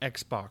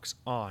Xbox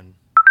On.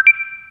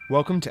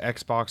 Welcome to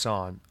Xbox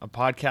On, a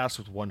podcast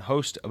with one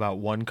host about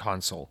one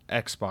console,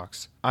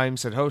 Xbox. I'm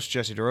said host,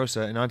 Jesse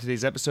DeRosa, and on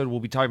today's episode, we'll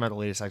be talking about the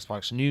latest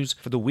Xbox news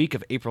for the week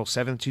of April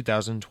 7th,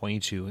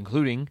 2022,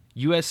 including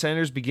U.S.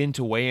 senators begin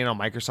to weigh in on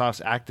Microsoft's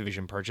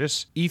Activision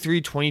purchase,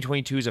 E3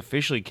 2022 is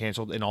officially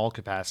canceled in all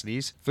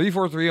capacities,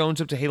 343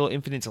 owns up to Halo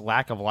Infinite's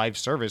lack of live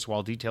service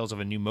while details of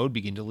a new mode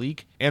begin to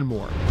leak, and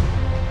more.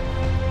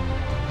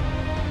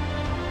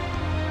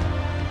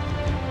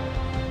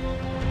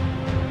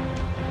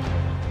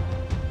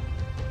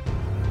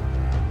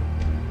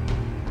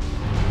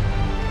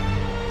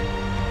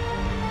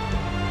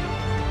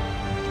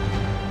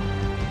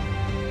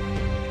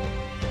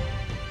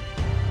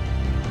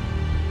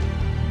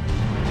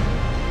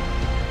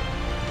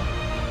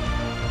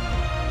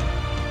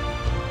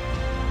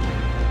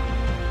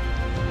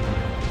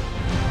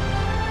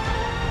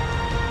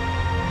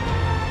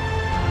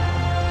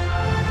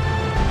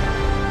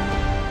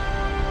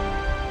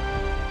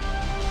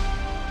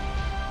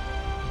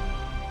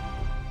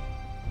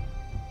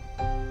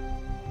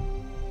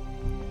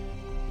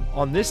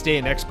 On this day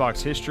in Xbox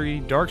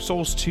history, Dark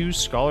Souls 2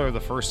 Scholar of the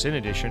First Sin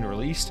Edition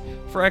released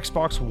for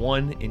Xbox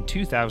One in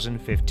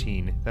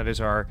 2015. That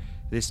is our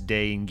This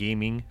Day in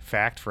Gaming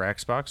fact for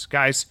Xbox.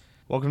 Guys,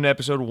 welcome to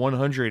episode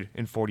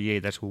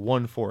 148. That's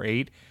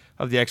 148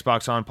 of the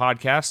Xbox On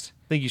podcast.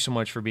 Thank you so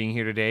much for being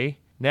here today.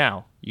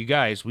 Now, you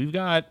guys,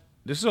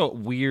 this is a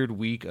weird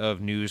week of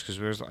news because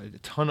there's a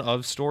ton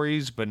of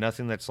stories, but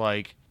nothing that's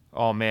like,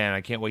 oh man,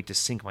 I can't wait to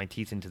sink my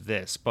teeth into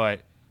this.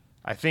 But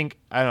I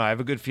have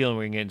a good feeling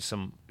we're going to get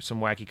into some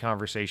wacky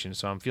conversations,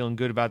 so I'm feeling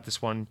good about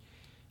this one.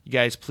 You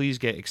guys, please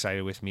get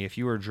excited with me. If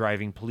you are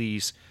driving,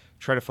 please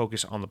try to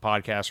focus on the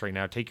podcast right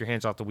now. Take your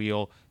hands off the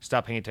wheel.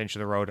 Stop paying attention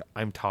to the road.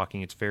 I'm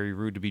talking. It's very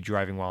rude to be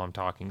driving while I'm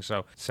talking,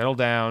 so settle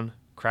down,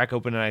 crack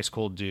open an ice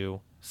cold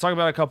dew. Let's talk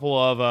about a couple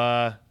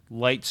of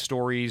light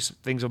stories,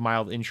 things of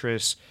mild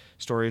interest,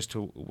 stories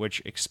to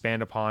which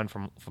expand upon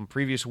from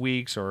previous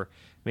weeks, or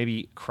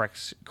maybe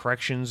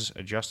corrections,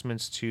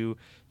 adjustments to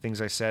things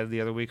I said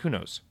the other week. Who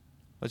knows?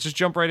 Let's just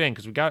jump right in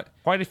because we got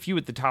quite a few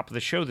at the top of the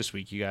show this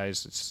week, you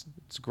guys.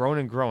 It's growing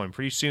and growing.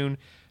 Pretty soon,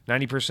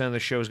 90% of the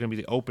show is going to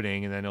be the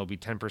opening, and then it'll be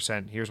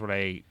 10%. Here's what I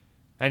ate.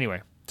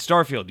 Anyway,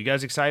 Starfield. You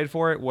guys excited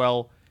for it?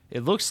 Well,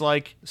 it looks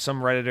like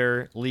some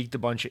Redditor leaked a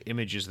bunch of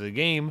images of the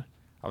game.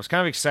 I was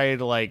kind of excited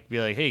to be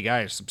like, hey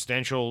guys,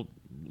 substantial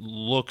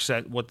looks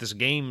at what this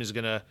game is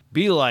going to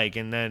be like.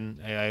 And then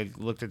I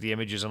looked at the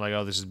images and I'm like,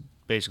 oh, this is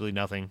basically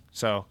nothing.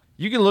 So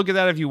you can look at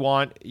that if you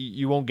want.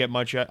 You won't get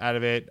much out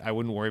of it. I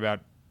wouldn't worry about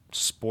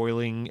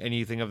spoiling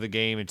anything of the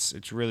game.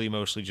 It's really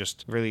mostly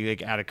just really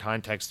like out of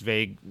context,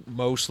 vague,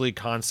 mostly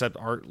concept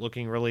art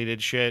looking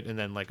related shit. And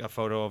then like a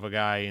photo of a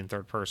guy in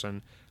third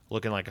person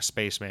looking like a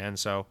spaceman.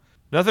 So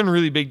nothing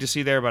really big to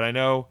see there, but I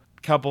know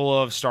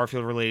couple of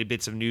Starfield related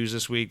bits of news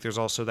this week. There's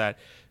also that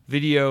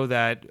video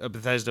that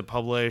Bethesda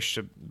published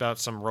about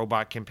some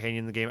robot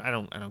companion in the game. I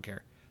don't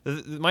care.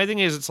 My thing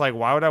is, it's like,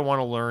 why would I want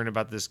to learn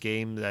about this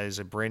game that is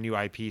a brand new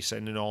IP set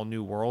in an all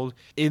new world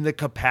in the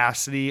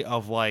capacity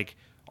of like,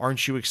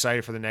 aren't you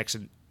excited for the next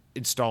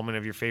installment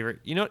of your favorite?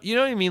 You know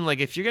what I mean?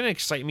 Like, if you're going to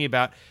excite me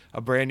about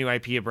a brand new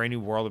IP, a brand new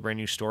world, a brand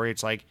new story,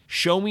 it's like,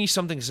 show me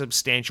something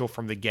substantial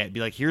from the get.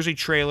 Be like, here's a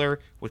trailer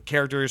with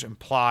characters and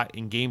plot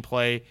and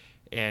gameplay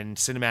and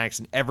cinematics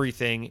and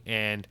everything,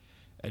 and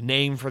a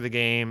name for the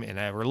game and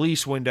a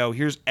release window.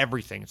 Here's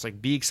everything. It's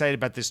like, be excited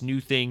about this new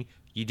thing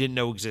you didn't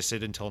know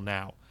existed until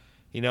now.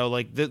 You know,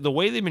 like the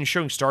way they've been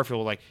showing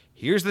Starfield, like,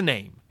 here's the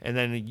name, and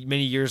then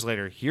many years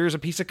later, here's a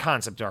piece of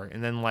concept art,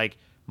 and then like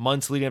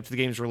months leading up to the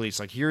game's release,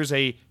 like, here's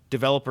a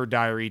developer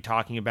diary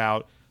talking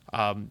about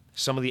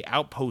some of the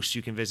outposts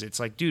you can visit. It's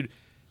like, dude,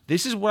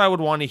 this is what I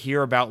would want to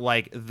hear about,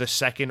 like, the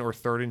second or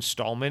third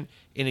installment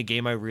in a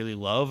game I really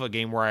love, a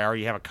game where I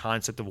already have a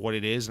concept of what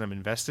it is and I'm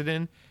invested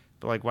in.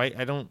 But like, why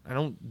I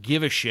don't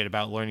give a shit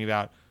about learning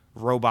about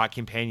robot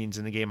companions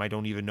in the game I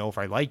don't even know if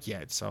I like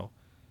yet. So,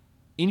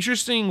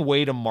 interesting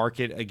way to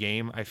market a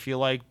game, I feel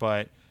like,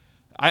 but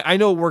I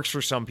know it works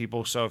for some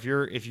people. So if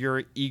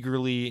you're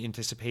eagerly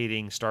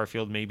anticipating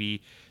Starfield,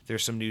 maybe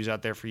there's some news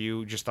out there for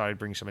you. Just thought I'd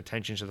bring some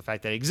attention to the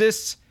fact that it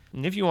exists.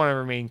 And if you want to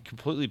remain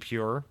completely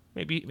pure,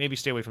 maybe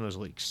stay away from those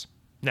leaks.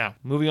 Now,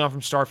 moving on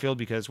from Starfield,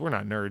 because we're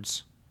not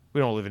nerds. We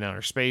don't live in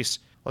outer space.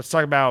 Let's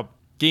talk about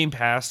Game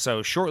Pass.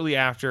 So shortly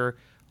after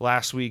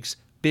last week's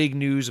big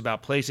news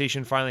about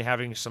PlayStation finally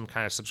having some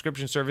kind of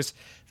subscription service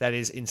that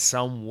is in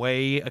some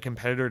way a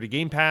competitor to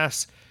Game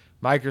Pass,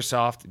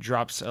 Microsoft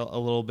drops a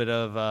little bit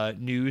of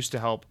news to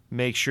help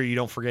make sure you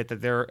don't forget that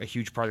they're a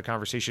huge part of the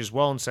conversation as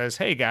well, and says,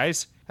 hey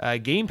guys,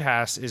 Game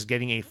Pass is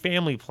getting a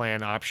family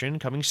plan option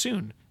coming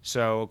soon.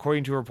 So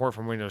according to a report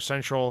from Windows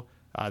Central,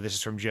 this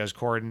is from Jez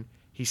Corden,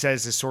 he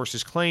says his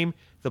sources claim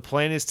The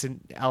plan is to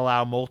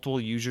allow multiple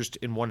users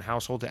in one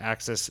household to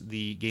access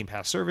the Game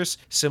Pass service,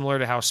 similar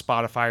to how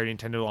Spotify or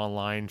Nintendo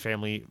Online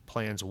family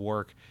plans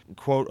work.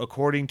 Quote,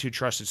 according to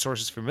trusted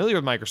sources familiar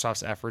with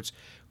Microsoft's efforts,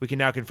 we can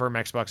now confirm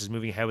Xbox is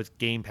moving ahead with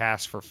Game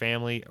Pass for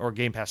Family or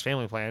Game Pass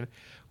Family Plan,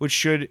 which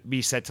should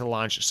be set to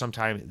launch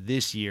sometime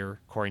this year,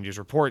 according to his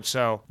report.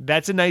 So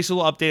that's a nice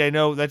little update. I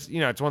know that's,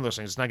 it's one of those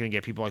things. It's not going to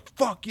get people like,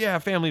 fuck yeah,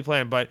 family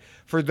plan. But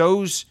for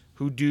those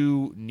who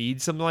do need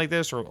something like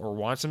this or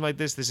want something like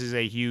this is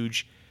a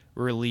huge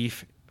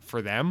relief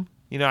for them.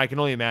 I can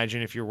only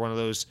imagine if you're one of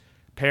those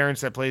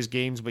parents that plays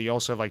games, but you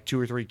also have like 2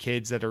 or 3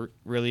 kids that are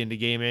really into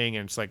gaming,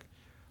 and it's like,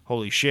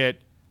 holy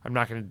shit, I'm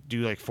not going to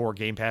do like 4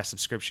 Game Pass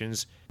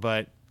subscriptions.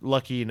 But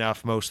lucky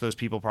enough, most of those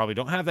people probably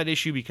don't have that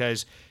issue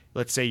because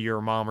let's say you're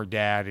a mom or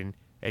dad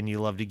and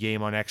you love to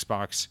game on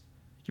Xbox.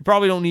 You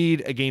probably don't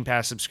need a Game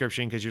Pass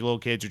subscription because your little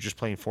kids are just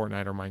playing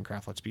Fortnite or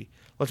Minecraft.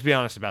 Let's be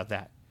honest about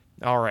that.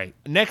 All right.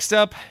 Next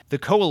up, the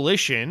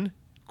Coalition,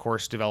 of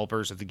course,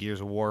 developers of the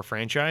Gears of War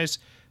franchise,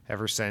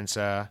 ever since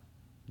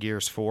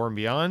Gears 4 and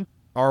beyond,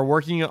 are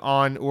working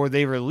on, or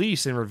they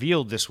released and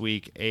revealed this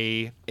week,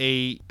 an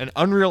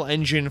Unreal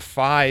Engine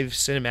 5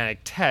 cinematic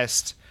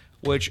test,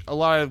 which a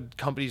lot of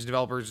companies,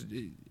 developers,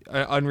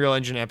 Unreal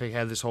Engine, Epic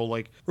had this whole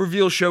like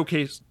reveal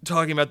showcase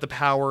talking about the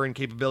power and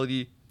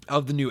capability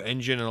of the new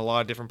engine, and a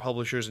lot of different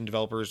publishers and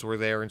developers were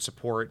there in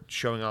support,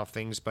 showing off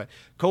things. But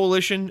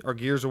Coalition, or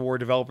Gears of War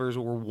developers,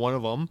 were one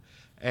of them,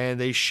 and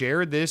they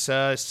shared this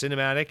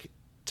cinematic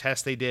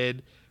test they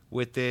did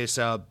with this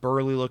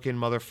burly-looking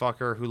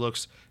motherfucker who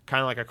looks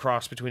kind of like a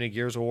cross between a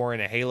Gears of War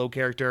and a Halo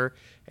character,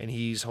 and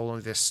he's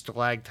holding this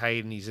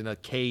stalactite, and he's in a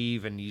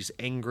cave, and he's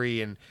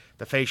angry, and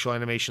the facial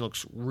animation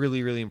looks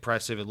really, really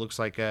impressive. It looks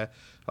like a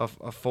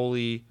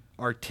fully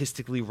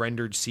artistically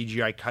rendered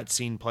CGI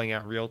cutscene playing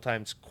out in real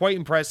time. It's quite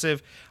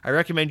impressive. I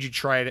recommend you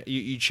try it.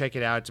 You check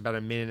it out. It's about a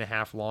 1.5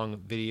 minute long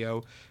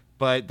video.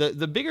 But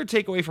the bigger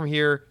takeaway from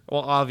here,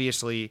 well,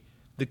 obviously,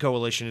 the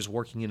Coalition is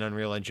working in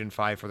Unreal Engine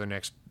 5 for their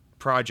next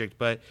project,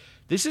 but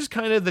this is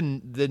kind of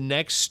the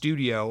next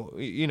studio.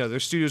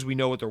 There's studios we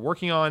know what they're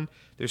working on.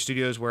 There's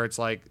studios where it's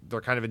like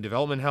they're kind of in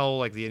development hell,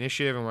 like the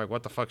Initiative, and we're like,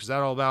 what the fuck is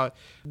that all about?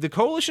 The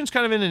Coalition's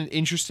kind of in an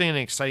interesting and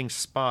exciting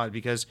spot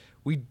because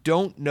we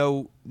don't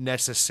know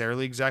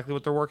necessarily exactly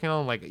what they're working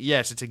on. Like,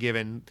 yes, it's a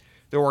given.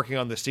 They're working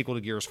on the sequel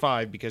to Gears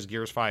 5 because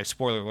Gears 5,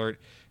 spoiler alert,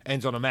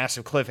 ends on a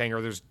massive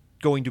cliffhanger. There's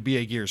going to be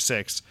a Gears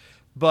 6.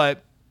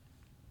 But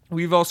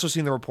we've also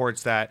seen the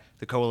reports that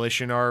the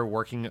Coalition are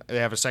working, they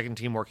have a second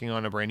team working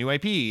on a brand new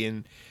IP,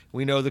 and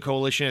we know the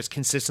Coalition has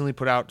consistently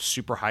put out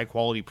super high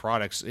quality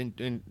products,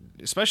 and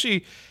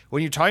especially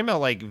when you're talking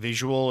about like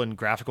visual and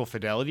graphical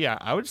fidelity,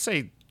 I would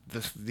say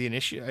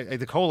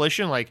the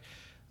Coalition, like,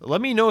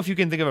 let me know if you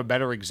can think of a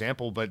better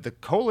example, but the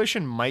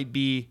Coalition might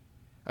be,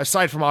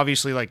 aside from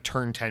obviously like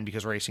Turn 10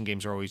 because racing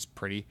games are always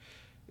pretty,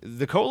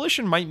 the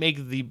Coalition might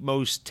make the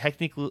most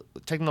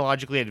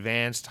technologically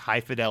advanced,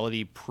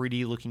 high-fidelity,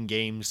 pretty-looking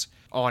games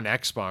on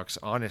Xbox,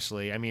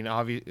 honestly. I mean,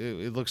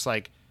 it looks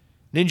like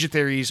Ninja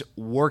Theory's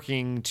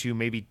working to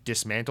maybe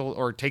dismantle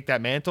or take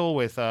that mantle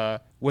with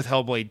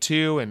Hellblade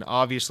 2, and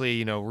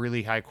obviously,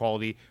 really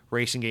high-quality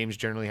racing games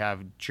generally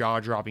have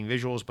jaw-dropping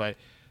visuals, but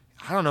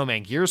I don't know,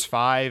 man. Gears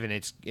 5 and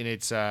its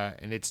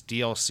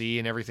DLC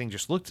and everything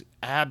just looked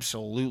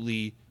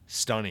absolutely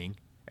stunning,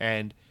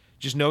 and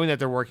just knowing that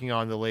they're working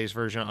on the latest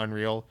version of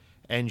Unreal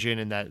Engine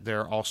and that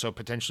they're also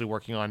potentially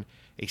working on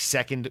a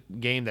second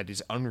game that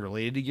is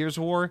unrelated to Gears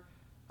of War,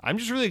 I'm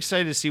just really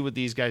excited to see what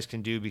these guys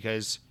can do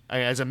because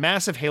as a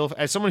massive Halo,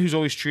 as someone who's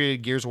always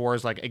treated Gears of War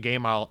as like a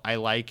game I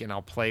like and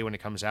I'll play when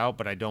it comes out,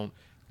 but I don't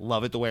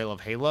love it the way I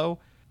love Halo.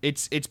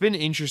 It's been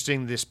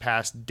interesting this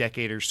past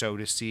decade or so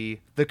to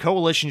see the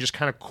Coalition just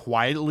kind of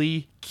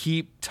quietly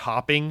keep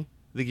topping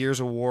the Gears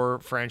of War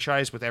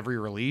franchise with every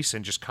release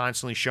and just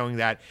constantly showing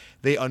that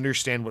they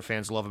understand what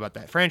fans love about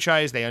that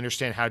franchise. They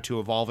understand how to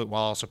evolve it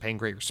while also paying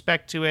great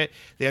respect to it.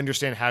 They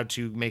understand how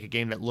to make a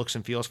game that looks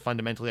and feels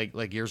fundamentally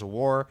like Gears of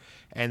War.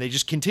 And they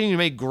just continue to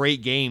make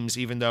great games,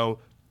 even though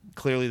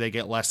clearly they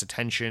get less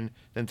attention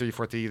than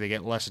 343. They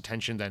get less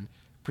attention than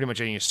pretty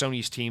much any of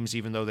Sony's teams,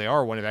 even though they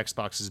are one of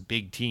Xbox's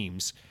big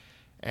teams.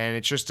 And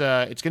it's just,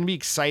 it's going to be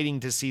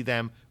exciting to see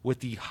them with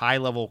the high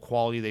level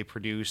quality they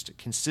produced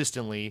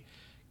consistently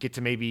get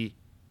to maybe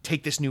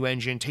take this new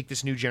engine, take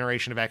this new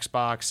generation of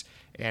Xbox,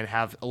 and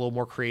have a little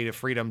more creative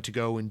freedom to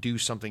go and do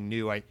something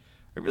new. I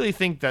really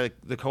think that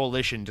the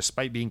Coalition,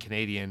 despite being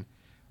Canadian,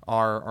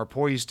 are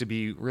poised to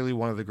be really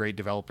one of the great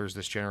developers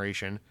this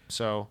generation.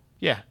 So,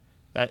 yeah,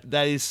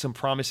 that is some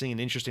promising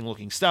and interesting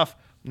looking stuff.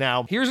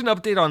 Now, here's an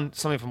update on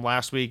something from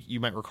last week. You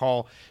might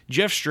recall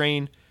Jeff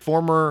Strain,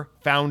 former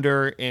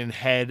founder and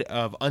head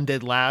of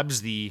Undead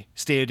Labs, the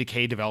State of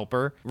Decay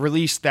developer,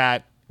 released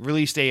an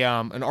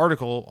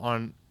article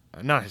on,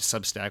 not his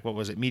Substack, what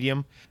was it,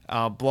 Medium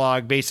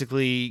blog,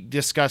 basically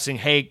discussing,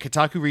 hey,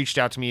 Kotaku reached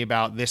out to me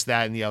about this,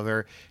 that, and the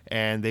other,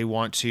 and they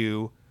want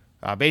to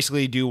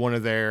basically do one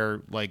of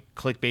their like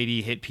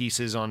clickbaity hit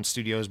pieces on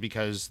studios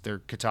because they're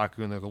Kotaku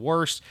and they're the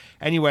worst.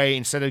 Anyway,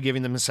 instead of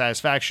giving them the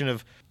satisfaction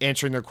of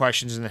answering their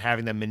questions and then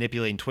having them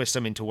manipulate and twist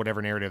them into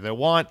whatever narrative they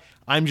want,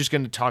 I'm just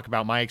going to talk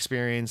about my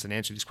experience and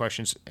answer these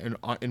questions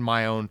in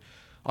my own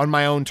on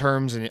my own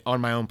terms and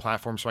on my own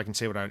platform, so I can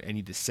say what I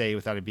need to say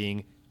without it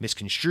being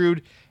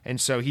misconstrued. And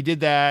so he did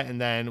that, and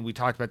then we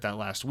talked about that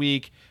last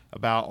week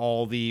about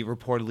all the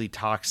reportedly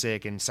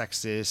toxic and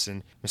sexist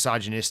and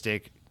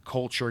misogynistic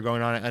culture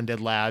going on at Undead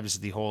Labs,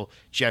 the whole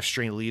Jeff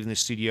Strain leaving the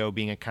studio,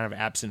 being a kind of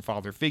absent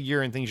father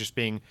figure, and things just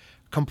being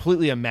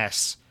completely a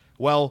mess.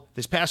 Well,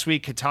 this past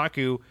week,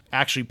 Kotaku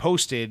actually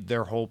posted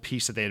their whole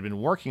piece that they had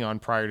been working on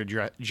prior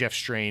to Jeff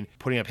Strain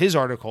putting up his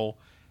article.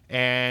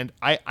 And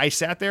I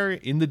sat there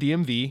in the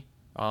DMV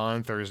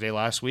on Thursday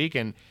last week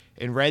and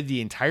read the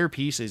entire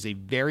piece. It's a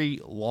very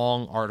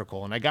long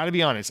article. And I got to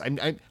be honest,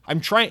 I'm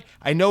trying.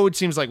 I know it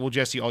seems like, well,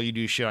 Jesse, all you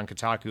do is shit on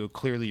Kotaku.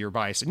 Clearly you're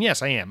biased. And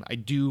yes, I am. I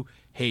do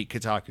hate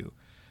Kotaku.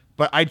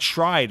 But I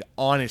tried,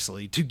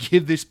 honestly, to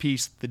give this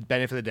piece the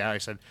benefit of the doubt. I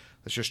said,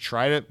 let's just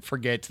try to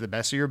forget to the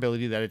best of your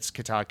ability that it's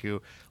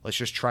Kotaku. Let's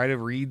just try to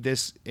read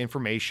this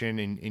information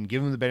and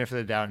give them the benefit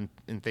of the doubt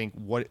and think,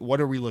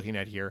 what are we looking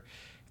at here?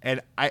 And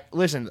I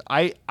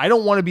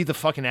don't want to be the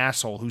fucking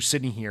asshole who's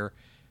sitting here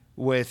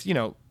with,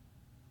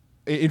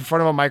 in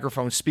front of a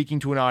microphone speaking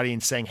to an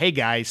audience saying, hey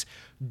guys,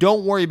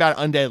 don't worry about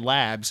Undead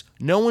Labs.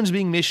 No one's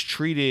being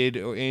mistreated,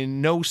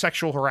 in no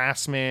sexual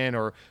harassment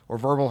or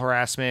verbal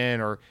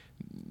harassment or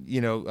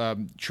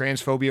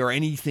transphobia or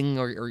anything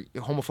or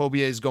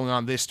homophobia is going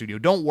on in this studio.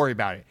 Don't worry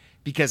about it.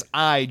 Because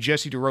I,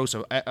 Jesse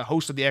DeRosa, a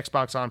host of the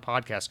Xbox On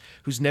podcast,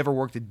 who's never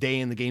worked a day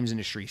in the games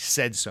industry,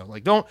 said so. I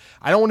don't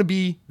want to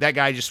be that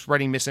guy just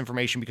spreading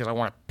misinformation because I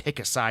want to pick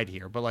a side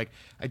here. But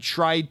I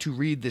tried to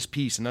read this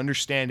piece and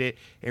understand it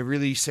and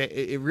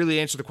really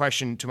answer the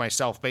question to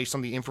myself based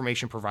on the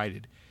information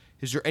provided.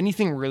 Is there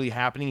anything really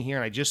happening here?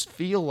 And I just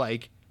feel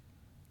like,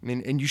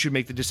 and you should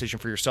make the decision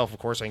for yourself. Of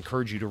course, I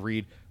encourage you to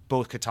read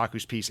both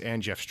Kotaku's piece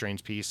and Jeff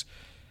Strain's piece.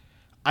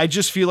 I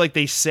just feel like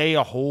they say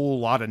a whole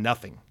lot of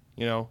nothing.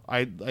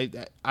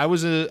 I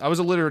was a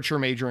literature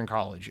major in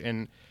college,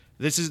 and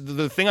this is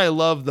the thing I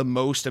love the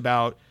most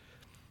about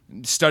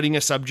studying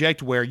a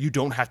subject where you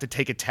don't have to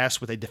take a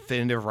test with a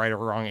definitive right or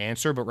wrong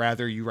answer, but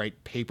rather you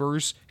write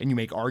papers and you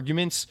make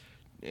arguments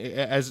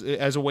as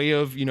a way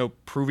of,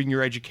 proving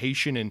your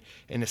education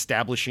and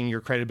establishing your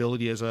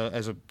credibility as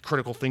a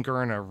critical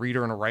thinker and a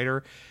reader and a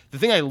writer. The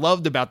thing I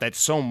loved about that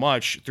so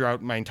much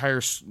throughout my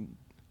entire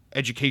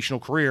educational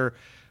career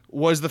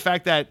was the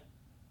fact that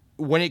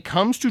when it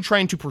comes to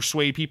trying to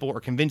persuade people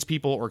or convince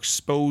people or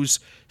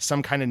expose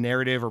some kind of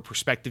narrative or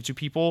perspective to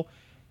people,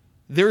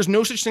 there's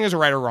no such thing as a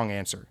right or wrong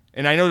answer.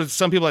 And I know that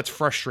some people that's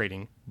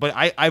frustrating, but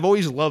I've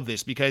always loved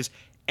this because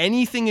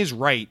anything is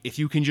right if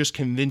you can just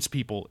convince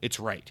people it's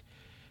right.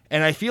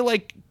 And I feel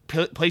like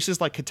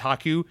places like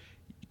Kotaku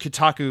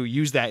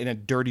use that in a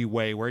dirty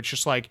way where it's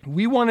just like,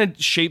 we want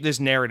to shape this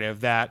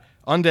narrative that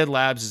Undead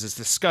Labs is this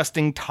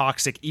disgusting,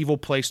 toxic, evil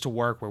place to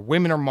work where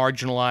women are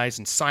marginalized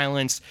and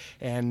silenced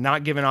and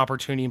not given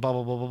opportunity and blah,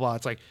 blah, blah, blah, blah.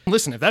 It's like,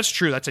 listen, if that's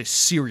true, that's a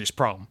serious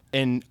problem.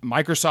 And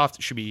Microsoft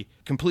should be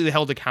completely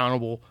held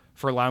accountable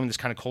for allowing this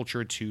kind of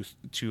culture to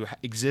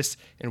exist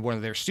in one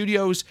of their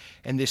studios.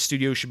 And this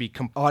studio should be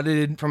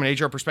audited from an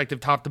HR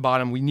perspective, top to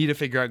bottom. We need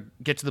to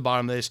get to the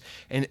bottom of this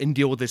and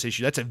deal with this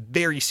issue. That's a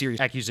very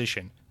serious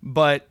accusation.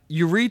 But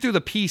you read through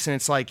the piece and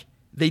it's like,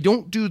 they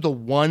don't do the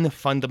one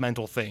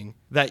fundamental thing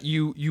that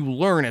you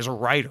learn as a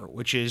writer,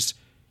 which is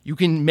you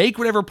can make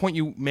whatever point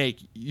you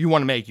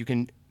want to make. You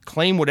can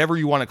claim whatever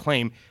you want to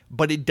claim,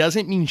 but it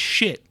doesn't mean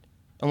shit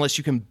unless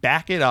you can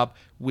back it up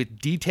with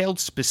detailed,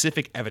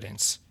 specific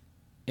evidence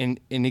and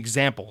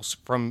examples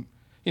from,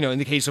 in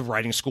the case of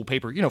writing a school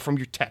paper, from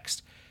your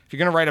text. If you're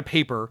going to write a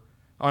paper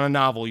on a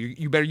novel,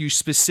 you better use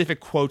specific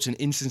quotes and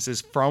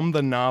instances from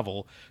the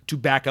novel to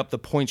back up the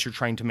points you're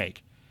trying to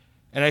make.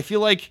 And I feel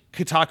like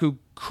Kotaku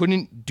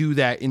couldn't do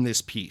that in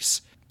this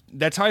piece.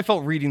 That's how I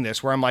felt reading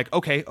this, where I'm like,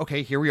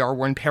 okay, here we are.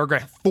 We're in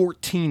paragraph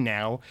 14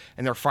 now,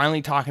 and they're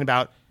finally talking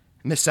about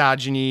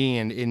misogyny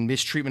and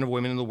mistreatment of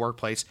women in the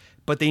workplace,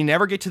 but they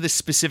never get to the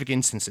specific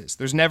instances.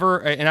 There's never,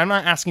 and I'm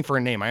not asking for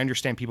a name. I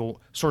understand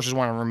sources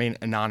want to remain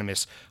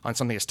anonymous on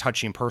something as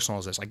touchy and personal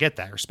as this. I get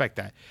that, I respect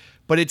that.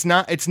 But it's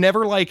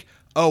never like,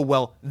 oh,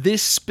 well,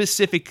 this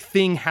specific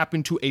thing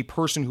happened to a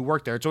person who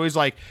worked there. It's always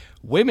like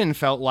women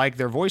felt like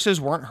their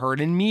voices weren't heard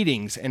in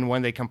meetings. And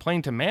when they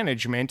complained to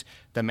management,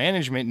 the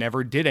management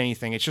never did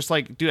anything. It's just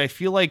like, dude, I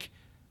feel like,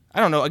 I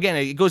don't know. Again,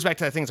 it goes back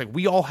to that thing. It's like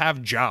we all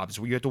have jobs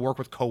where you have to work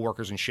with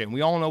coworkers and shit. And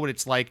we all know what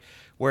it's like,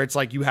 where it's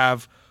like you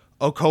have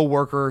a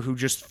coworker who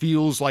just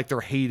feels like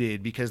they're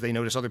hated because they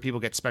notice other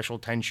people get special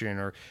attention,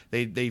 or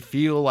they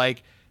feel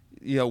like,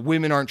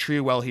 women aren't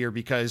treated well here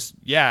because,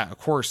 yeah, of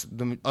course,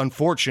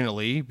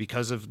 unfortunately,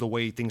 because of the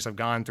way things have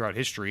gone throughout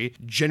history,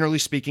 generally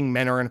speaking,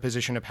 men are in a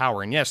position of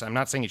power. And yes, I'm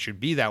not saying it should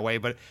be that way,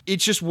 but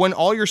it's just when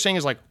all you're saying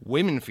is like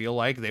women feel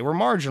like they were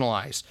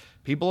marginalized.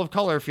 people of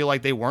color feel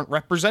like they weren't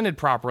represented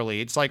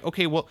properly. It's like,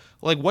 okay, well,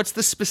 like, what's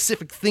the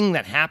specific thing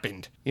that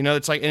happened?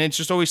 It's like, and it's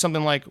just always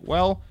something like,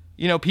 well,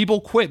 people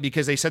quit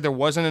because they said there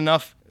wasn't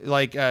enough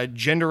like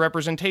gender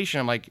representation.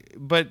 I'm like,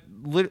 but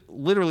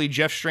literally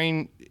Jeff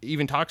Strain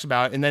even talks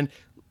about, and then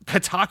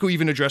Kotaku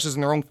even addresses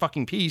in their own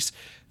fucking piece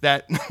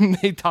that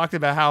they talked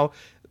about how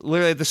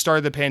literally at the start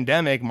of the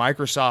pandemic,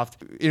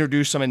 Microsoft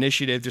introduced some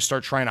initiative to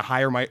start trying to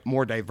hire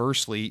more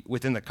diversely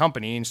within the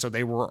company. And so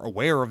they were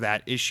aware of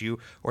that issue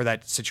or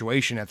that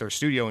situation at their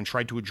studio and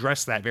tried to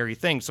address that very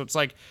thing. So it's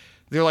like,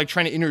 they're like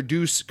trying to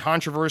introduce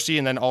controversy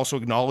and then also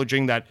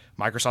acknowledging that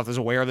Microsoft is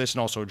aware of this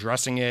and also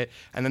addressing it.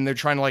 And then they're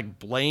trying to like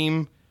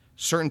blame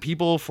certain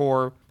people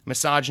for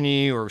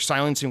misogyny or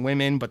silencing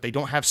women, but they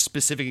don't have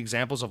specific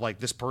examples of like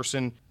this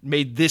person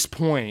made this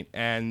point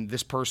and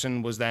this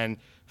person was then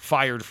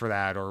fired for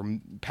that or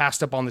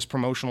passed up on this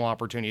promotional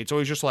opportunity. It's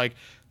always just like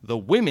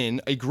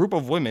a group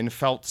of women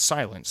felt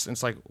silenced. And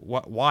it's like,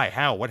 what, why,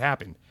 how, what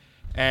happened?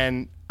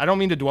 And I don't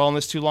mean to dwell on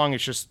this too long.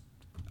 It's just,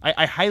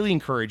 I highly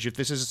encourage, if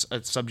this is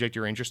a subject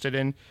you're interested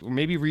in,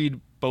 maybe read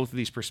both of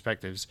these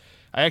perspectives.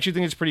 I actually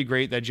think it's pretty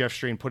great that Jeff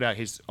Strain put out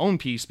his own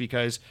piece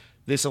because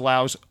this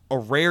allows a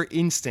rare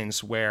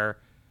instance where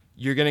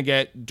you're going to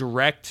get a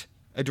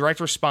direct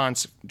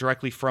response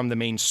directly from the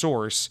main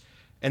source,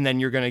 and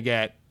then you're going to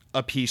get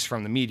a piece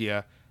from the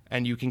media,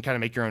 and you can kind of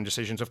make your own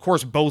decisions. Of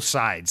course, both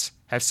sides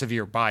have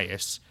severe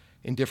bias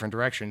in different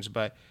directions,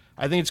 but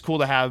I think it's cool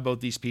to have both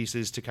these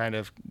pieces to kind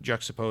of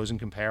juxtapose and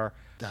compare.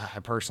 I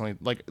personally,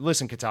 like,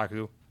 listen,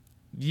 Kotaku,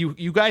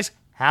 you guys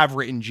have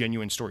written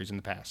genuine stories in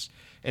the past.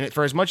 And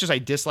for as much as I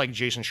dislike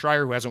Jason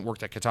Schreier, who hasn't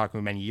worked at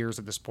Kotaku many years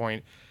at this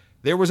point,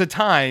 there was a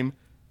time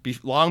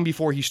long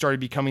before he started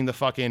becoming the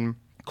fucking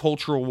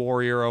cultural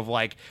warrior of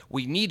like,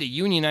 we need to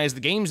unionize the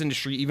games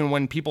industry even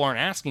when people aren't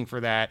asking for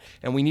that.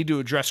 And we need to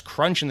address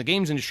crunch in the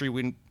games industry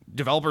when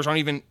developers aren't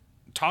even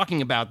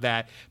talking about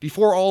that.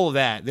 Before all of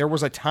that, there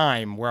was a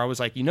time where I was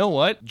like, you know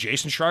what?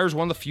 Jason Schreier is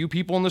one of the few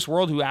people in this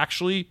world who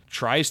actually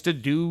tries to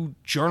do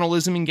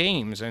journalism in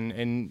games.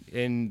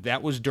 And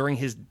that was during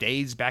his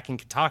days back in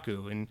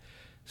Kotaku. And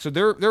so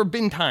there have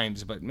been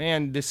times, but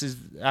man, this is,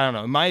 I don't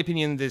know. In my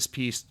opinion, this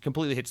piece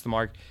completely hits the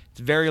mark. It's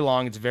very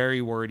long. It's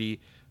very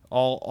wordy.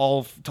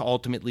 All to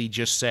ultimately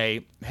just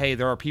say, hey,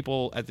 there are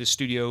people at this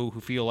studio who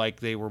feel like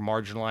they were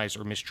marginalized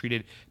or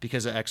mistreated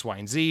because of X, Y,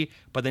 and Z,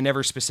 but they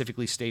never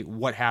specifically state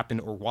what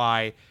happened or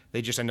why.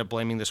 They just end up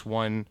blaming this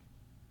one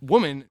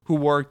woman who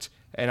worked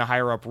in a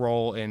higher up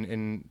role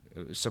and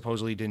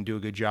supposedly didn't do a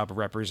good job of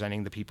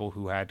representing the people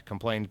who had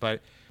complained.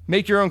 But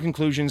make your own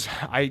conclusions.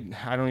 I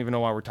don't even know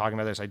why we're talking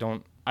about this.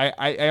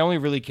 I only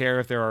really care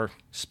if there are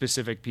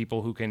specific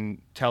people who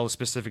can tell a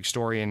specific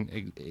story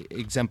and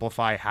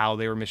exemplify how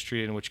they were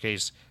mistreated, in which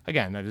case,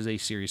 again, that is a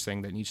serious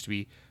thing that needs to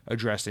be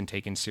addressed and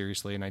taken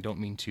seriously. And I don't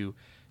mean to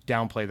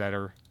downplay that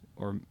or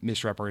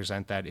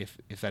misrepresent that if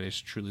that is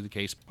truly the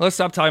case. Let's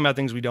stop talking about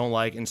things we don't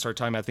like and start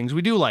talking about things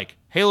we do like.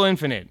 Halo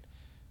Infinite.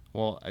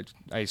 Well,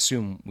 I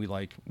assume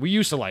we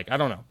used to like, I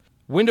don't know.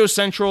 Windows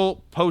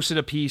Central posted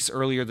a piece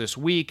earlier this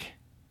week.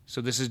 So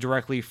this is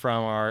directly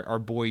from our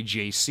boy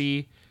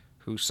JC,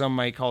 who some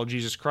might call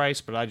Jesus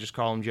Christ, but I just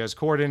call him Jez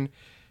Corden.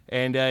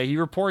 And he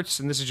reports,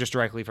 and this is just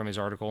directly from his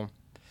article,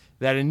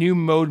 that a new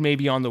mode may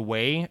be on the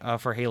way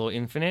for Halo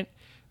Infinite.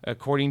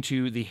 According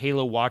to the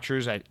Halo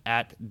Watchers at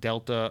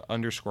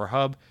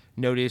Delta_Hub,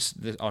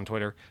 on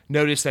Twitter,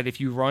 notice that if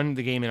you run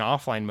the game in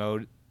offline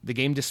mode, the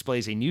game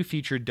displays a new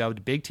feature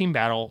dubbed Big Team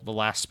Battle, The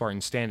Last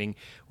Spartan Standing,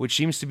 which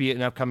seems to be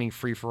an upcoming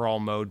free-for-all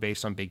mode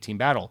based on Big Team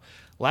Battle.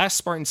 Last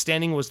Spartan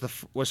Standing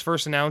was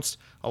first announced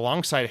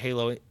alongside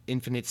Halo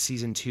Infinite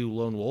Season 2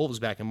 Lone Wolves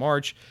back in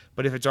March,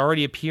 but if it's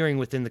already appearing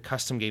within the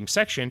custom game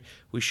section,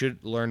 we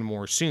should learn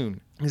more soon.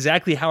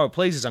 Exactly how it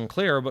plays is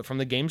unclear, but from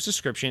the game's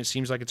description, it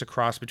seems like it's a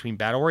cross between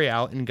Battle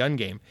Royale and gun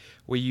game,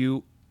 where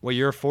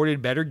you're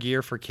afforded better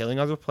gear for killing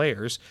other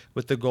players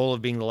with the goal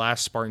of being the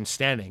last Spartan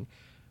standing.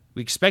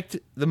 We expect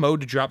the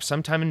mode to drop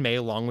sometime in May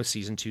along with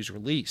Season 2's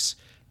release.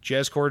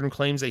 Jez Corden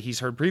claims that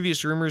he's heard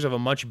previous rumors of a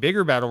much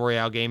bigger Battle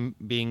Royale game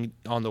being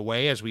on the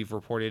way, as we've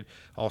reported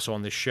also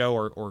on this show,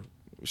 or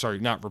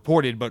not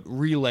reported, but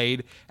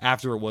relayed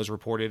after it was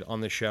reported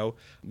on the show.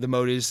 The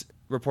mode is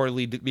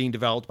reportedly being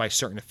developed by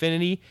Certain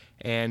Affinity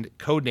and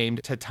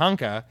codenamed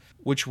Tatanka,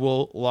 which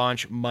will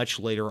launch much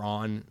later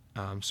on.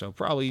 So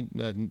probably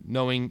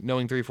knowing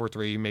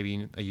 343,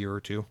 maybe a year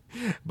or two.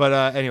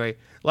 But anyway,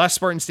 Last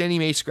Spartan Standing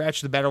may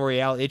scratch the Battle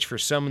Royale itch for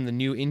some in the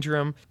new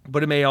interim,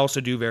 but it may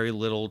also do very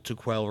little to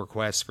quell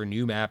requests for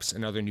new maps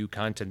and other new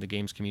content the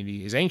games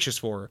community is anxious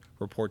for,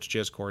 reports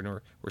Jez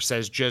Corden, or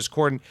says Jez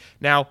Corden.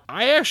 Now,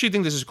 I actually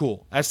think this is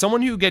cool. As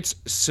someone who gets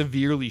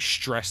severely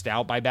stressed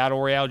out by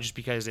Battle Royale just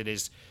because it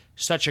is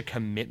such a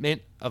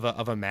commitment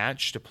of a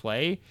match to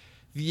play,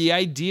 the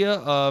idea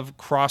of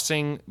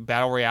crossing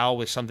Battle Royale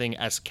with something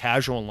as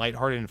casual and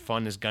lighthearted and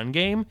fun as Gun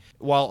Game,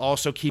 while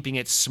also keeping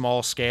it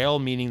small scale,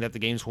 meaning that the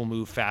games will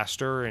move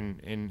faster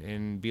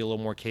and be a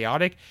little more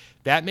chaotic,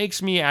 that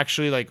makes me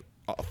actually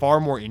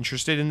far more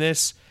interested in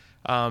this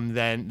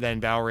than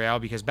Battle Royale,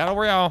 because Battle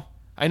Royale,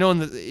 I know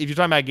if you're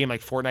talking about a game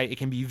like Fortnite, it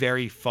can be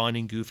very fun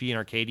and goofy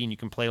and arcadey, and you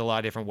can play it a lot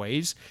of different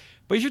ways.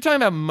 But if you're talking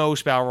about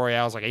most battle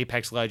royales like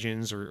Apex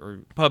Legends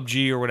or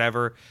PUBG or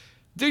whatever,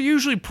 they're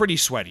usually pretty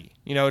sweaty.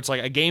 It's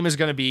like a game is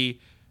going to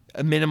be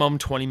a minimum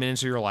 20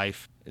 minutes of your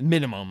life.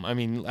 Minimum. I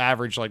mean,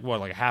 average like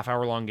a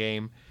half-hour long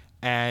game,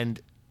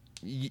 and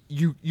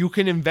you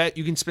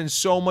can spend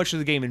so much of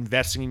the game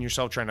investing in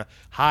yourself, trying to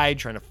hide,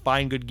 trying to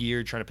find good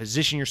gear, trying to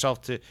position yourself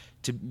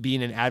to be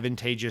in an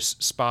advantageous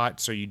spot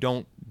so you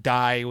don't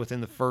die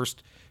within the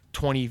first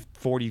 20,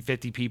 40,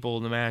 50 people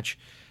in the match.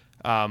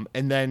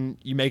 And then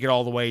you make it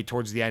all the way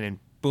towards the end and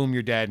boom,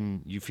 you're dead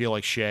and you feel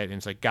like shit. And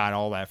it's like, God,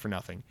 all that for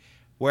nothing.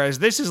 Whereas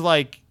this is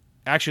like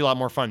actually a lot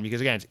more fun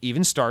because again, it's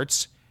even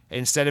starts.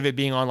 Instead of it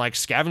being on like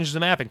scavenge the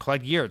map and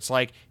collect gear, it's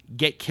like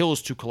get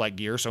kills to collect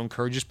gear. So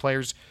encourages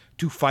players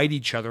to fight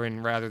each other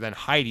and rather than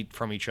hide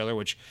from each other,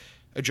 which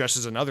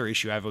addresses another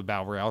issue I have with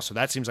Battle Royale. So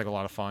that seems like a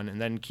lot of fun.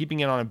 And then keeping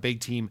it on a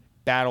big team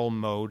battle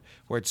mode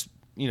where it's,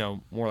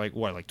 more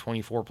like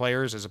 24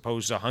 players as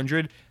opposed to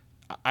 100.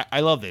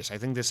 I love this. I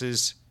think this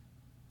is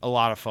a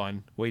lot of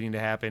fun waiting to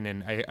happen.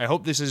 And I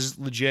hope this is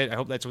legit. I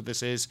hope that's what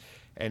this is.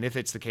 And if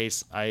it's the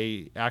case,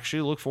 I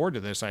actually look forward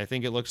to this. I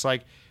think it looks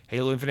like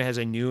Halo Infinite has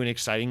a new and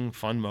exciting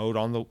fun mode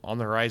on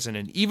the horizon.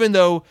 And even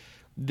though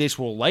this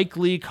will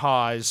likely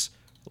cause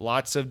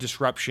lots of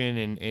disruption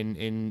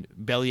and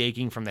belly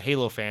aching from the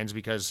Halo fans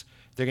because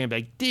they're going to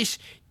be like, this,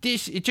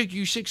 it took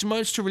you 6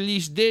 months to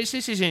release this.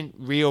 This isn't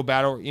real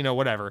battle,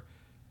 whatever.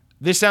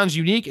 This sounds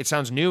unique. It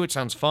sounds new. It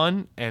sounds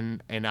fun.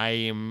 And I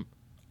am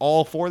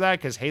all for that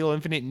because Halo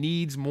Infinite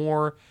needs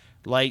more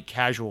light,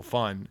 casual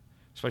fun,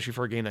 especially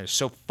for a game that is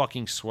so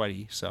fucking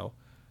sweaty. So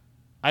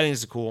I think this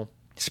is cool.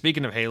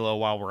 Speaking of Halo,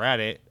 while we're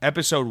at it,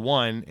 episode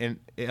 1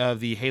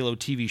 of the Halo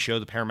TV show,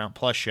 the Paramount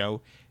Plus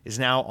show, is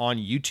now on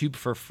YouTube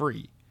for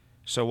free.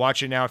 So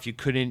watch it now if you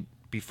couldn't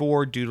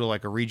before due to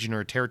like a region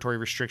or a territory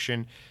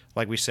restriction.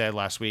 Like we said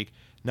last week,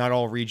 not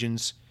all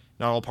regions,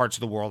 not all parts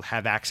of the world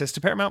have access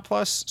to Paramount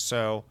Plus.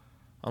 So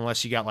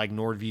unless you got like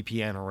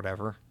NordVPN or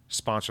whatever,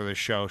 sponsor this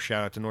show,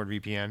 shout out to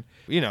NordVPN.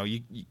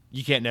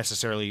 You can't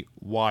necessarily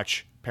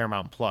watch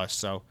Paramount Plus.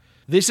 So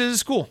this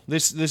is cool.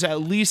 This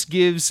at least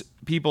gives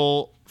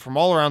people from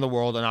all around the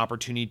world an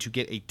opportunity to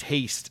get a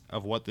taste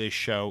of what this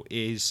show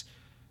is.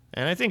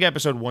 And I think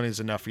episode 1 is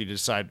enough for you to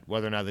decide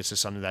whether or not this is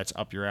something that's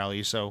up your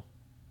alley. So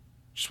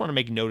just want to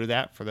make note of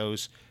that for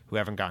those who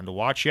haven't gotten to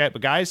watch yet.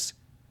 But guys,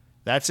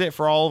 that's it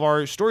for all of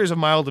our stories of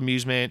mild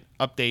amusement,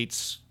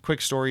 updates,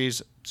 quick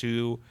stories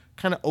to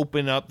kind of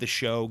open up the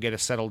show, get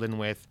us settled in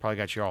with. Probably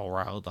got you all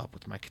riled up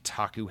with my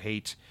Kotaku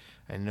hate.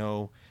 I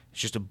know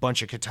it's just a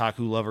bunch of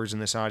Kotaku lovers in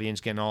this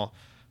audience getting all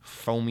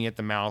foamy at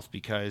the mouth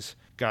because,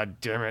 god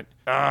damn it,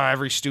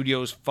 every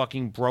studio is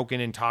fucking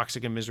broken and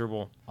toxic and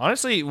miserable.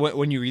 Honestly,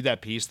 when you read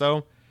that piece,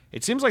 though,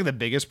 it seems like the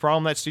biggest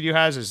problem that studio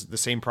has is the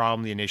same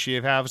problem the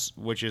Initiative has,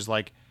 which is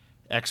like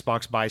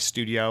Xbox buys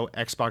studio,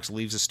 Xbox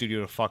leaves the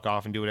studio to fuck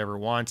off and do whatever it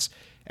wants.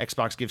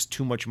 Xbox gives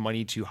too much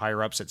money to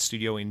higher-ups at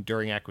studio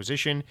during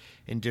acquisition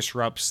and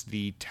disrupts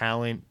the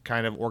talent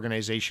kind of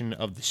organization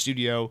of the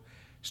studio.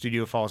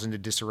 Studio falls into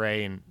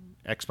disarray and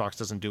Xbox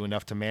doesn't do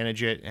enough to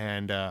manage it,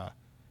 and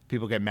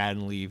people get mad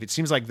and leave. It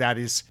seems like that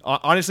is,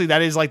 honestly,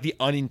 that is like the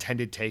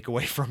unintended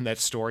takeaway from that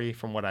story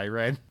from what I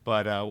read.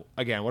 But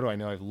again, what do I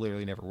know? I've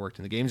literally never worked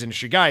in the games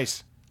industry.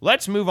 Guys,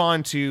 let's move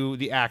on to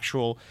the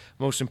actual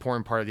most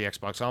important part of the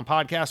Xbox On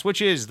podcast,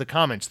 which is the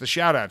comments, the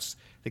shout-outs.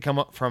 They come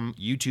up from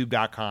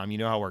youtube.com. You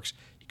know how it works.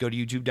 You go to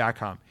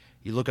youtube.com.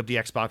 You look up the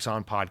Xbox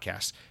On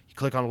podcast. You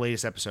click on the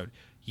latest episode.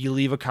 You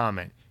leave a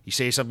comment. You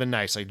say something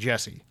nice like,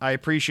 Jesse, I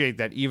appreciate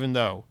that even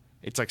though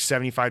it's like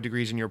 75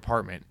 degrees in your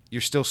apartment,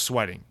 you're still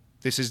sweating.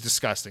 This is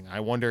disgusting. I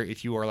wonder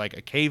if you are like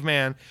a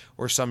caveman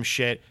or some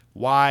shit.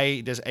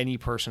 Why does any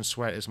person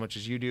sweat as much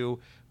as you do?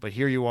 But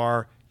here you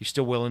are. You're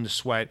still willing to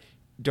sweat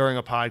during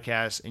a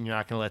podcast, and you're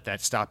not going to let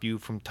that stop you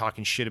from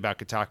talking shit about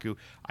Kotaku.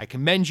 I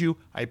commend you.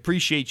 I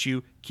appreciate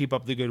you. Keep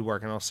up the good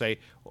work. And I'll say,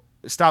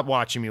 stop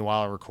watching me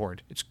while I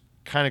record. It's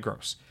kind of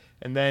gross.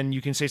 And then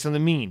you can say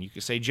something mean. You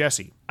can say,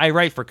 Jesse, I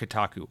write for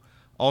Kotaku.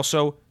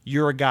 Also,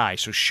 you're a guy,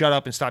 so shut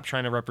up and stop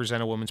trying to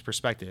represent a woman's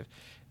perspective.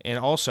 And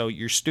also,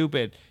 you're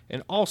stupid.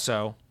 And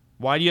also,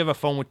 why do you have a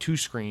phone with 2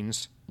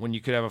 screens when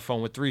you could have a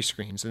phone with 3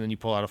 screens? And then you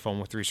pull out a phone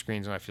with 3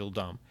 screens and I feel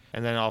dumb.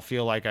 And then I'll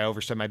feel like I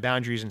overstepped my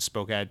boundaries and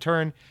spoke out of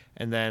turn.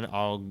 And then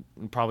I'll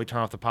probably turn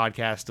off the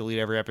podcast, delete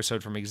every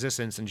episode from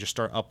existence, and just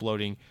start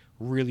uploading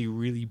really,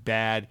 really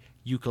bad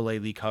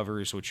ukulele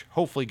covers, which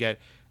hopefully get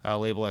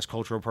labeled as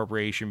cultural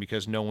appropriation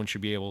because no one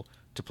should be able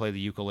to play the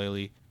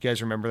ukulele. You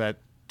guys remember that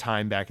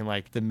time back in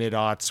like the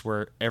mid-aughts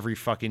where every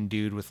fucking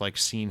dude with like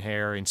scene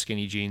hair and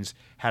skinny jeans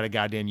had a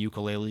goddamn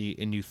ukulele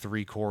and knew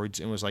 3 chords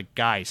and was like,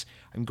 guys,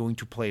 I'm going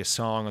to play a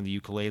song on the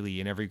ukulele,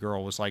 and every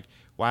girl was like,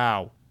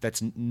 wow,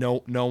 that's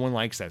no one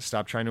likes that.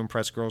 Stop trying to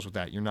impress girls with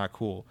that. You're not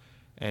cool.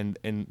 And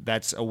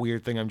that's a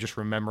weird thing I'm just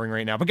remembering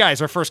right now. But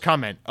guys, our first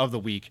comment of the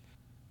week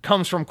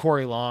comes from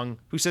Corey Long,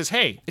 who says,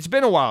 "Hey, it's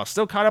been a while,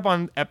 still caught up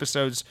on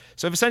episodes,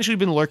 so I've essentially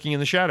been lurking in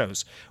the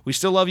shadows. We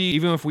still love you,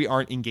 even if we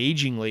aren't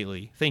engaging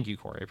lately." Thank you,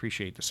 Corey. I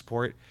appreciate the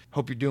support.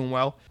 Hope you're doing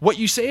well. What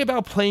you say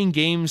about playing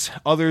games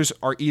others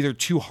are either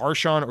too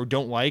harsh on or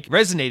don't like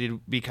resonated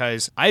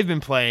because I've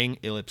been playing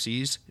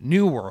ellipses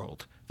New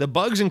World. The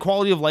bugs and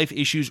quality of life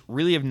issues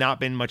really have not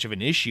been much of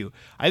an issue.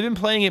 I've been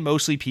playing it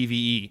mostly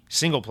PvE,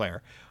 single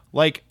player,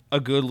 like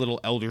a good little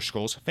Elder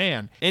Scrolls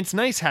fan. And it's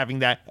nice having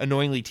that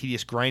annoyingly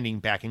tedious grinding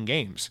back in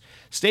games.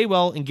 Stay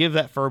well and give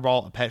that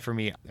furball a pet for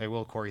me. I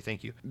will, Corey,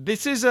 thank you.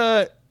 This is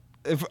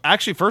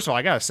actually, first of all,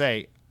 I gotta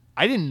say,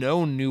 I didn't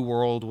know New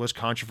World was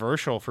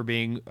controversial for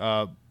being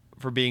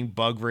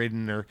bug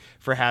ridden or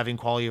for having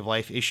quality of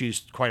life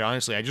issues, quite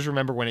honestly. I just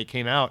remember when it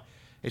came out,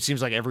 it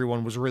seems like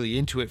everyone was really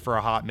into it for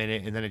a hot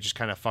minute, and then it just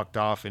kind of fucked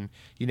off, and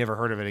you never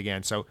heard of it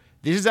again. So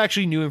this is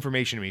actually new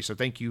information to me, so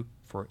thank you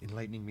for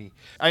enlightening me.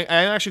 I'm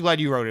actually glad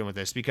you wrote in with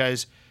this,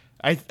 because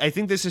I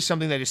think this is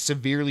something that is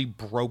severely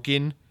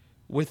broken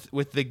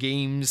with the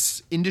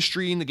games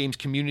industry and the games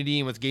community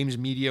and with games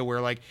media, where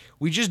like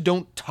we just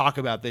don't talk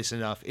about this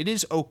enough. It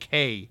is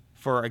okay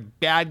for a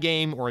bad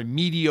game or a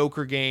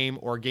mediocre game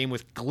or a game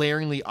with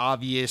glaringly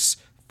obvious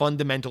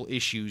fundamental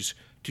issues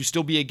to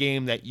still be a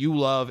game that you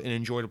love and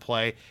enjoy to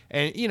play.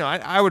 And, you know,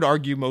 I would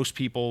argue most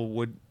people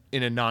would,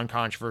 in a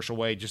non-controversial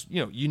way, just,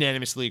 you know,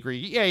 unanimously agree,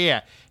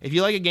 yeah, if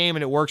you like a game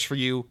and it works for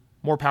you,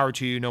 more power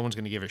to you, no one's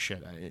going to give a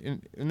shit.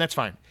 And that's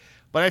fine.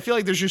 But I feel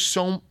like there's just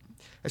so,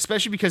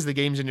 especially because the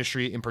games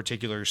industry in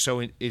particular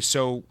is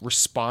so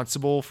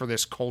responsible for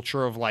this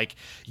culture of like,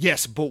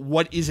 yes, but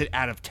what is it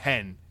out of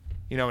 10?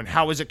 You know, and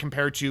how is it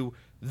compared to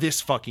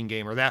this fucking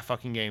game or that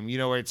fucking game? You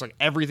know, where it's like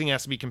everything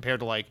has to be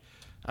compared to like,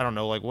 I don't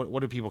know, like what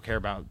do people care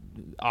about?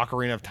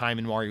 Ocarina of Time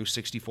and Mario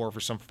 64 for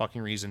some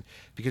fucking reason,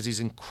 because these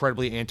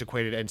incredibly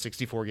antiquated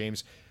N64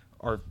 games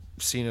are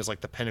seen as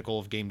like the pinnacle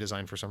of game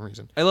design for some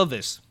reason. I love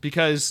this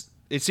because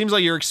it seems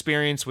like your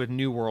experience with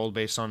New World,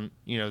 based on,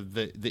 you know,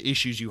 the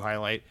issues you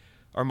highlight,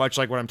 are much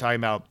like what I'm talking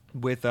about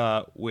with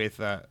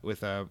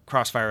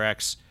Crossfire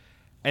X.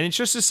 And it's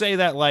just to say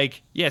that,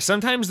 like, yeah,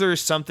 sometimes there's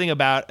something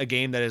about a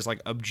game that is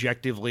like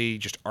objectively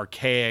just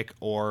archaic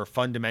or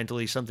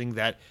fundamentally something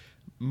that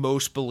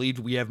most believed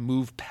we have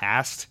moved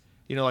past.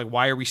 You know, like,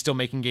 why are we still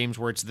making games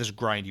where it's this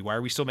grindy? Why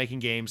are we still making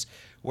games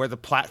where the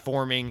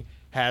platforming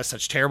has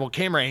such terrible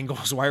camera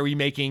angles? Why are we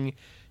making,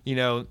 you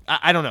know,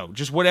 I don't know,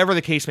 just whatever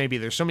the case may be.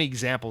 There's so many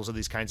examples of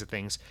these kinds of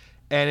things.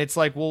 And it's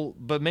like, well,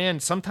 but man,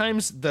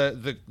 sometimes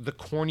the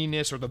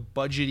corniness or the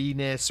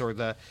budgetiness or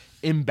the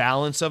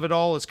imbalance of it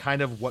all is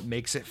kind of what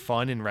makes it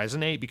fun and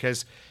resonate,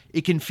 because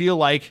it can feel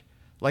like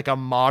a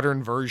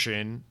modern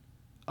version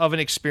of an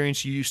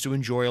experience you used to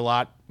enjoy a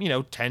lot, you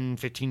know, 10,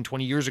 15,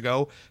 20 years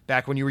ago,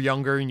 back when you were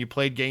younger and you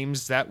played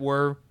games that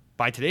were,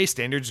 by today's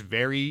standards,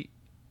 very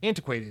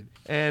antiquated.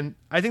 And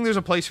I think there's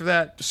a place for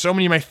that. So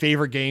many of my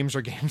favorite games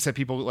are games that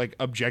people like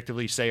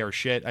objectively say are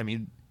shit. I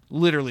mean,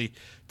 literally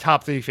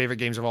top 3 favorite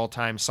games of all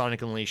time,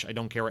 Sonic Unleashed. I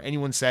don't care what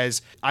anyone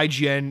says.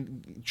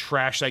 IGN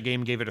trashed that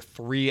game, gave it a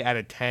 3 out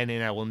of 10,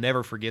 and I will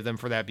never forgive them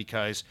for that,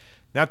 because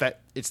not that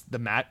it's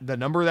the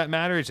number that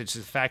matters, it's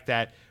the fact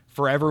that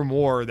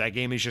forevermore that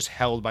game is just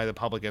held by the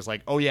public as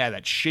like, oh yeah,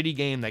 that shitty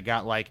game that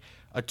got like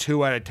a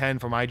 2 out of 10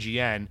 from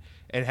IGN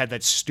and had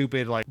that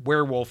stupid like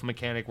werewolf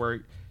mechanic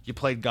where you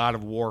played God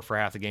of War for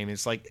half the game.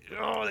 It's like,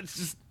 oh, that's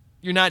just,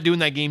 you're not doing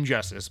that game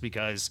justice,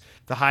 because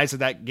the highs of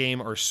that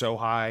game are so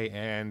high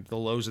and the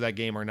lows of that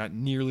game are not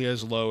nearly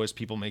as low as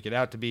people make it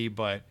out to be.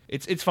 But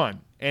it's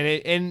fun,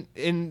 and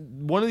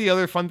one of the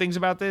other fun things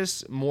about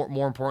this,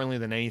 more importantly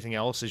than anything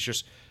else, is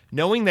just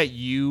knowing that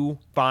you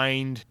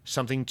find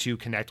something to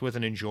connect with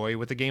and enjoy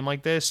with a game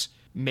like this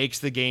makes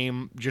the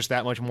game just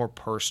that much more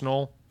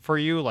personal for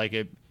you. Like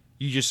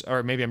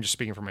or maybe I'm just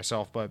speaking for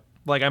myself, but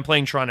like I'm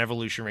playing Tron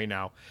Evolution right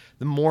now.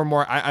 The more and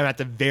more I'm at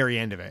the very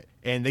end of it,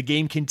 and the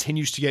game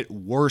continues to get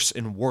worse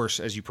and worse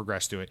as you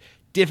progress through it.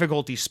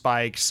 Difficulty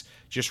spikes,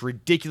 just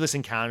ridiculous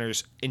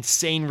encounters,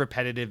 insane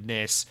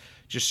repetitiveness,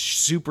 just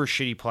super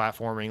shitty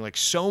platforming, like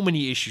so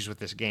many issues with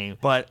this game.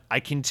 But I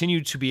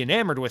continue to be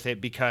enamored with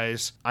it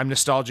because I'm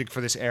nostalgic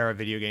for this era of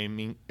video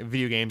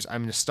games.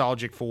 I'm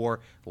nostalgic for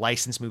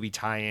licensed movie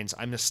tie-ins.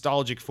 I'm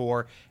nostalgic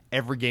for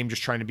every game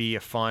just trying to be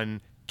a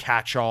fun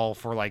catch-all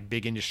for like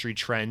big industry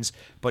trends,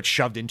 but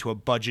shoved into a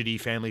budgety,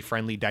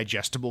 family-friendly,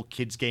 digestible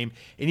kids game.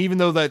 And even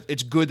though that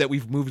it's good that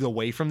we've moved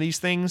away from these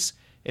things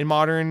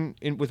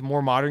with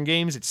more modern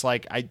games, it's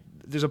like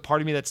there's a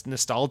part of me that's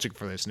nostalgic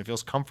for this, and it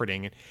feels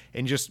comforting,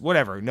 and just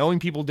whatever. Knowing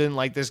people didn't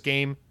like this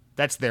game,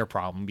 that's their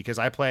problem, because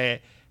I play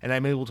it and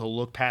I'm able to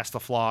look past the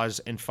flaws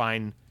and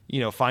find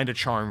a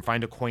charm,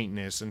 find a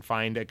quaintness, and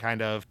find a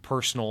kind of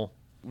personal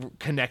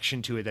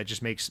connection to it that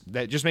just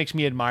makes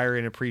me admire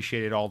and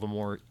appreciate it all the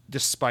more,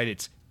 despite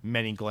its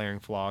many glaring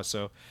flaws.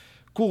 So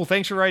cool.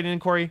 Thanks for writing in,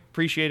 Corey.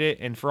 Appreciate it.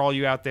 And for all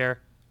you out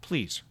there,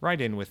 please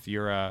write in with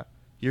your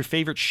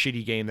favorite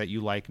shitty game that you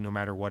like, no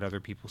matter what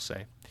other people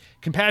say.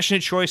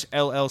 Compassionate Choice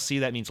LLC,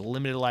 that means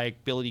limited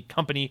liability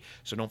company,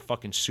 so don't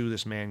fucking sue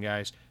this man,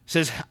 guys.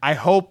 Says, I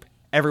hope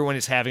everyone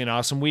is having an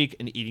awesome week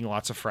and eating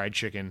lots of fried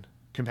chicken.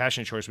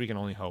 Compassionate choice, we can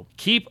only hope.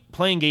 Keep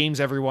playing games,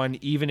 everyone,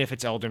 even if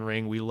it's Elden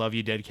Ring. We love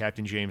you, Dead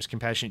Captain James.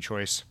 Compassionate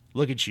choice.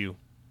 Look at you.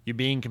 You're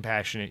being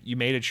compassionate. You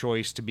made a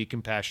choice to be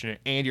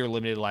compassionate, and you're a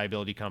limited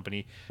liability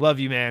company. Love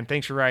you, man.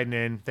 Thanks for writing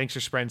in. Thanks for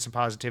spreading some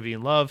positivity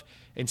and love.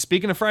 And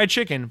speaking of fried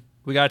chicken,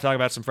 we got to talk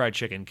about some fried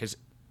chicken because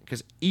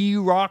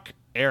E-Rock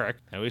Eric,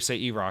 I always say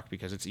E-Rock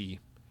because it's E.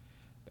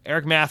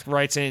 Eric Math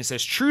writes in and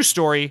says, true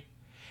story.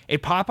 A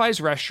Popeyes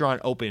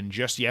restaurant opened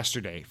just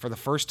yesterday for the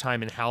first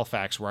time in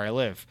Halifax, where I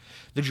live.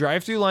 The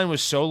drive-thru line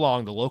was so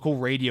long, the local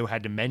radio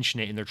had to mention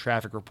it in their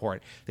traffic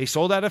report. They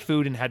sold out of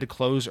food and had to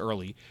close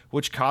early,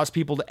 which caused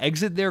people to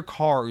exit their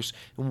cars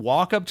and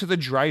walk up to the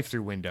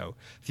drive-thru window.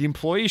 The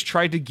employees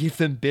tried to give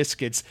them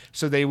biscuits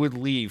so they would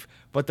leave,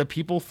 but the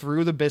people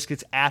threw the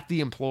biscuits at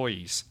the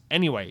employees.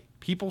 Anyway,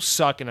 people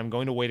suck, and I'm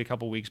going to wait a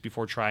couple weeks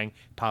before trying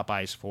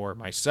Popeyes for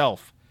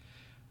myself.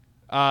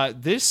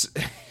 This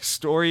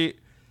story...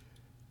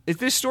 If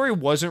this story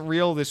wasn't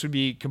real, this would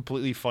be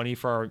completely funny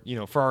for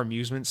our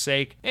amusement's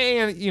sake.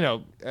 And,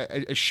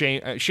 a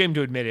shame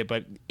to admit it,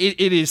 but it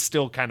is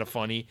still kind of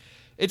funny.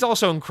 It's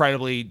also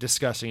incredibly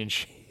disgusting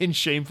and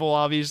shameful,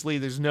 obviously.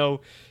 There's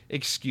no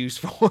excuse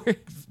for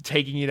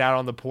taking it out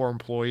on the poor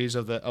employees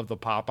of the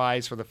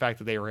Popeyes for the fact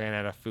that they ran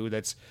out of food.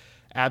 That's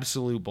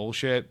absolute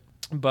bullshit.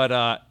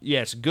 But,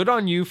 yes, good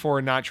on you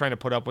for not trying to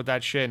put up with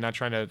that shit and not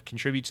trying to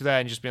contribute to that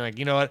and just being like,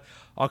 you know what,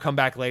 I'll come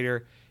back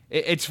later.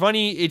 It's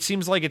funny. It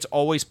seems like it's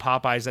always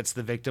Popeyes that's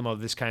the victim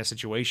of this kind of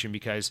situation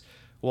because,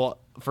 well,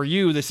 for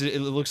you, it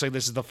looks like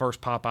this is the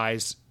first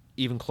Popeyes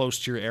even close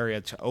to your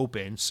area to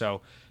open. So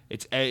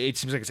it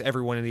seems like it's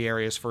everyone in the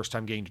area's first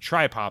time getting to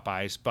try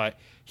Popeyes. But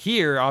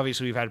here,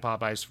 obviously, we've had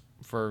Popeyes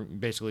for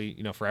basically,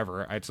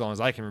 forever, as long as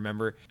I can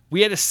remember.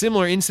 We had a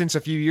similar instance a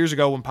few years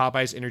ago when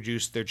Popeyes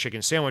introduced their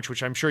chicken sandwich,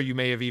 which I'm sure you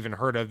may have even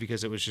heard of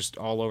because it was just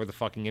all over the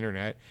fucking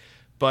internet.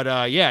 But,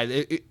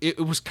 it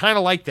was kind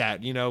of like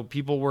that.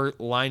 People were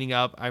lining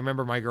up. I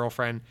remember my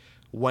girlfriend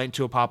went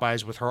to a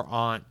Popeyes with her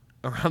aunt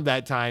around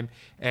that time,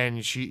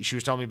 and she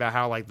was telling me about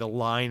how, like, the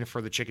line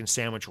for the chicken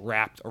sandwich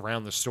wrapped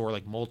around the store,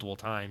 like, multiple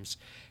times.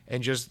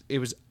 And just, it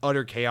was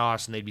utter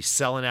chaos, and they'd be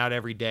selling out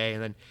every day,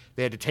 and then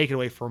they had to take it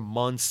away for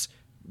months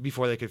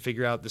before they could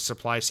figure out the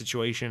supply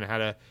situation and how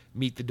to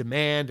meet the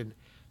demand. And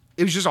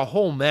it was just a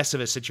whole mess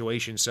of a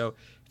situation. So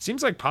it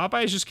seems like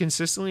Popeyes just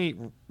consistently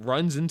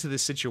runs into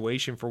this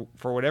situation for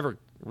whatever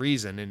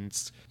reason, and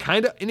it's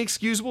kind of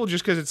inexcusable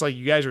just because it's like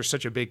you guys are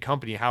such a big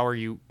company. How are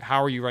you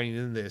running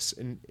into this?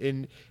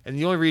 And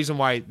the only reason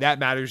why that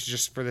matters is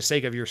just for the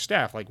sake of your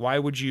staff. Like, why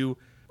would you?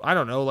 I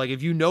don't know. Like, if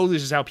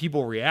this is how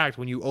people react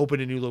when you open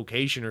a new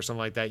location or something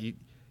like that,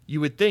 you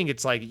would think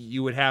it's like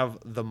you would have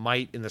the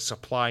might and the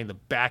supply and the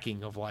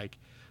backing of like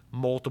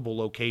multiple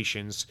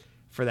locations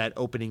for that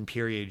opening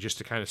period just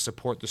to kind of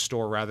support the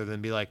store rather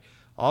than be like,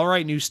 all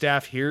right, new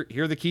staff, here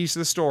are the keys to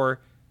the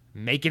store,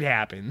 make it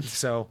happen.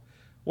 So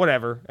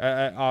whatever.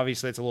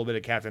 Obviously, it's a little bit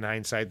of Captain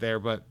Hindsight there,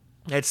 but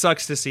it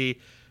sucks to see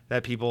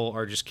that people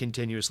are just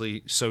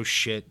continuously so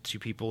shit to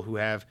people who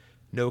have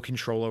no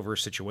control over a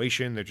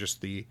situation. They're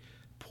just the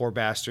poor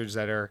bastards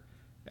that are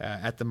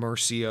at the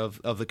mercy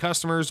of the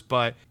customers.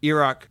 But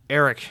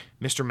Eric,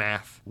 Mr.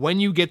 Math, when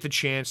you get the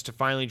chance to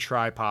finally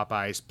try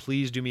Popeyes,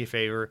 please do me a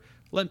favor.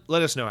 Let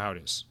us know how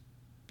it is,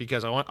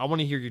 because I want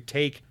to hear your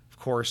take. Of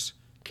course,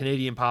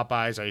 Canadian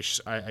Popeyes,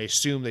 I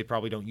assume they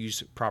probably don't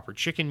use proper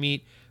chicken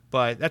meat,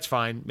 but that's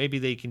fine. Maybe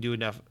they can do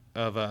enough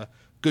of a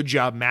good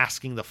job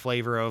masking the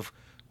flavor of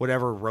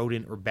whatever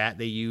rodent or bat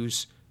they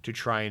use to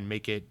try and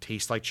make it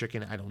taste like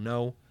chicken. I don't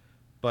know.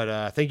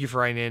 But thank you for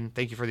writing in.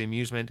 Thank you for the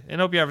amusement,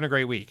 and hope you're having a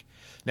great week.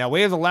 Now,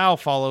 Way of the Lao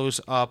follows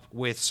up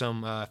with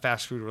some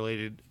fast food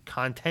related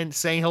content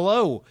saying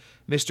hello,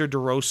 Mr.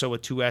 DeRosa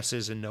with 2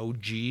 S's and no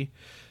G.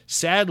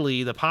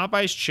 Sadly, the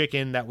Popeyes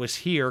chicken that was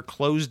here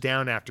closed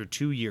down after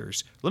 2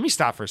 years. Let me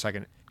stop for a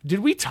second. Did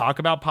we talk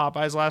about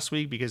Popeyes last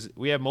week? Because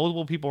we have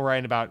multiple people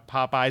writing about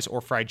Popeyes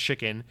or fried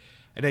chicken,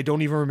 and I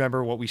don't even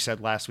remember what we said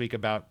last week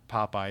about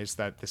Popeyes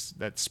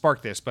that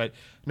sparked this. But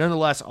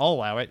nonetheless, I'll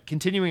allow it.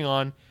 Continuing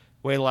on,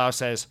 Way Lao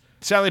says,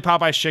 sadly,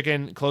 Popeyes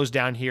chicken closed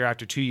down here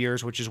after 2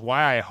 years, which is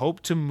why I hope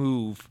to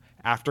move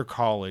after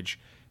college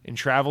and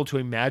travel to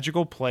a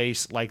magical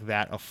place like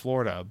that of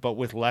Florida, but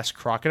with less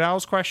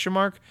crocodiles, ?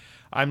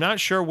 I'm not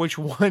sure which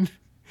one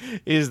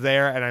is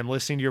there, and I'm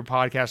listening to your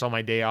podcast on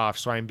my day off,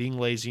 so I'm being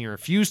lazy and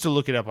refuse to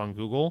look it up on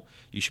Google.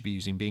 You should be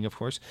using Bing, of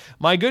course.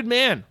 My good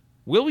man,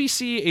 will we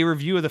see a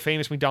review of the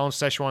famous McDonald's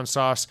Szechuan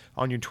sauce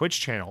on your Twitch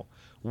channel?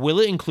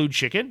 Will it include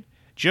chicken?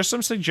 Just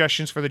some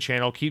suggestions for the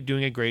channel. Keep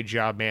doing a great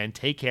job, man.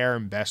 Take care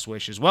and best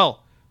wishes.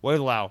 Well, Way of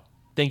the Lao,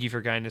 thank you for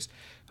your kindness.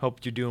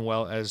 Hope you're doing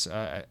well as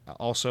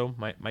also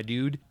my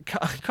dude.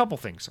 A couple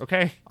things,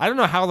 okay? I don't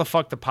know how the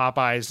fuck the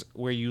Popeyes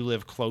where you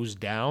live closed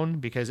down,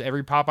 because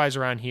every Popeyes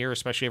around here,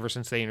 especially ever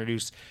since they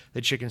introduced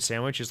the chicken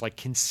sandwich, is like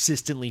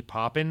consistently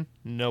popping.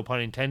 No pun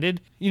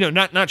intended.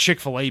 Not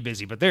Chick-fil-A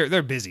busy, but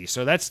they're busy.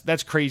 So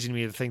that's crazy to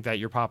me to think that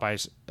your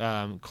Popeyes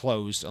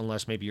closed,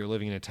 unless maybe you're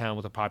living in a town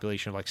with a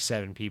population of like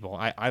 7 people.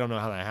 I don't know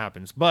how that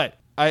happens, but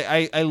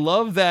I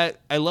love that.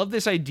 I love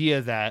this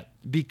idea that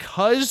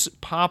because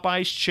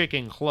Popeye's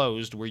Chicken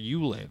closed where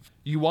you live,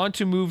 you want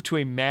to move to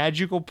a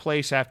magical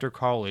place after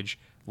college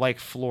like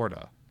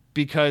Florida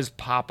because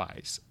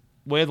Popeyes.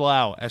 Wade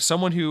Lau, as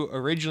someone who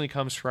originally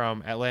comes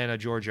from Atlanta,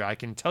 Georgia, I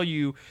can tell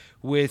you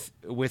with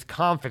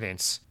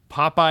confidence,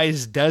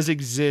 Popeyes does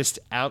exist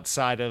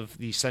outside of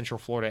the Central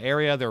Florida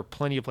area. There are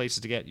plenty of places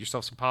to get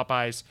yourself some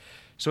Popeyes.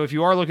 So if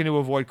you are looking to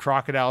avoid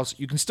crocodiles,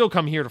 you can still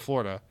come here to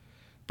Florida.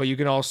 But you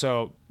can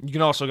also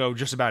go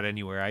just about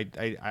anywhere.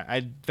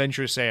 I'd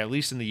venture to say, at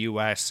least in the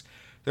U.S.,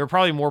 there are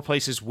probably more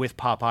places with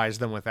Popeyes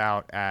than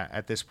without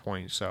at this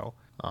point. So,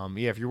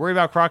 yeah, if you're worried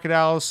about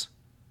crocodiles,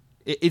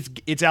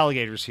 it's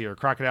alligators here.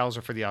 Crocodiles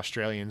are for the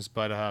Australians.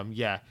 But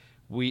yeah,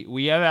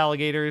 we have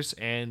alligators,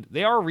 and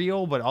they are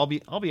real. But I'll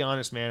be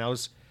honest, man. I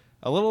was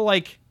a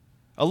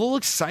little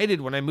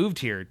excited when I moved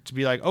here to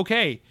be like,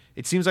 okay,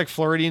 it seems like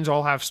Floridians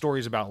all have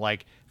stories about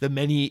like the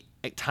many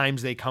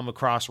times they come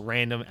across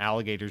random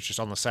alligators just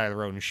on the side of the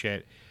road and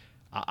shit.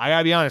 I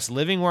gotta be honest,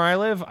 living where I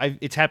live,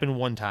 it's happened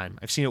one time.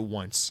 I've seen it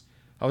once.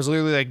 I was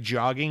literally like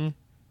jogging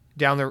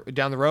down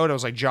the road. I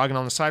was like jogging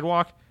on the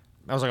sidewalk.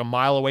 I was like a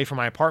mile away from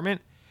my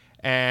apartment,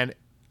 and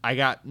I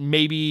got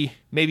maybe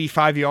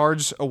 5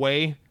 yards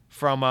away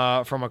from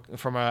a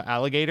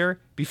alligator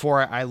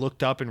before I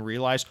looked up and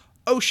realized,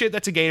 oh shit,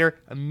 that's a gator.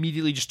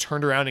 Immediately just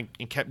turned around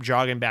and kept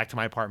jogging back to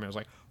my apartment. I was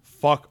like,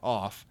 fuck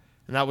off.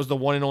 And that was the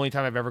one and only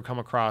time I've ever come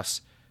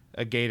across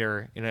a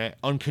gator in an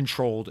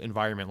uncontrolled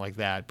environment like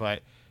that.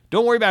 But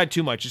don't worry about it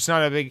too much. It's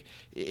not a big...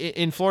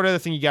 In Florida, the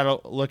thing you got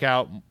to look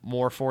out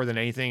more for than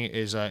anything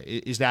is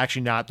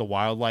actually not the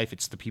wildlife.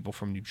 It's the people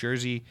from New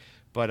Jersey.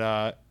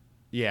 But,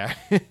 yeah.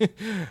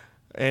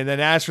 And then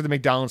as for the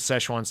McDonald's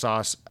Szechuan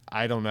sauce,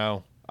 I don't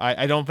know.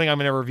 I don't think I'm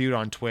going to review it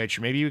on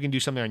Twitch. Maybe we can do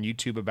something on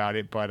YouTube about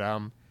it. But,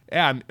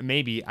 yeah,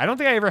 maybe. I don't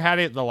think I ever had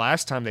it the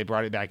last time they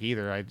brought it back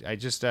either. I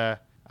just...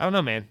 I don't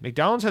know, man.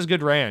 McDonald's has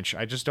good ranch.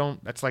 I just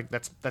don't.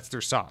 That's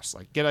their sauce.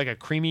 Like, get like a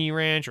creamy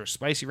ranch or a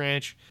spicy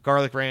ranch,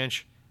 garlic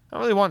ranch. I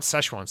don't really want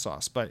Szechuan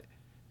sauce, but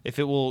if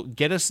it will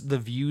get us the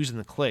views and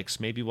the clicks,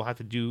 maybe we'll have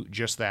to do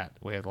just that.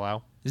 Way of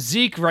allow.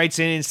 Zeke writes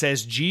in and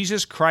says,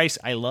 "Jesus Christ,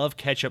 I love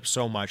ketchup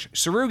so much."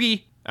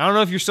 Sarugi, I don't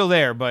know if you're still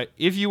there, but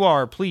if you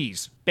are,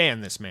 please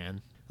ban this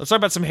man. Let's talk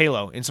about some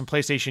Halo and some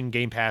PlayStation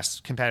Game Pass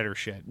competitor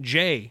shit.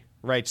 Jay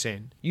writes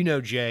in. You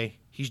know Jay.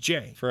 He's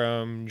Jay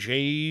from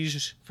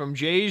Jay's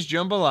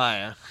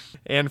Jambalaya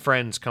and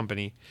Friends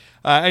Company.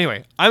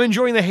 Anyway, I'm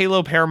enjoying the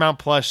Halo Paramount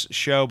Plus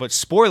show, but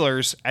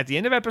spoilers, at the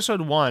end of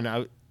episode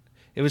 1,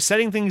 it was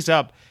setting things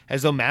up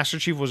as though Master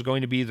Chief was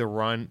going to be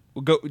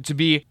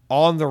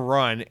on the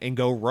run and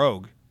go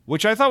rogue,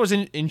 which I thought was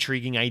an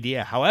intriguing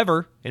idea.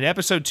 However, in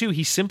episode 2,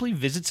 he simply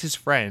visits his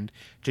friend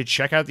to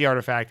check out the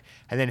artifact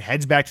and then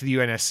heads back to the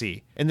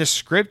UNSC. And the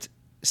script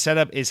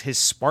setup is his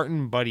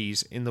Spartan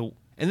buddies in a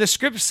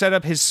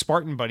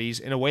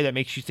way that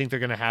makes you think they're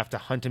going to have to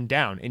hunt him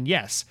down. And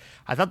yes,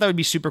 I thought that would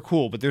be super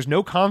cool, but there's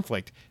no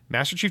conflict.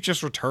 Master Chief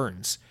just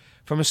returns.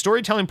 From a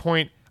storytelling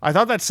point, I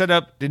thought that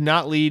setup did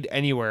not lead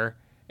anywhere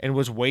and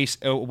was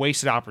a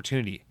wasted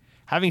opportunity.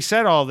 Having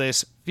said all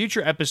this,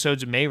 future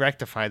episodes may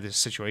rectify this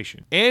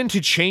situation. And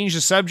to change the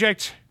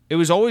subject, it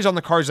was always on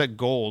the cards that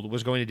gold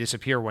was going to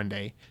disappear one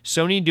day.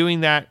 Sony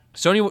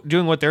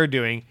doing what they're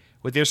doing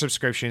with their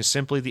subscription is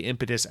simply the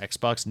impetus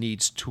Xbox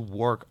needs to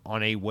work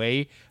on a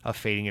way of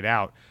fading it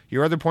out.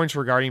 Your other points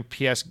regarding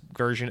PS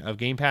version of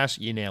Game Pass,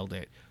 you nailed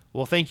it.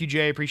 Well, thank you,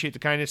 Jay. I appreciate the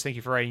kindness. Thank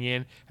you for writing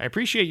in. I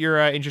appreciate your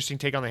interesting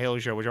take on the Halo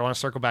show, which I want to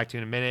circle back to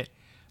in a minute.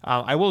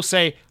 I will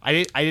say,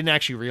 I didn't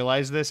actually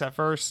realize this at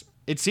first.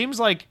 It seems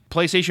like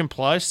PlayStation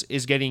Plus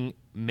is getting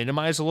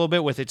minimized a little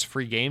bit with its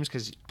free games,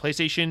 because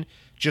PlayStation,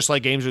 just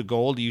like Games with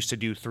Gold, used to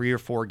do 3 or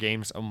 4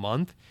 games a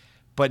month.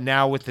 But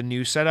now with the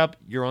new setup,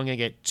 you're only going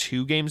to get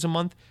 2 games a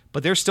month,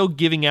 but they're still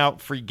giving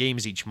out free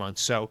games each month.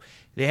 So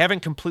they haven't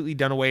completely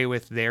done away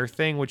with their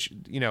thing, which,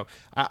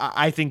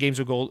 I think Games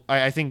with Gold,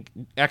 I think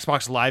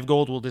Xbox Live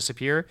Gold will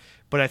disappear,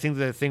 but I think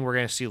the thing we're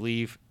going to see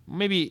leave,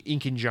 maybe in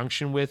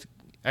conjunction with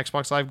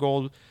Xbox Live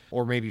Gold,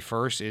 or maybe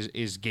first,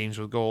 is Games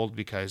with Gold,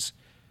 because,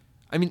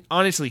 I mean,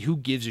 honestly, who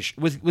gives a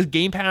with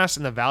Game Pass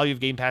and the value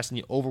of Game Pass and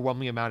the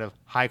overwhelming amount of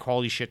high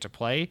quality shit to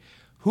play,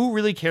 who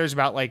really cares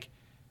about, like,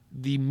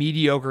 the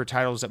mediocre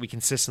titles that we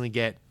consistently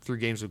get through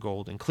Games with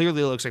Gold? And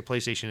clearly it looks like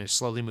PlayStation is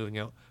slowly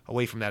moving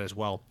away from that as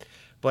well.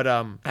 But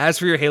as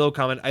for your Halo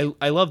comment,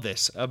 I love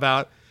this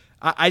about...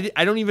 I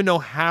don't even know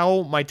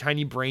how my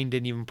tiny brain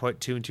didn't even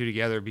put 2 and 2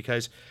 together,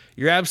 because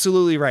you're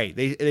absolutely right.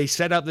 They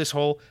set up this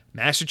whole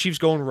Master Chief's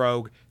going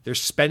rogue. They're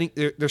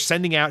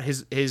sending out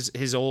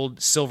his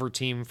old Silver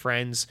Team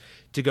friends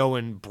to go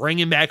and bring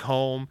him back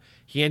home.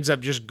 He ends up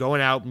just going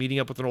out, meeting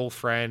up with an old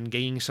friend,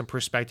 gaining some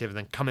perspective, and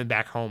then coming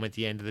back home at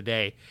the end of the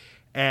day.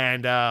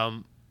 And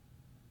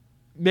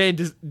man,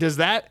 does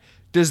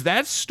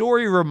that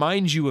story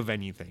remind you of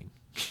anything?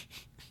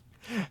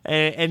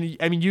 and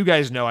I mean, you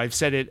guys know I've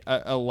said it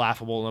a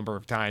laughable number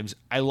of times.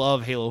 I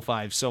love Halo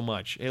 5 so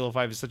much. Halo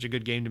 5 is such a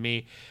good game to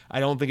me.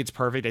 I don't think it's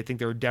perfect. I think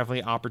there are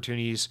definitely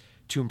opportunities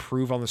to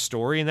improve on the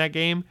story in that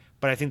game,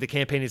 but I think the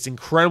campaign is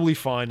incredibly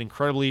fun,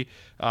 incredibly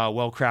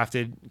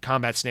well-crafted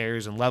combat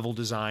scenarios and level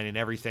design and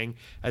everything.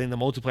 I think the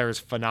multiplayer is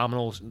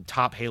phenomenal,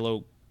 top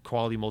Halo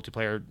quality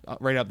multiplayer,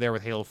 right up there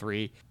with Halo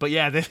 3. But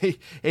yeah,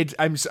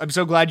 I'm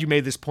so glad you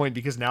made this point,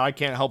 because now I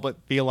can't help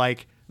but feel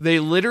like they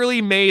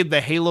literally made the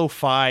Halo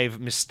 5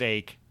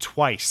 mistake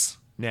twice.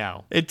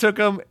 Now it took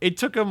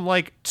them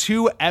like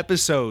 2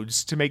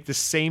 episodes to make the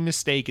same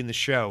mistake in the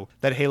show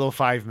that Halo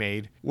 5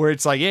 made, where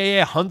it's like,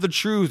 yeah, hunt the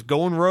truth,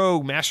 going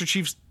rogue, Master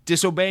Chief's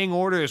disobeying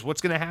orders,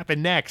 what's gonna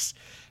happen next?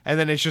 And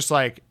then it's just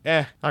like,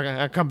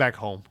 I'll come back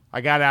home.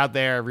 I got out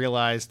there,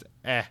 realized,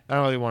 I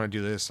don't really want to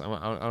do this. I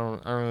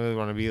don't really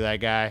want to be that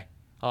guy.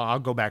 I'll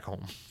go back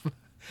home.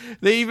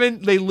 They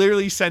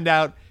literally send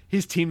out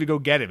his team to go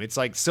get him. It's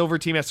like Silver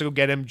Team has to go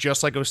get him,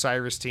 just like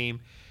Osiris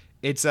Team.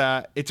 It's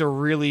a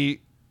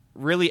really,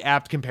 really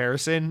apt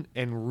comparison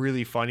and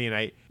really funny. And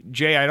I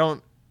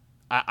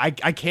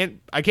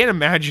can't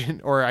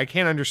imagine, or I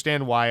can't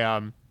understand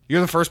why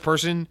you're the first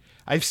person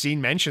I've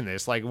seen mention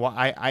this. Like,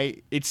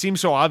 it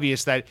seems so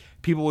obvious that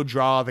people would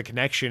draw the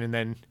connection, and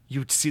then you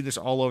would see this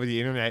all over the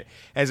internet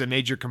as a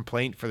major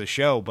complaint for the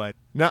show. But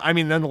no, I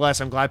mean,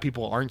 nonetheless, I'm glad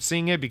people aren't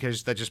seeing it,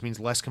 because that just means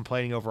less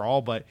complaining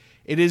overall. But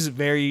it is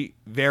very,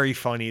 very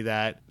funny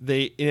that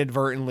they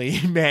inadvertently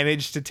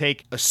managed to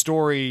take a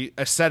story,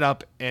 a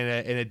setup, and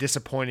a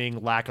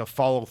disappointing lack of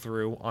follow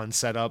through on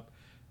setup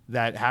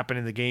that happened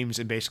in the games,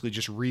 and basically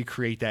just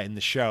recreate that in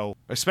the show,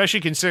 especially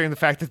considering the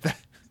fact that the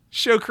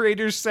show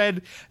creators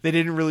said they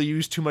didn't really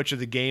use too much of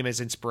the game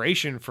as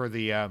inspiration for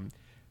the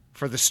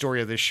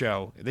story of this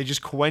show. They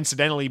just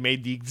coincidentally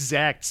made the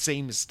exact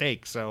same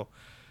mistake. So,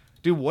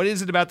 dude, what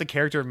is it about the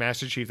character of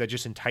Master Chief that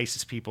just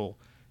entices people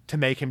to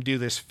make him do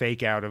this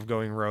fake out of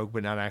going rogue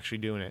but not actually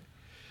doing it?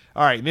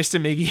 All right,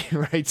 Mr.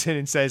 Miggy writes in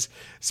and says,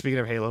 speaking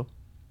of Halo,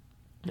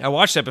 I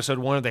watched episode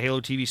 1 of the Halo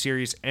TV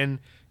series, and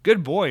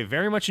good boy,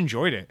 very much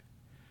enjoyed it.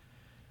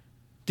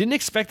 Didn't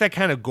expect that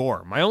kind of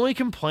gore. My only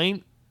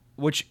complaint,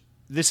 which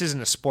this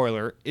isn't a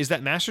spoiler, is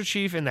that Master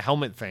Chief and the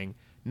helmet thing,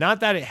 not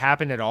that it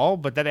happened at all,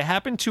 but that it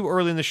happened too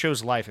early in the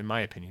show's life, in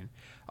my opinion.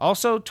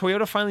 Also,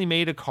 Toyota finally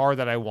made a car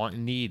that I want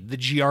and need, the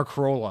GR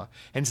Corolla,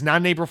 and it's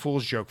not an April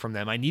Fool's joke from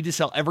them. I need to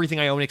sell everything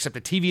I own except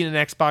a TV and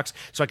an Xbox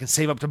so I can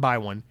save up to buy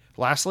one.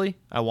 Lastly,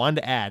 I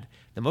wanted to add,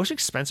 the most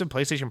expensive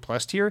PlayStation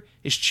Plus tier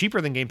is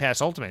cheaper than Game Pass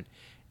Ultimate.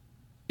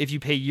 If you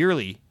pay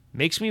yearly,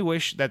 makes me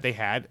wish that they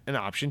had an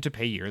option to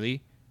pay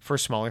yearly for a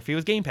smaller fee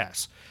with Game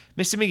Pass.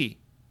 Mr. Miggy,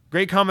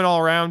 great comment all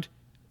around.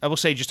 I will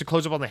say, just to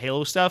close up on the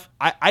Halo stuff,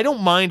 I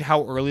don't mind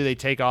how early they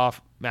take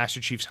off Master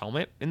Chief's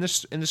helmet in the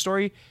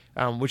story,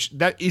 which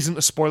that isn't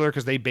a spoiler,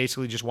 because they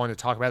basically just wanted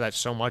to talk about that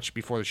so much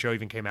before the show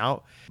even came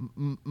out.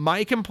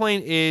 My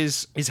complaint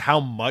is how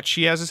much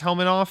he has his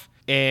helmet off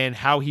and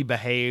how he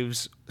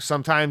behaves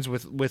sometimes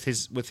with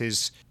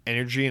his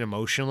energy and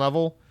emotion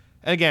level.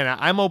 And again,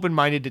 I'm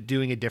open-minded to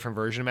doing a different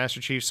version of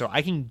Master Chief, so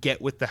I can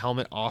get with the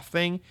helmet off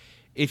thing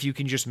if you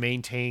can just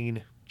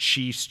maintain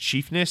Chief's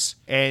chiefness.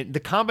 And the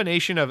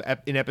combination of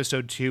in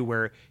episode 2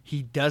 where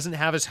he doesn't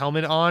have his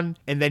helmet on,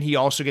 and then he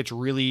also gets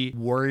really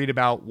worried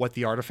about what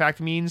the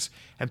artifact means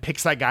and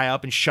picks that guy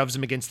up and shoves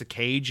him against the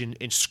cage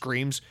and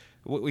screams.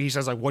 He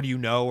says, like, what do you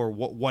know, or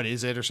what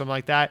is it, or something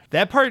like that.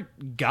 That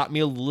part got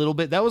me a little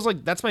bit.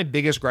 That's my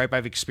biggest gripe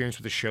I've experienced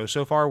with the show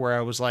so far, where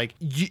I was like,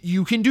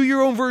 you can do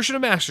your own version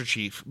of Master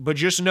Chief, but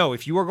just know,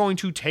 if you are going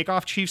to take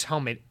off Chief's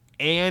helmet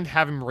and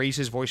have him raise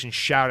his voice and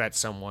shout at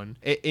someone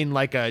in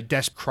like a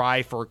desperate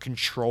cry for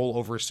control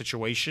over a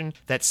situation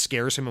that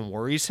scares him and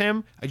worries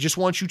him, I just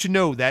want you to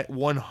know that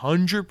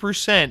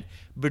 100%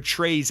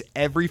 betrays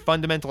every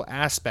fundamental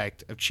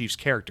aspect of Chief's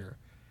character.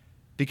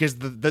 Because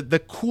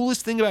the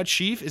coolest thing about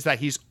Chief is that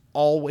he's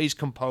always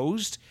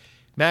composed.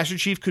 Master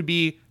Chief could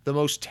be the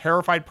most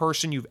terrified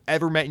person you've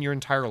ever met in your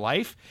entire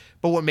life,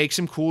 but what makes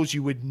him cool is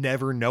you would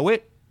never know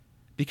it,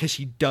 because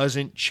he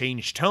doesn't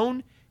change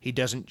tone, he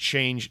doesn't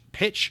change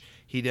pitch,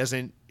 he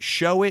doesn't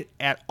show it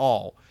at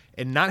all.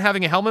 And not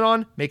having a helmet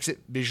on makes it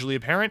visually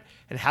apparent,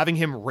 and having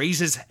him raise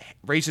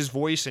his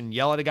voice and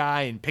yell at a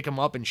guy and pick him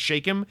up and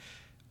shake him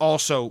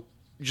also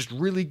just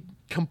really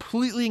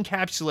completely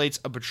encapsulates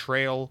a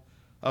betrayal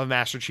of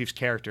Master Chief's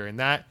character. And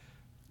that,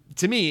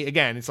 to me,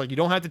 again, it's like, you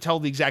don't have to tell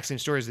the exact same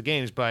story as the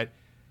games, but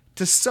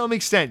to some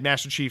extent,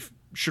 Master Chief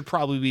should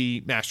probably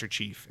be Master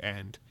Chief.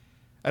 And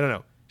I don't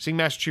know, seeing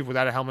Master Chief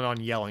without a helmet on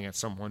yelling at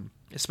someone,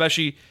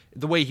 especially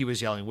the way he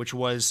was yelling, which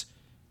was,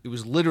 it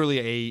was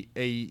literally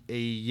a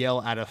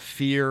yell out of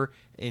fear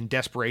and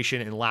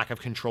desperation and lack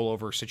of control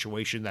over a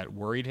situation that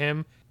worried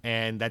him.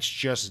 And that's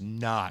just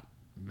not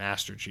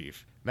Master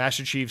Chief.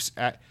 Master Chief's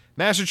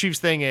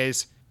thing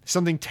is,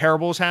 something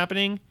terrible is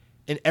happening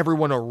and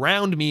everyone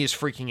around me is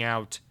freaking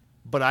out,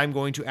 but I'm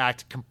going to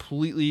act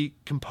completely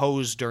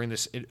composed during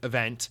this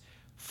event,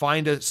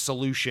 find a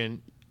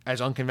solution,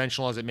 as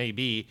unconventional as it may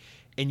be,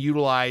 and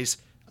utilize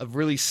a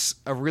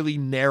really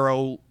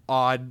narrow,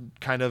 odd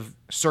kind of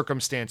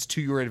circumstance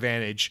to your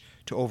advantage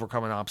to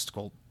overcome an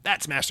obstacle.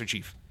 That's Master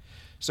Chief.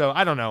 So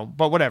I don't know,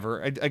 but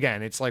whatever.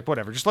 Again, it's like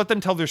whatever. Just let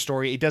them tell their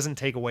story. It doesn't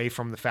take away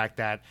from the fact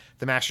that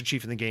the Master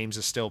Chief in the games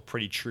is still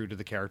pretty true to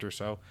the character.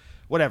 So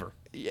whatever.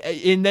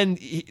 And then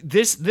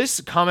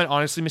this comment,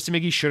 honestly, Mr.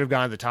 Miggy, should have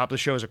gone at the top of the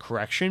show as a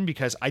correction,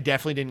 because I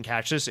definitely didn't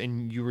catch this,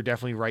 and you were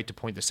definitely right to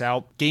point this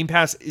out. Game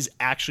Pass is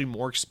actually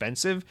more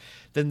expensive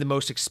than the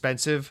most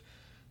expensive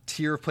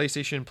tier of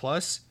PlayStation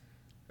Plus.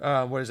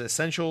 What is it?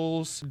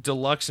 Essentials,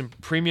 Deluxe, and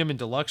Premium and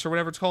Deluxe, or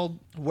whatever it's called.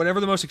 Whatever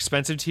the most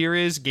expensive tier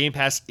is, Game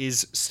Pass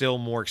is still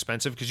more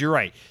expensive, because you're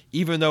right.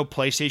 Even though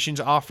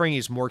PlayStation's offering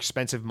is more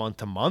expensive month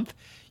to month,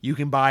 you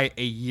can buy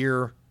a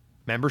year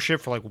membership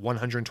for like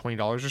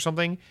 $120 or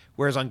something,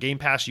 whereas on Game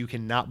Pass you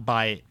cannot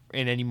buy it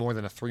in any more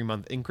than a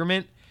 3-month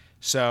increment.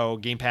 So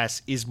Game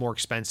Pass is more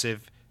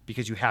expensive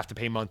because you have to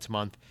pay month to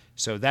month.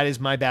 So that is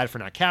my bad for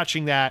not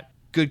catching that.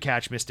 Good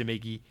catch, Mr.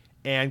 Miggy.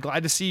 And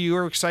glad to see you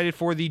are excited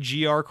for the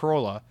GR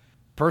Corolla.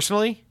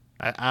 Personally,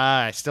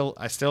 I still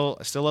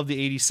love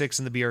the 86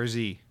 and the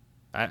BRZ.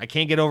 I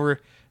can't get over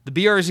the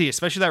BRZ,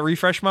 especially that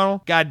refresh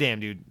model. Goddamn,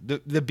 dude.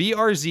 The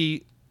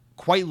BRZ,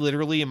 quite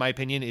literally, in my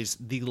opinion, is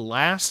the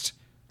last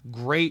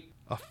great,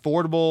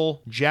 affordable,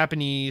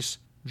 Japanese,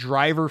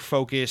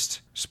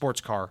 driver-focused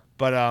sports car.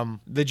 But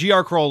the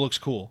GR Corolla looks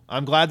cool.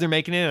 I'm glad they're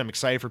making it. I'm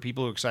excited for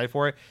people who are excited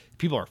for it.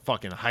 People are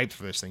fucking hyped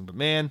for this thing. But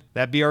man,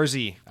 that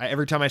BRZ,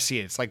 every time I see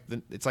it, it's like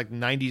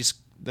 90s.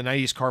 The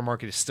 90s car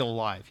market is still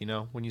alive, you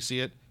know, when you see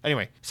it.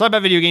 Anyway, slide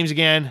about video games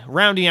again.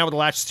 Rounding out with the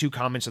last 2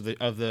 comments of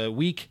the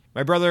week.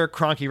 My brother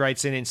Cronky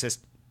writes in and says,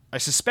 I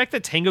suspect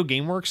that Tango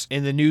Gameworks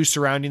and the news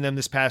surrounding them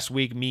this past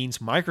week means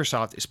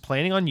Microsoft is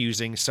planning on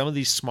using some of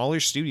these smaller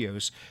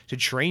studios to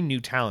train new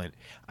talent.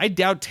 I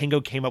doubt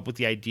Tango came up with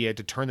the idea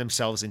to turn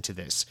themselves into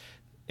this.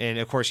 And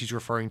of course, he's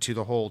referring to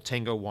the whole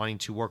Tango wanting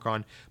to work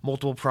on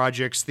multiple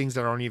projects, things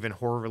that aren't even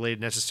horror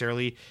related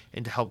necessarily,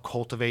 and to help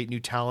cultivate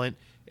new talent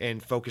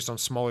and focus on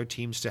smaller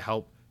teams to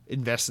help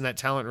invest in that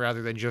talent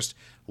rather than just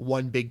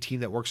one big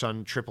team that works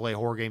on AAA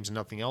horror games and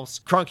nothing else.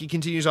 Cronky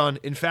continues on,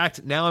 in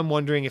fact, now I'm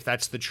wondering if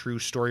that's the true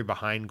story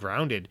behind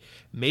Grounded.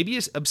 Maybe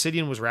as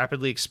Obsidian was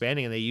rapidly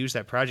expanding and they used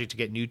that project to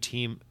get a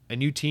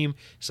new team,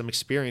 some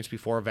experience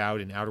before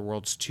Avowed and Outer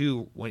Worlds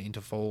 2 went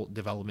into full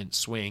development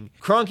swing.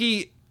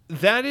 Cronky,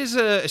 that is,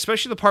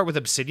 especially the part with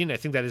Obsidian, I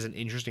think that is an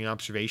interesting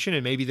observation,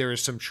 and maybe there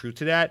is some truth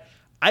to that.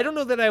 I don't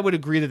know that I would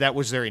agree that that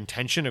was their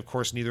intention. Of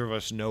course, neither of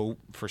us know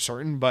for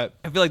certain, but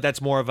I feel like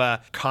that's more of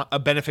a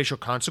beneficial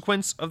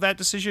consequence of that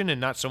decision and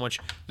not so much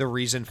the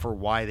reason for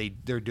why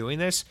they're doing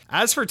this.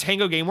 As for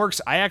Tango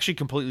Gameworks, I actually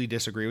completely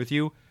disagree with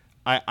you.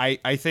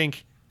 I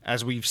think,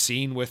 as we've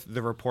seen with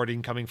the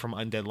reporting coming from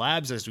Undead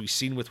Labs, as we've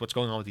seen with what's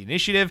going on with the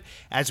initiative,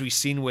 as we've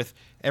seen with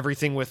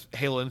everything with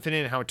Halo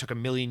Infinite and how it took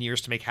 1,000,000 years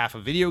to make half a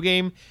video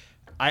game,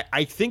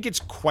 I think it's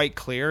quite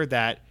clear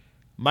that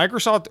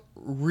Microsoft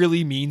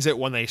really means it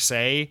when they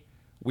say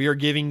we are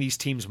giving these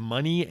teams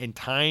money and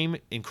time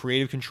and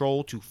creative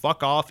control to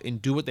fuck off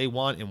and do what they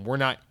want, and we're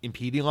not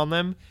impeding on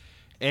them.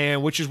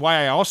 And which is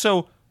why I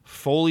also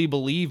fully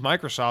believe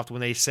Microsoft when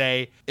they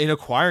say in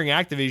acquiring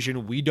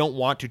Activision, we don't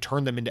want to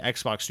turn them into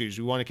Xbox studios.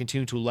 We want to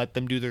continue to let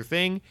them do their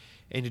thing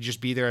and to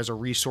just be there as a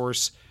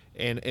resource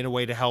and in a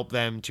way to help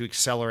them to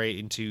accelerate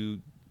and to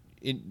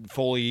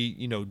fully,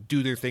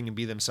 do their thing and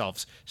be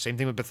themselves. Same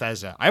thing with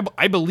Bethesda.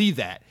 I believe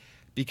that,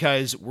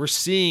 because we're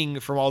seeing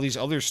from all these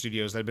other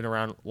studios that have been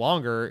around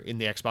longer in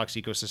the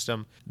Xbox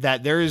ecosystem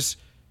that there's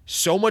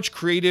so much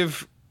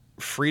creative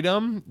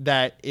freedom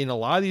that in a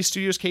lot of these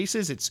studios'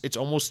 cases, it's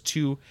almost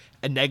to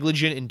a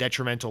negligent and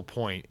detrimental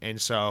point.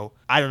 And so,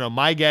 I don't know.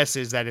 My guess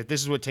is that if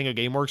this is what Tango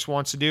Gameworks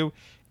wants to do,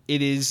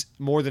 it is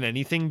more than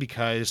anything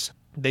because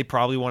they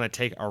probably want to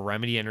take a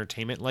Remedy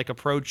Entertainment-like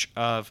approach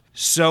of,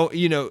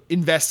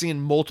 investing in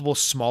multiple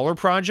smaller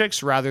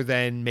projects rather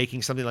than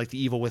making something like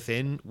The Evil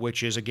Within,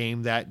 which is a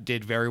game that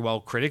did very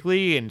well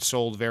critically and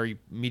sold very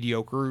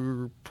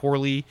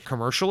poorly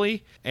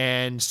commercially.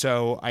 And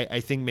so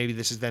I think maybe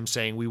this is them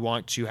saying we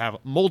want to have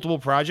multiple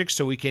projects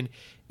so we can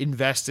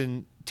invest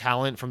in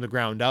talent from the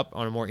ground up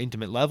on a more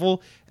intimate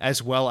level,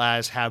 as well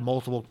as have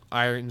multiple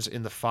irons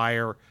in the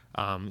fire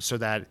so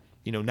that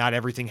not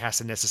everything has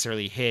to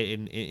necessarily hit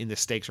and the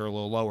stakes are a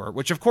little lower,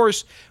 which of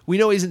course we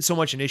know isn't so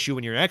much an issue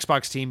when you're an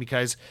Xbox team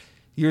because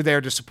you're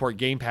there to support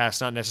Game Pass,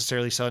 not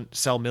necessarily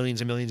sell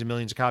millions and millions and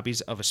millions of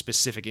copies of a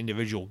specific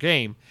individual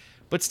game.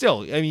 But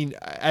still, I mean,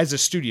 as a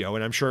studio,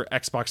 and I'm sure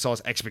Xbox still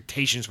has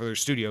expectations for their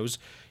studios,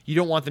 you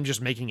don't want them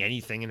just making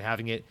anything and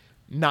having it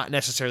not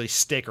necessarily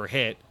stick or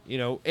hit.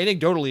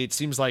 Anecdotally, it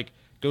seems like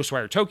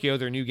Ghostwire Tokyo,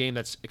 their new game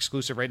that's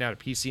exclusive right now to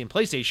PC and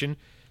PlayStation,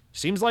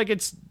 seems like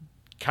it's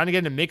kind of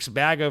getting a mixed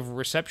bag of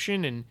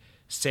reception and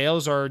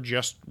sales are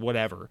just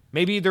whatever.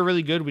 Maybe they're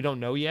really good, we don't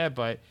know yet,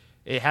 but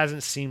it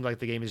hasn't seemed like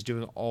the game is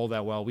doing all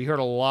that well. We heard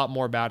a lot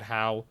more about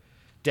how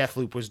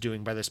Deathloop was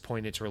doing by this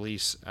point in its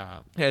release.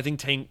 I think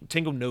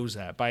Tango knows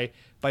that. By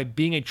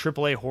being a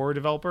AAA horror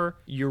developer,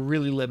 you're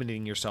really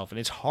limiting yourself, and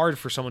it's hard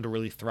for someone to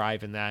really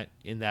thrive in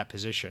that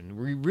position.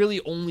 We really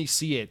only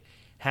see it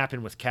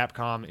happen with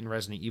Capcom and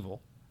Resident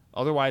Evil.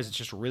 Otherwise, it's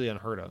just really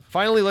unheard of.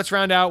 Finally, let's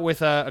round out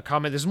with a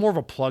comment. This is more of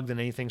a plug than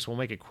anything, so we'll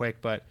make it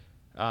quick. But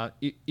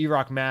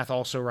Erock Math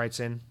also writes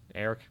in,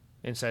 Eric,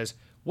 and says,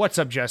 "What's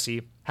up,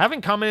 Jesse?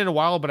 Haven't commented in a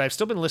while, but I've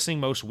still been listening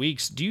most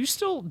weeks. Do you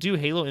still do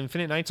Halo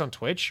Infinite nights on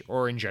Twitch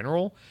or in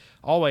general?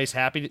 Always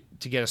happy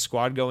to get a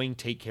squad going.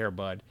 Take care,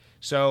 bud."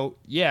 So,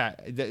 yeah,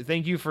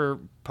 thank you for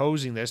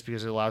posing this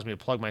because it allows me to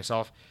plug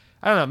myself.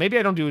 I don't know, maybe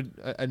I don't do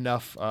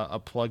enough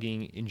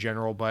plugging in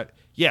general, but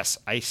yes,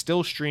 I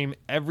still stream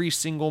every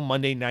single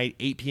Monday night,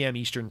 8 p.m.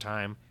 Eastern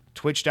Time,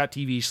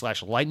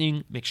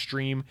 twitch.tv/Lightning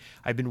McStream.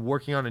 I've been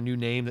working on a new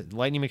name.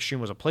 Lightning McStream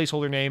was a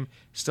placeholder name.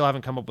 Still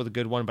haven't come up with a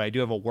good one, but I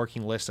do have a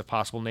working list of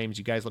possible names.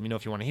 You guys let me know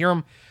if you want to hear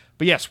them.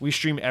 But yes, we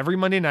stream every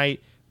Monday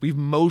night. We've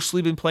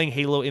mostly been playing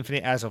Halo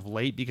Infinite as of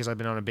late because I've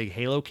been on a big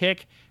Halo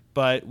kick.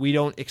 But we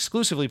don't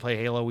exclusively play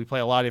Halo. We play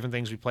a lot of different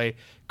things. We play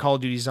Call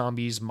of Duty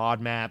Zombies, mod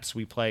maps.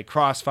 We play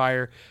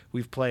Crossfire.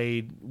 We've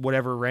played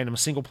whatever random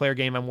single-player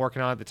game I'm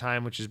working on at the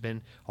time, which has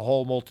been a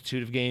whole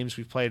multitude of games.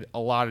 We've played a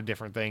lot of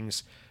different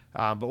things.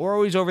 But we're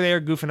always over there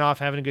goofing off,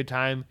 having a good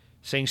time,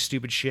 saying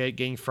stupid shit,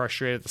 getting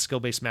frustrated at the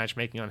skill-based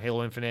matchmaking on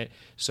Halo Infinite.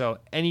 So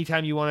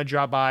anytime you want to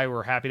drop by,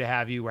 we're happy to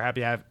have you. We're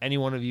happy to have any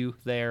one of you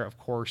there, of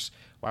course.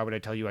 Why would I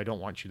tell you I don't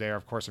want you there?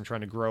 Of course, I'm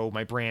trying to grow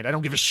my brand. I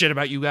don't give a shit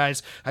about you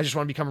guys. I just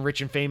want to become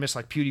rich and famous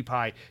like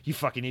PewDiePie. You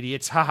fucking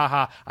idiots. Ha ha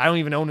ha. I don't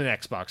even own an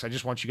Xbox. I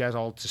just want you guys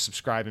all to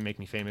subscribe and make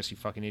me famous, you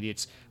fucking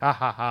idiots. Ha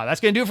ha ha.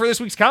 That's going to do it for this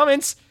week's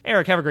comments.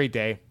 Eric, have a great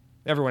day.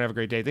 Everyone have a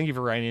great day. Thank you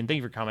for writing in. Thank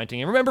you for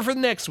commenting. And remember for the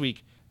next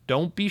week,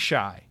 don't be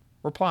shy.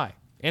 Reply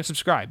and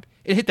subscribe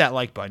and hit that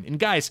like button. And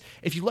guys,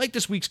 if you like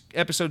this week's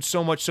episode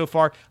so much so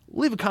far,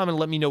 leave a comment and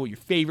let me know what your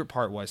favorite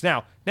part was.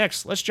 Now,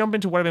 next, let's jump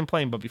into what I've been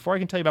playing. But before I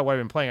can tell you about what I've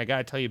been playing, I got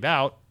to tell you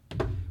about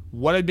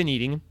what I've been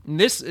eating. And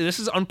this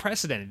is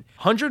unprecedented.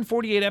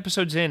 148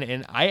 episodes in,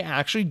 and I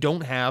actually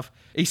don't have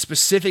a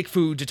specific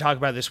food to talk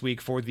about this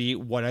week for the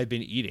what I've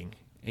been eating.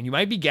 And you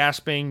might be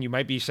gasping. You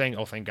might be saying,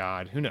 oh, thank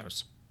God. Who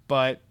knows?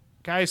 But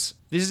guys,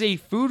 this is a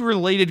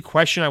food-related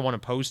question I want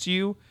to pose to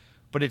you,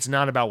 but it's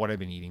not about what I've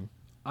been eating.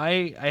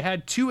 I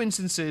had two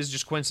instances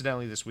just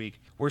coincidentally this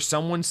week where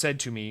someone said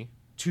to me,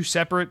 two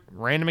separate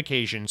random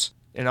occasions,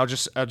 and I'll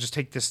just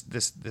take this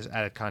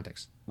out of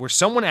context, where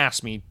someone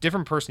asked me,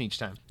 different person each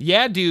time,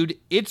 "Yeah, dude,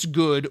 it's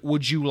good.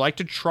 Would you like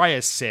to try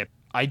a sip?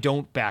 I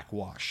don't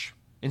backwash."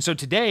 And so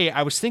today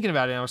I was thinking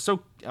about it, and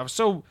I was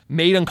so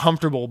made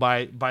uncomfortable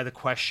by the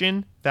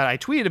question that I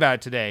tweeted about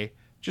it today,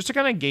 just to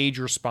kind of gauge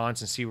response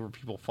and see where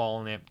people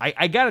fall in it.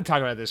 I got to talk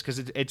about this because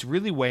it's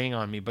really weighing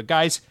on me. But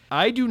guys,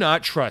 I do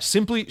not trust,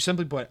 simply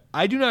put,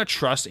 I do not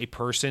trust a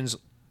person's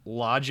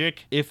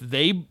logic if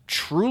they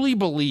truly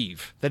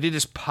believe that it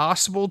is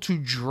possible to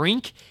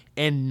drink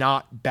and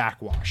not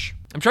backwash.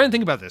 I'm trying to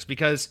think about this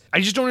because I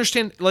just don't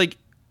understand. Like,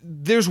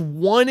 there's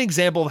one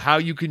example of how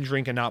you can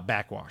drink and not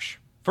backwash.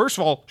 First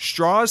of all,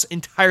 straws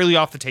entirely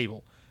off the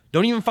table.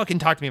 Don't even fucking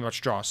talk to me about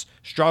straws.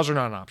 Straws are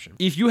not an option.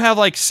 If you have,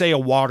 like, say, a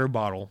water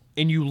bottle,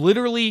 and you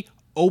literally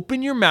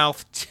open your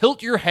mouth,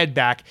 tilt your head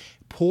back,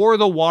 pour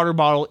the water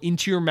bottle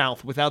into your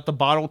mouth without the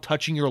bottle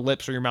touching your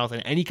lips or your mouth in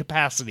any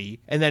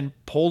capacity, and then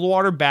pull the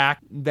water back,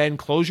 then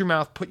close your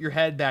mouth, put your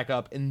head back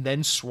up, and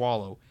then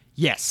swallow.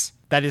 Yes,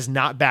 that is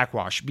not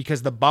backwash,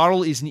 because the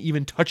bottle isn't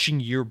even touching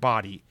your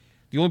body.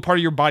 The only part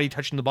of your body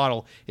touching the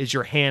bottle is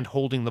your hand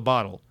holding the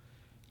bottle.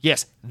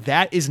 Yes,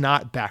 that is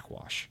not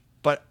backwash.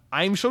 But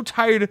I'm so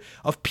tired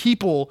of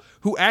people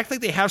who act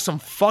like they have some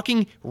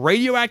fucking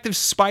radioactive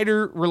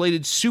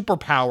spider-related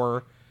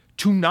superpower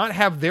to not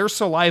have their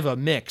saliva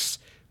mix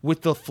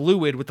with the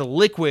fluid, with the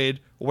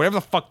liquid, or whatever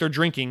the fuck they're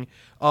drinking,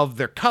 of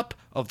their cup,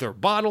 of their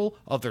bottle,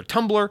 of their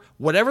tumbler,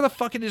 whatever the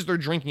fuck it is they're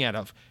drinking out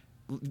of.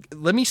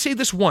 Let me say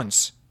this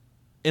once,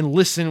 and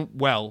listen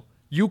well.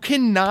 You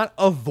cannot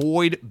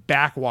avoid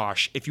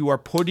backwash if you are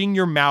putting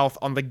your mouth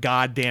on the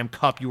goddamn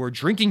cup you are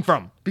drinking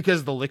from,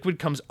 because the liquid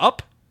comes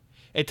up,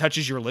 it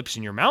touches your lips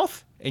and your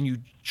mouth, and you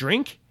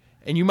drink,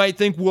 and you might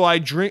think, well, I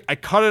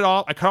cut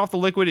off the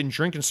liquid and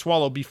drink and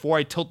swallow before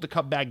I tilt the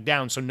cup back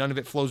down so none of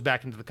it flows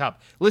back into the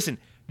cup. Listen,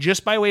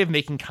 just by way of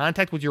making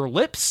contact with your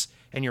lips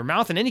and your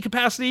mouth in any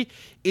capacity,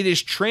 it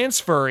is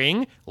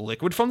transferring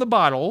liquid from the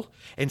bottle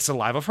and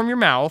saliva from your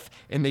mouth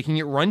and making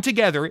it run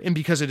together, and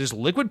because it is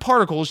liquid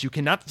particles, you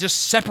cannot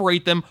just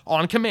separate them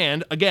on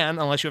command, again,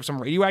 unless you have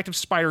some radioactive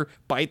spider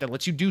bite that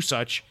lets you do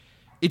such.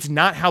 It's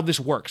not how this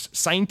works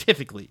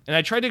scientifically. And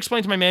I tried to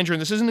explain to my manager,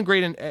 and this isn't a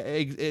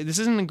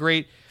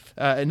great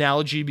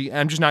analogy.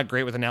 I'm just not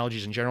great with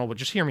analogies in general, but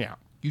just hear me out.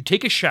 You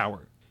take a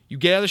shower. You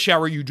get out of the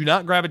shower. You do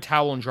not grab a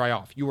towel and dry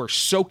off. You are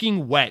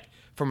soaking wet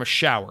from a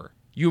shower.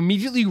 You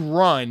immediately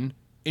run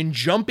and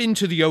jump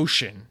into the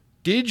ocean.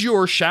 Did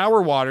your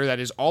shower water that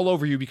is all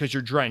over you because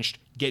you're drenched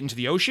get into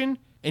the ocean?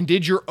 And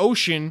did your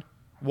ocean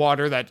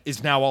water that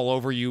is now all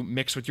over you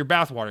mix with your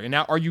bath water? And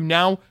now, are you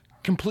now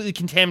completely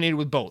contaminated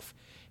with both?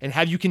 And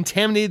have you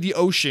contaminated the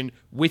ocean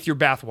with your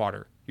bath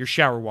water, your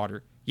shower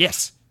water?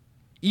 Yes.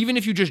 Even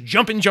if you just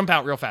jump in, jump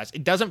out real fast,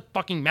 it doesn't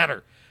fucking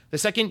matter. The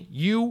second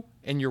you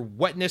and your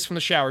wetness from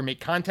the shower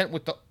make contact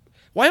with the...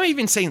 Why am I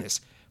even saying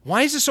this?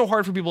 Why is this so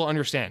hard for people to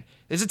understand?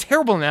 It's a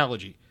terrible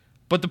analogy,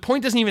 but the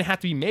point doesn't even have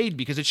to be made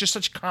because it's just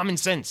such common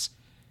sense.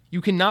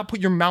 You cannot put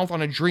your mouth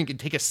on a drink and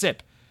take a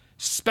sip,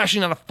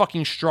 especially not a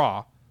fucking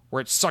straw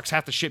where it sucks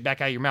half the shit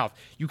back out of your mouth.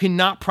 You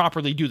cannot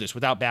properly do this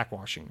without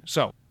backwashing.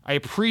 So I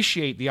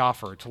appreciate the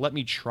offer to let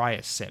me try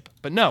a sip.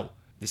 But no,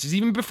 this is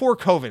even before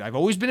COVID. I've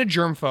always been a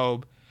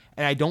germphobe,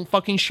 and I don't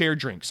fucking share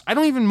drinks. I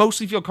don't even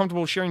mostly feel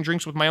comfortable sharing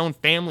drinks with my own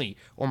family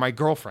or my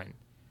girlfriend.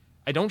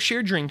 I don't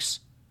share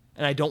drinks,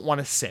 and I don't want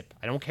to sip.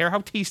 I don't care how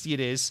tasty it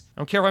is. I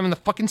don't care if I'm in the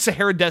fucking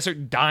Sahara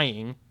Desert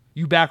dying.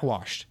 You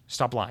backwashed.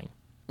 Stop lying.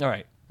 All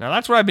right. Now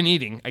that's what I've been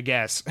eating, I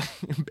guess,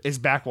 is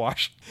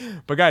backwash.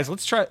 But guys,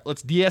 let's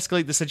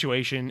de-escalate the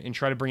situation and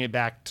try to bring it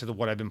back to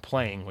what I've been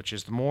playing, which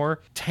is the more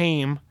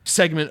tame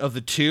segment of the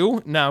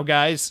two. Now,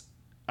 guys,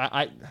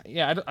 I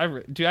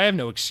have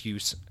no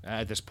excuse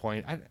at this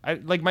point. I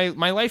like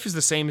my life is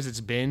the same as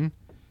it's been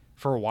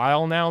for a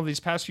while now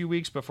these past few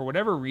weeks, but for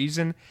whatever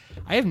reason,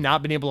 I have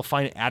not been able to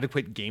find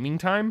adequate gaming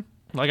time.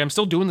 Like, I'm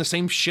still doing the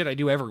same shit I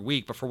do every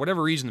week, but for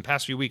whatever reason, the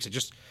past few weeks,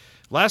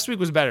 last week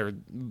was better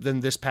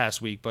than this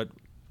past week, but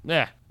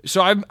yeah.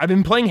 So I've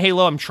been playing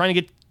Halo. I'm trying to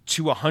get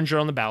to 100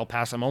 on the Battle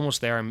Pass. I'm almost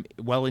there. I'm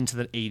well into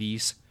the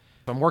 80s.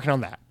 I'm working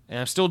on that. And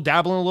I'm still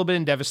dabbling a little bit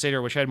in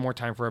Devastator. Wish I had more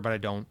time for it, but I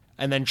don't.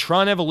 And then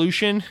Tron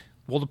Evolution.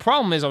 Well, the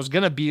problem is I was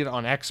going to beat it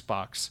on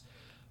Xbox.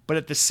 But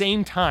at the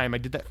same time, I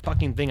did that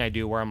fucking thing I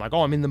do where I'm like,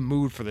 oh, I'm in the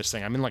mood for this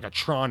thing. I'm in like a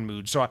Tron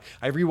mood. So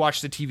I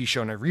rewatched the TV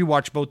show and I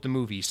rewatched both the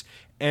movies.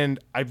 And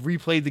I've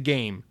replayed the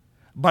game.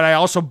 But I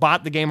also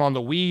bought the game on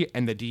the Wii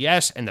and the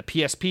DS and the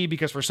PSP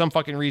because for some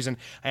fucking reason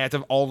I had to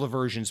have all the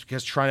versions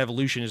because Tron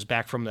Evolution is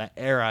back from that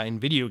era in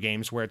video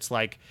games where it's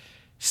like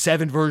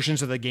 7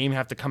 versions of the game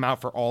have to come out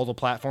for all the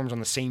platforms on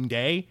the same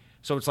day.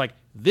 So it's like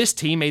this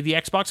team made the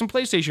Xbox and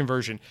PlayStation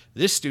version.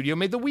 This studio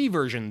made the Wii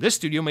version. This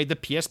studio made the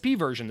PSP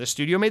version. This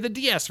studio made the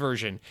DS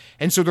version.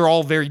 And so they're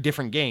all very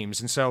different games.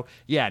 And so,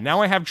 yeah,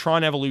 now I have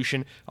Tron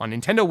Evolution on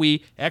Nintendo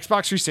Wii,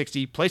 Xbox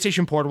 360,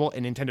 PlayStation Portable,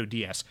 and Nintendo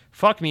DS.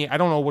 Fuck me. I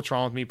don't know what's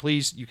wrong with me.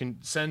 Please, you can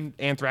send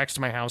Anthrax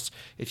to my house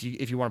if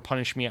you want to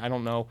punish me. I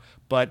don't know.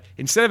 But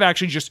instead of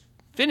actually just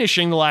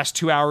finishing the last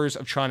 2 hours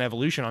of Tron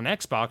Evolution on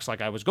Xbox like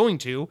I was going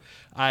to,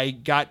 I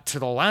got to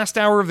the last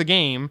hour of the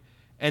game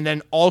and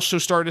then also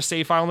started a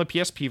save file on the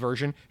PSP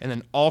version, and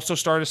then also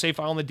started a save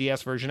file on the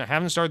DS version. I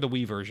haven't started the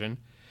Wii version,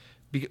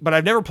 but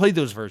I've never played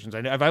those versions.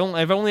 I've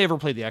only ever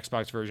played the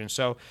Xbox version,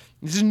 so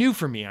this is new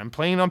for me. I'm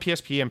playing on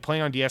PSP, I'm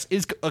playing on DS.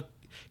 It's a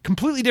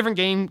completely different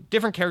game,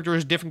 different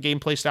characters, different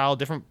gameplay style,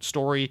 different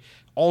story,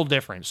 all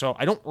different. So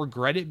I don't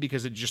regret it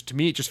because to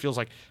me, it just feels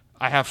like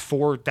I have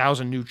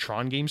 4,000 new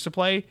Tron games to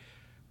play.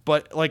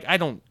 But, like, I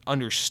don't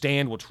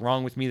understand what's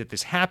wrong with me that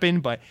this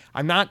happened, but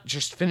I'm not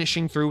just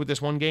finishing through with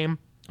this one game.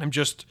 I'm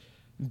just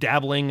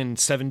dabbling in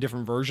 7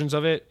 different versions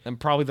of it. I'm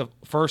probably the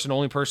first and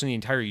only person in the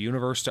entire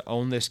universe to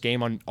own this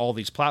game on all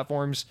these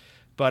platforms.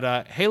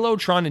 But Halo,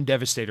 Tron, and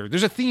Devastator,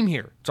 there's a theme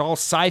here. It's all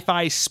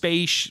sci-fi,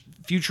 space,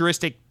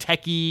 futuristic,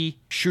 techie,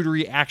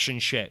 shootery action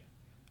shit.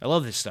 I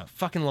love this stuff.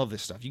 Fucking love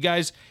this stuff. You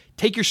guys,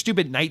 take your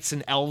stupid knights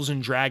and elves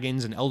and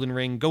dragons and Elden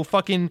Ring. Go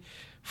fucking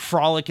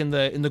frolic in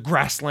the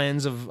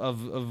grasslands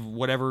of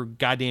whatever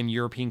goddamn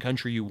European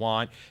country you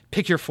want.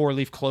 Pick your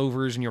 4-leaf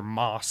clovers and your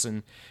moss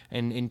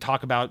and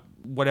talk about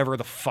whatever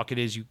the fuck it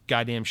is, you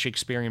goddamn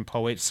Shakespearean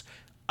poets.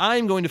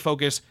 I'm going to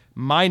focus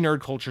my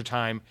nerd culture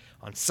time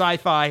on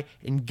sci-fi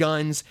and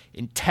guns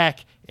and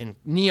tech and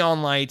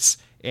neon lights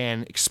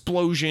and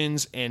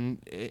explosions and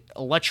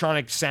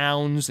electronic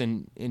sounds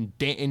and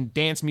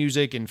dance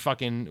music and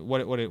fucking what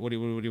do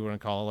you want to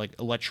call it? Like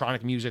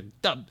electronic music,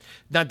 not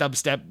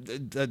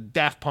dubstep,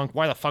 Daft Punk.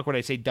 Why the fuck would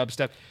I say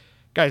dubstep?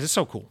 Guys, it's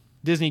so cool.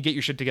 Disney, get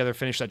your shit together,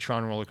 finish that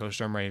Tron roller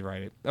coaster. I'm ready to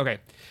ride it. Okay,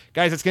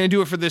 guys, that's going to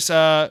do it for this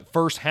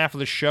first half of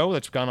the show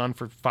that's gone on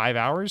for 5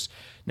 hours.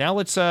 Now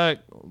let's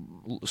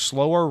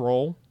slow our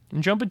roll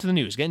and jump into the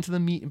news. Get into the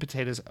meat and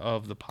potatoes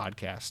of the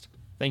podcast.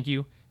 Thank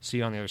you. See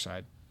you on the other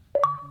side.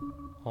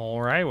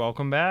 All right,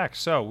 welcome back.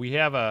 So we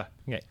got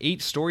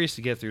 8 stories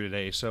to get through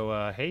today.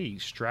 So hey,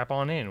 strap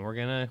on in. We're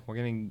gonna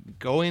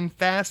go in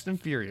fast and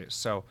furious.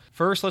 So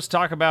first, let's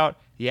talk about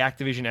the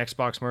Activision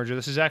Xbox merger.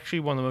 This is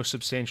actually one of the most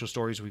substantial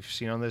stories we've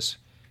seen on this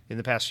in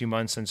the past few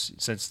months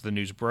since the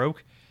news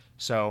broke.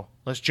 So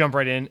let's jump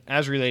right in.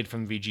 As relayed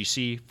from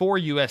VGC, 4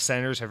 U.S.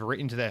 senators have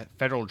written to the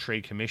Federal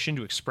Trade Commission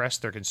to express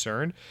their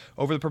concern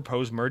over the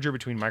proposed merger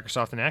between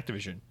Microsoft and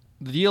Activision.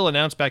 The deal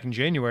announced back in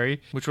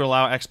January, which would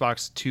allow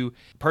Xbox to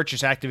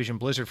purchase Activision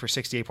Blizzard for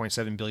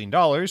 $68.7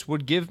 billion,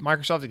 would give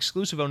Microsoft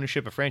exclusive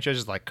ownership of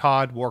franchises like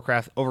COD,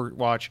 Warcraft,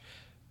 Overwatch,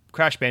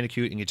 Crash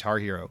Bandicoot, and Guitar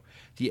Hero.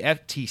 The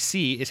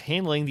FTC is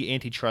handling the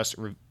antitrust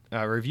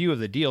review of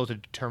the deal to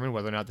determine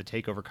whether or not the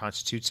takeover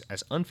constitutes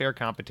as unfair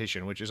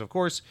competition, which is, of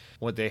course,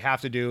 what they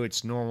have to do.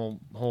 It's normal,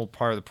 whole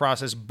part of the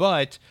process.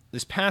 But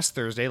this past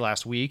Thursday,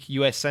 last week,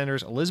 U.S.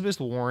 Senators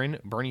Elizabeth Warren,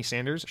 Bernie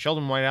Sanders,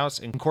 Sheldon Whitehouse,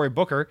 and Cory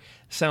Booker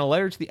sent a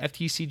letter to the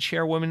FTC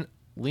chairwoman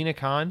Lena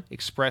Khan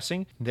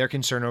expressing their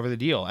concern over the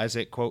deal as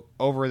it, quote,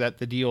 over that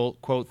the deal,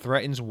 quote,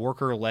 threatens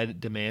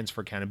worker-led demands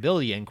for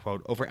accountability, end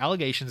quote, over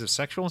allegations of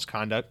sexual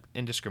misconduct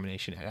and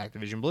discrimination at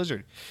Activision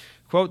Blizzard.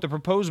 Quote, the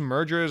proposed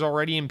merger has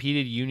already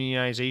impeded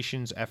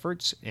unionization's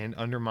efforts and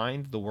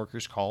undermined the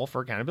workers' call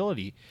for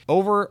accountability.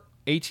 Over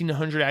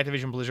 1,800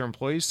 Activision Blizzard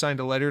employees signed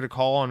a letter to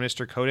call on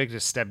Mr. Kotick to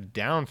step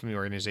down from the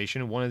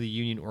organization, one of the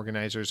union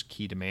organizers'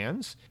 key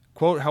demands.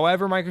 Quote,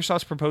 however,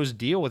 Microsoft's proposed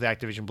deal with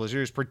Activision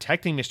Blizzard is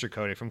protecting Mr.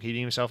 Kotick from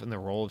keeping himself in the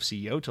role of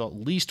CEO till at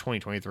least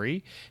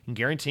 2023 and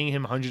guaranteeing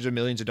him hundreds of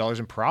millions of dollars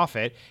in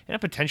profit and a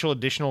potential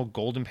additional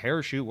golden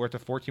parachute worth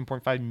of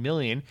 $14.5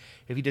 million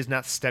if he does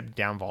not step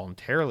down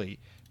voluntarily.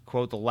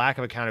 Quote, the lack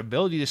of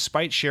accountability,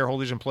 despite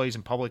shareholders, employees,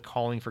 and public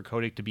calling for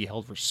Kotick to be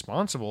held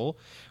responsible,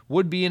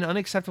 would be an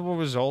unacceptable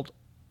result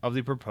of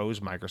the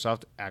proposed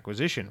Microsoft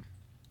acquisition.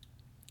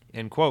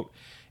 End quote.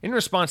 In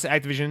response, an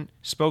Activision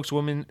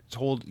spokeswoman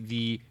told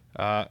the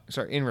Wall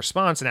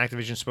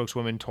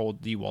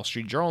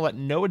Street Journal that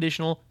no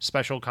additional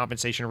special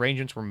compensation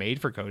arrangements were made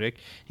for Kotick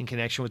in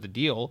connection with the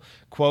deal.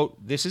 Quote,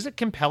 this is a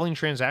compelling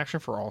transaction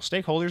for all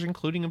stakeholders,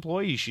 including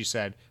employees, she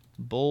said.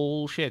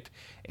 Bullshit.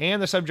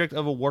 And the subject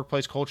of a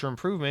workplace culture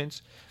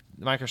improvements,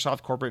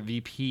 Microsoft Corporate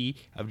VP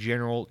of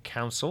General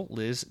Counsel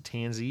Liz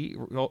Tanzi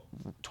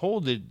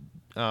told the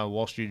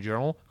Wall Street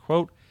Journal,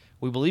 quote,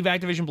 we believe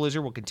Activision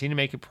Blizzard will continue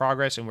making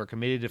progress and we're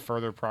committed to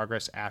further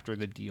progress after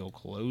the deal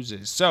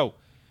closes. So,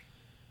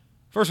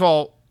 first of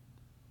all,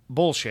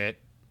 bullshit.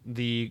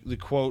 The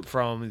quote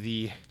from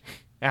the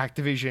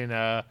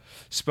Activision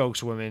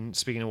spokeswoman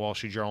speaking to Wall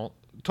Street Journal,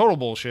 total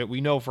bullshit.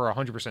 We know for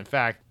 100%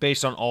 fact,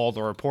 based on all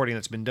the reporting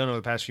that's been done over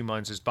the past few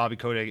months, is Bobby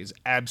Kotick is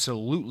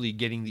absolutely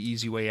getting the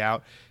easy way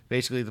out.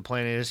 Basically, the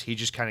plan is he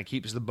just kind of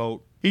keeps the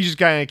boat. He just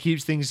kind of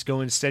keeps things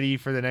going steady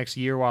for the next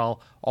year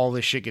while all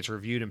this shit gets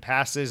reviewed and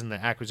passes and the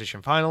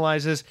acquisition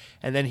finalizes.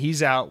 And then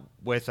he's out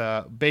with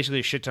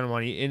basically a shit ton of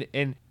money.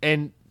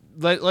 And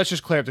let's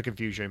just clear up the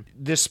confusion.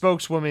 This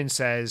spokeswoman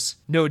says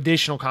no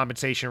additional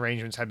compensation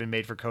arrangements have been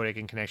made for Kotick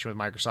in connection with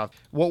Microsoft.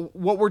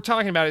 What we're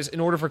talking about is in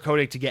order for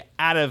Kotick to get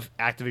out of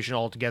Activision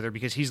altogether,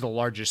 because he's the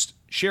largest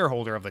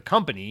shareholder of the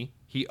company,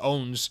 he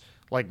owns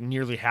like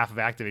nearly half of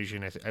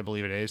Activision, I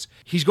believe it is.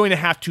 He's going to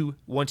have to,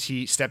 once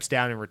he steps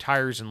down and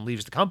retires and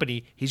leaves the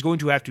company, he's going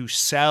to have to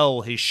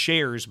sell his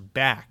shares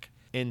back.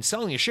 And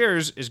selling his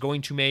shares is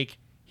going to make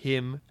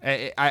him,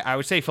 I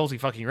would say filthy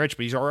fucking rich,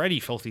 but he's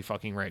already filthy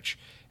fucking rich.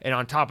 And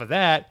on top of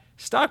that,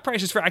 stock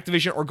prices for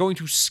Activision are going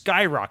to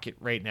skyrocket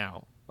right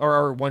now,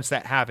 or once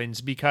that happens,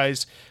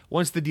 because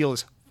once the deal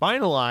is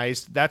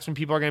finalized, that's when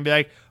people are going to be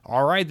like,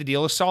 all right, the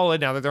deal is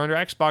solid. Now that they're under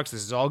Xbox,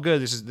 this is all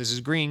good. This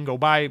is green. Go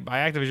buy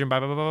Activision,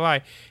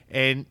 buy.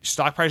 And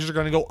stock prices are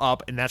going to go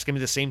up, and that's going to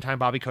be the same time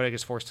Bobby Kotick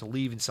is forced to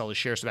leave and sell his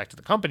shares back to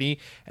the company,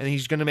 and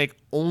he's going to make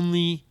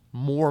only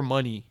more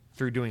money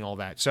through doing all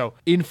that. So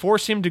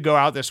enforce him to go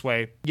out this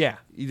way, yeah,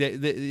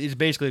 it's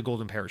basically a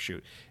golden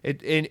parachute.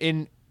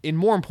 And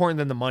more important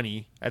than the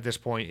money at this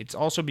point, it's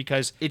also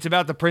because it's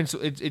about the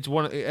principle. It's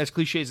one, as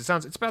cliche as it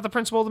sounds, it's about the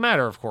principle of the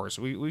matter. Of course,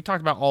 we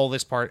talked about all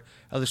this part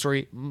of the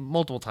story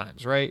multiple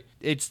times, right?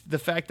 It's the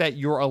fact that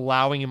you're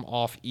allowing him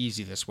off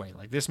easy this way.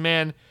 Like, this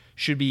man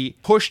should be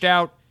pushed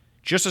out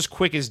just as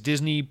quick as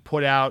Disney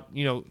put out.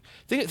 You know,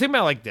 think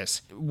about it like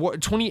this: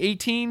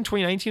 2019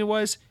 it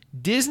was.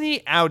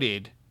 Disney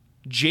outed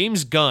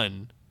James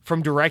Gunn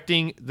from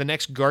directing the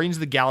next Guardians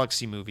of the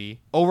Galaxy movie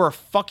over a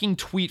fucking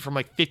tweet from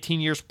like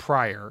 15 years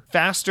prior,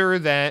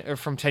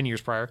 from 10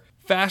 years prior,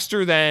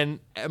 faster than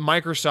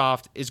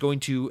Microsoft is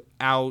going to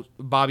out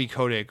Bobby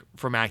Kotick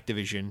from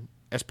Activision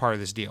as part of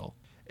this deal.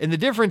 And the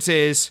difference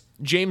is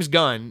James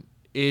Gunn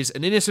is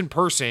an innocent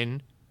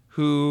person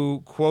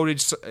who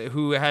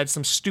had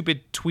some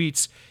stupid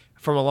tweets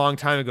from a long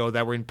time ago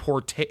that were in poor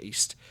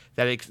taste,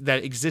 that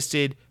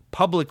existed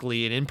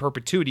publicly and in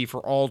perpetuity for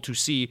all to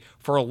see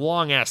for a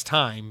long ass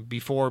time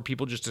before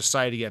people just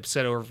decided to get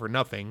upset over for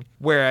nothing.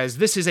 Whereas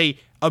this is a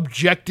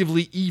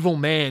objectively evil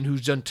man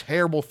who's done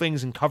terrible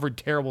things and covered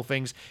terrible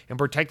things and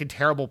protected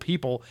terrible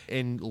people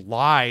and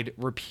lied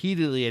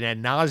repeatedly and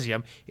ad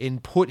nauseum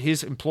and put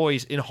his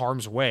employees in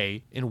harm's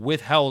way and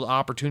withheld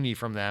opportunity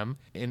from them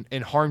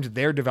and harmed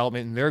their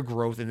development and their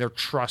growth and their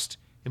trust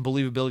and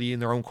believability in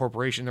their own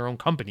corporation, their own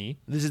company.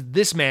 This is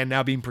this man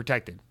now being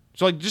protected.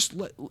 So, like, just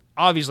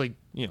obviously,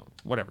 you know,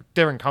 whatever,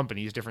 different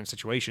companies, different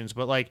situations,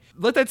 but, like,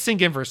 let that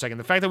sink in for a second.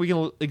 The fact that we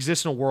can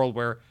exist in a world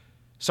where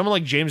someone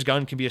like James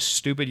Gunn can be a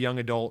stupid young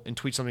adult and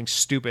tweet something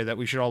stupid that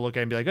we should all look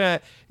at and be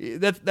like,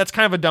 that's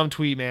kind of a dumb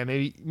tweet, man.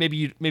 Maybe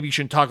you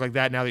shouldn't talk like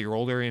that now that you're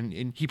older.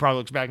 And he probably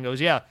looks back and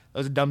goes, yeah, that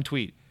was a dumb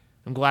tweet.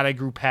 I'm glad I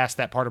grew past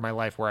that part of my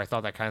life where I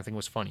thought that kind of thing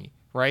was funny,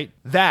 right?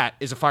 That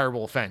is a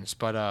fireable offense.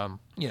 But,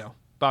 you know,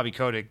 Bobby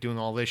Kotick doing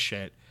all this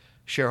shit.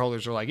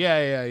 Shareholders are like,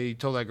 yeah, you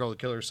told that girl to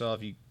kill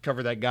herself. You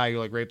covered that guy, you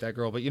like raped that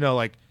girl. But, you know,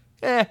 like,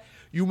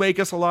 you make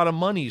us a lot of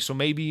money. So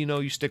maybe, you know,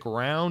 you stick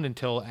around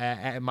until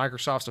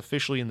Microsoft's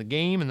officially in the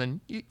game and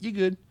then you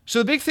good. So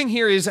the big thing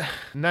here is,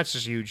 and that's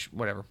just huge,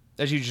 whatever.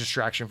 That's a huge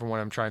distraction from what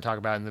I'm trying to talk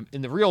about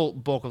in the real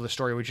bulk of the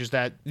story, which is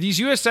that these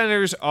U.S.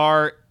 senators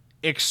are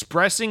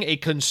expressing a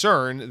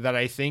concern that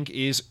I think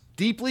is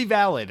deeply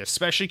valid,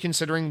 especially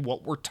considering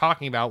what we're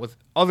talking about with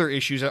other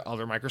issues at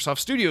other Microsoft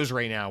studios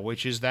right now,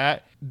 which is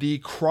that the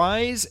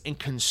cries and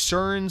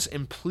concerns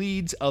and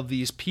pleads of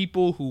these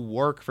people who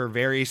work for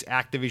various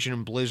Activision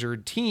and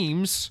Blizzard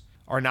teams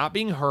are not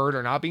being heard,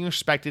 are not being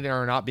respected, and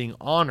are not being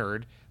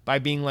honored by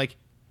being like,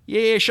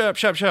 yeah,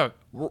 shut up.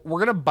 We're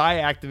going to buy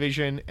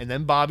Activision, and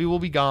then Bobby will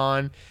be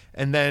gone,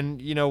 and then,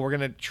 we're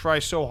going to try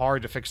so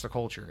hard to fix the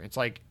culture. It's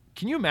like,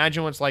 can you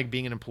imagine what it's like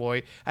being an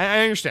employee? I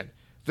understand.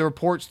 The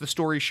reports, the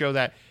stories show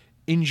that,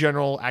 in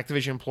general,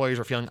 Activision employees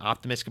are feeling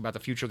optimistic about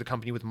the future of the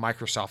company with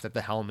Microsoft at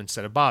the helm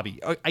instead of Bobby.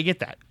 I get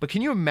that. But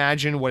can you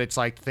imagine what it's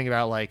like to think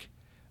about, like,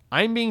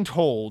 I'm being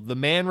told the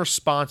man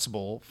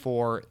responsible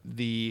for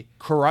the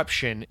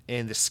corruption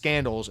and the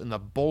scandals and the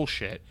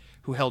bullshit,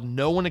 who held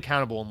no one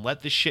accountable and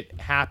let this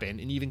shit happen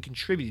and even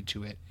contributed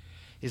to it,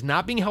 is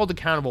not being held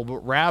accountable,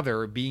 but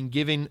rather being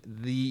given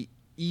the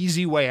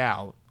easy way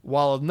out,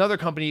 while another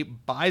company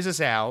buys us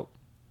out,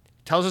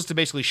 tells us to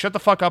basically shut the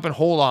fuck up and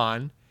hold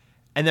on,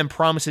 and then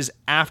promises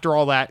after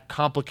all that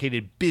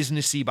complicated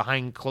businessy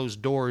behind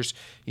closed doors,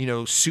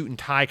 suit and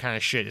tie kind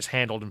of shit is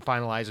handled and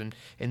finalized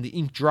and the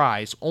ink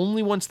dries,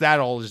 only once that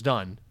all is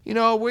done. We're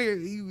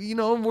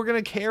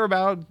going to care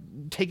about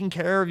taking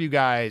care of you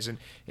guys and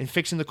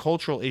fixing the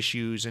cultural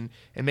issues and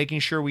making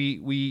sure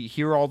we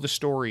hear all the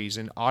stories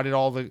and audit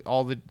all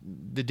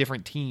the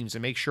different teams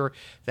and make sure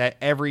that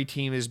every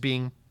team is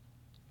being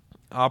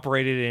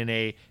operated in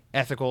a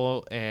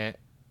ethical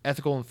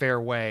and fair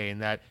way,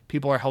 and that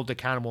people are held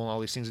accountable and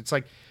all these things. It's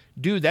like,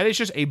 dude, that is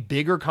just a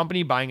bigger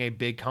company buying a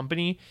big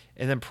company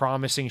and then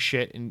promising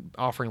shit and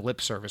offering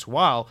lip service,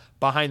 while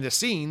behind the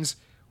scenes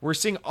we're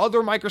seeing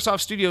other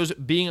Microsoft studios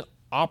being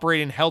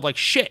operated and held like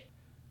shit.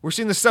 We're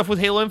seeing the stuff with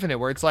Halo Infinite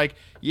where it's like,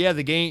 yeah,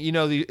 the game,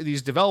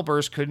 these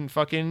developers couldn't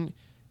fucking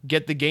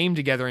get the game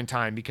together in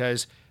time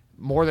because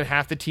more than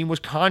half the team was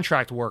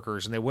contract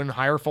workers and they wouldn't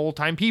hire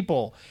full-time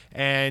people,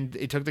 and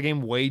it took the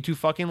game way too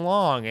fucking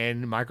long,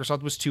 and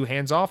Microsoft was too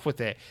hands-off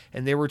with it,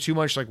 and they were too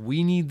much like,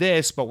 we need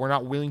this, but we're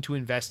not willing to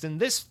invest in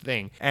this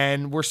thing.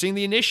 And we're seeing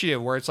the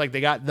initiative where it's like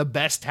they got the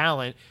best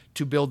talent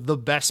to build the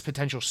best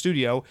potential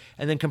studio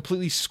and then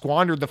completely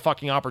squandered the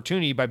fucking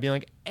opportunity by being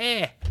like,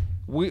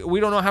 we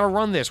don't know how to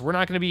run this. We're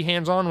not going to be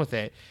hands-on with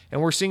it. And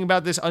we're seeing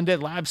about this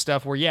Undead Lab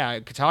stuff where, yeah,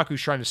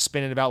 Kotaku's trying to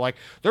spin it about, like,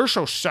 they're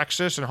so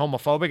sexist and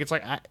homophobic. It's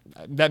like,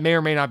 that may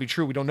or may not be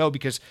true. We don't know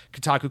because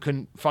Kotaku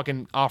couldn't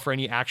fucking offer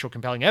any actual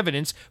compelling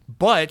evidence.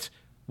 But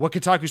what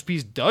Kotaku's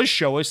piece does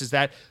show us is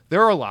that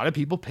there are a lot of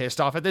people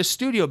pissed off at this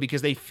studio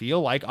because they feel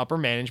like upper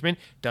management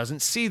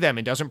doesn't see them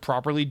and doesn't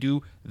properly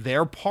do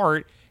their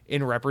part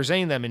in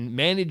representing them and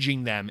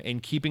managing them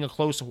and keeping a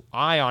close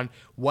eye on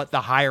what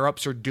the higher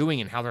ups are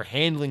doing and how they're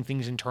handling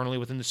things internally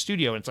within the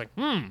studio. And it's like,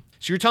 so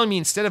you're telling me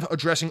instead of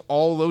addressing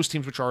all those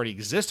teams which already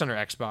exist under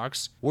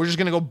Xbox, we're just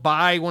going to go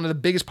buy one of the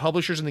biggest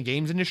publishers in the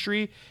games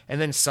industry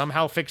and then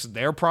somehow fix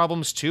their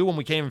problems too when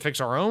we can't even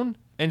fix our own?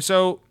 And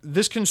so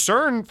this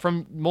concern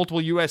from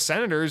multiple U.S.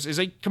 senators is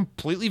a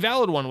completely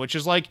valid one, which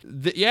is like,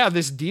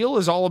 this deal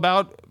is all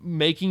about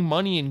making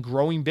money and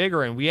growing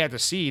bigger. And we have to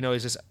see,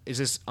 is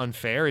this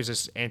unfair? Is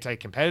this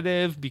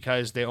anti-competitive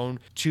because they own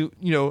two,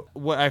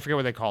 what I forget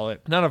what they call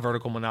it. Not a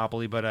vertical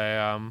monopoly, but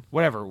a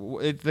whatever.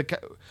 The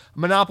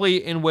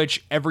monopoly in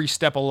which every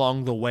step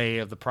along the way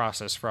of the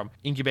process, from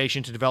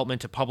incubation to development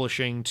to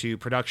publishing to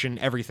production,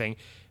 everything,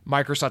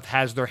 Microsoft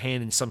has their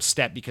hand in some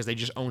step because they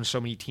just own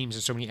so many teams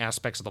and so many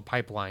aspects of the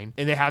pipeline.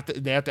 And they have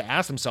to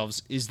ask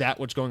themselves, is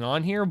that what's going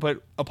on here?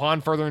 But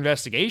upon further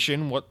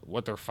investigation,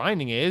 what they're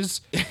finding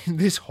is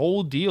this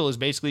whole deal is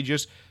basically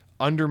just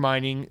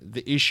undermining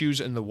the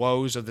issues and the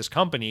woes of this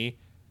company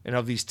and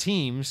of these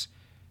teams,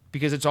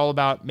 because it's all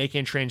about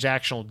making a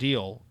transactional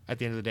deal at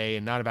the end of the day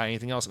and not about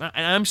anything else. And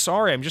I'm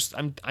sorry,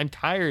 I'm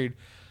tired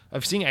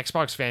of seeing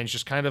Xbox fans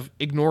just kind of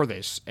ignore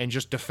this and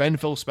just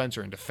defend Phil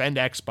Spencer and defend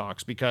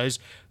Xbox because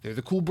they're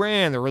the cool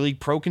brand, they're really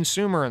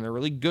pro-consumer, and they're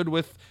really good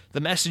with the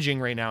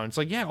messaging right now. And it's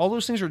like, yeah, all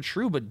those things are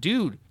true, but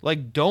dude,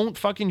 like, don't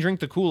fucking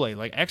drink the Kool-Aid.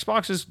 Like,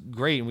 Xbox is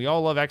great, and we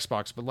all love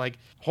Xbox, but like,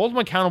 hold them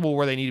accountable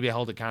where they need to be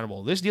held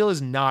accountable. This deal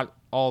is not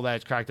all that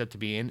it's cracked up to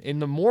be.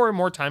 And the more and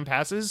more time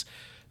passes,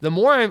 the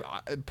more I'm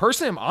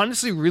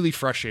honestly really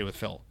frustrated with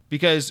Phil,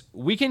 because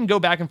we can go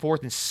back and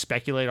forth and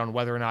speculate on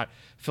whether or not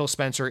Phil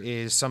Spencer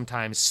is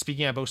sometimes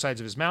speaking out both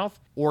sides of his mouth,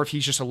 or if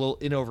he's just a little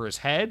in over his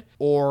head,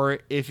 or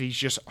if he's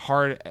just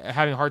having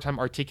a hard time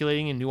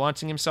articulating and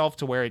nuancing himself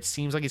to where it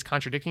seems like he's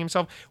contradicting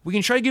himself. We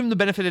can try to give him the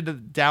benefit of the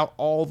doubt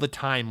all the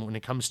time when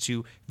it comes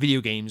to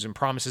video games and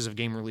promises of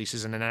game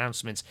releases and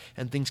announcements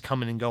and things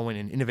coming and going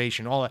and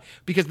innovation, all that,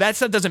 because that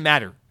stuff doesn't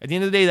matter. At the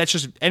end of the day, that's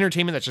just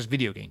entertainment, that's just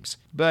video games.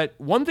 But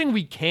one thing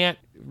we can't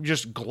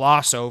just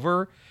gloss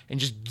over and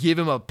just give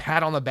him a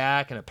pat on the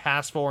back and a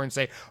pass for and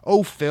say,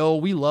 oh,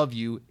 Phil, we love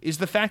you, is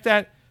the fact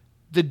that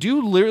the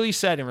dude literally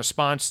said in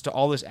response to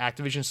all this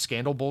Activision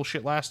scandal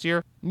bullshit last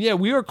year, yeah,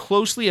 we are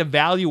closely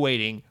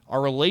evaluating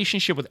our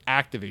relationship with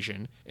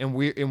Activision, and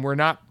we're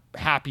not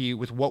happy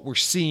with what we're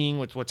seeing,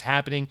 with what's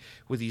happening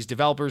with these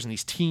developers and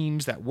these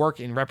teams that work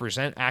and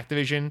represent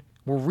Activision.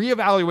 We're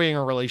reevaluating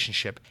our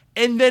relationship.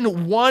 And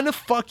then 1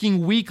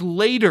 fucking week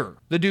later,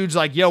 the dude's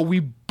like, yo, we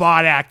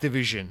bought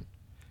Activision.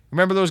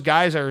 Remember those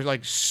guys that are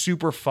like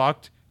super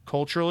fucked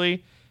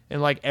culturally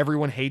and like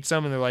everyone hates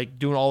them and they're like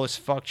doing all this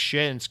fucked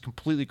shit and it's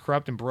completely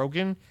corrupt and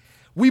broken?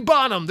 We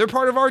bought them. They're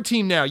part of our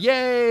team now.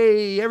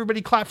 Yay.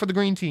 Everybody clap for the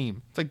green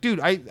team. It's like, dude,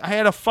 I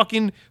had a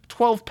fucking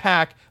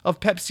 12-pack of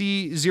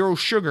Pepsi Zero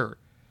Sugar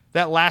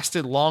that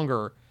lasted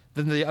longer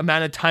than the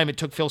amount of time it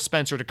took Phil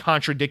Spencer to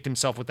contradict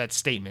himself with that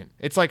statement.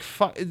 It's like,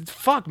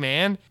 fuck,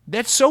 man.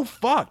 That's so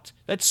fucked.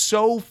 That's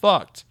so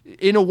fucked.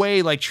 In a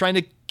way, like trying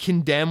to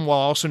condemn while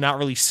also not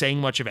really saying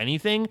much of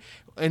anything.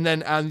 And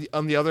then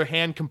on the other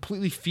hand,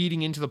 completely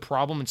feeding into the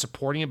problem and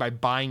supporting it by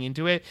buying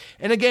into it.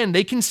 And again,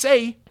 they can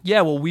say,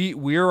 yeah, well,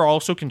 we're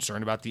also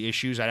concerned about the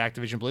issues at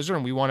Activision Blizzard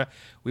and we want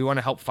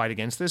to help fight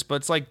against this. But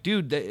it's like,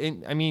 dude,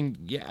 I mean,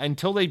 yeah,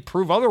 until they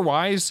prove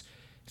otherwise,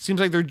 it seems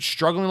like they're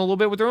struggling a little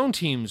bit with their own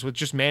teams, with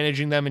just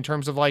managing them in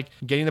terms of like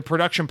getting the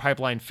production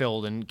pipeline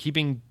filled and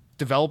keeping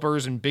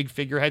developers and big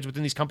figureheads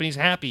within these companies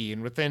happy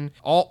and within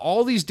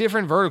all these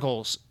different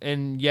verticals.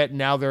 And yet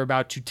now they're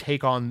about to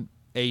take on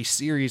a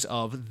series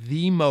of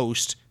the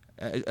most,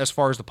 as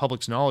far as the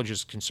public's knowledge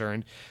is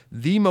concerned,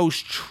 the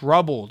most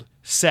troubled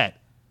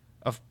set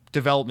of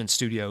development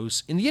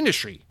studios in the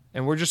industry.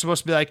 And we're just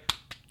supposed to be like,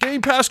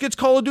 Game Pass gets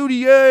Call of Duty,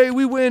 yay,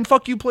 we win,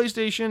 fuck you,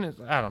 PlayStation.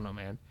 I don't know,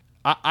 man.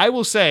 I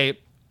will say,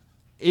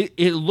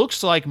 it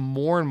looks like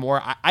more and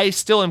more, I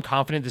still am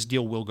confident this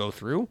deal will go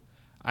through.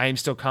 I am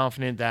still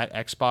confident that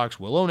Xbox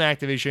will own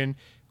Activision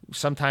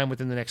sometime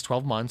within the next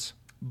 12 months.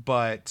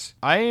 But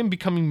I am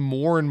becoming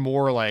more and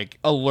more like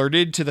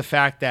alerted to the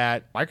fact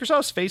that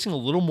Microsoft's facing a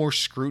little more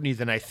scrutiny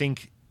than I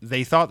think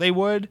they thought they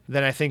would,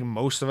 than I think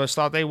most of us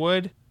thought they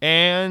would.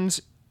 And,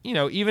 you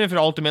know, even if it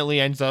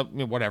ultimately ends up,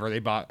 whatever, they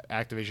bought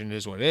Activision, it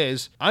is what it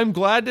is. I'm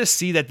glad to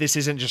see that this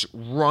isn't just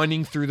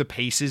running through the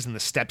paces and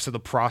the steps of the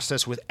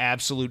process with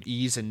absolute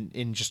ease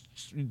and just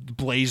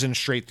blazing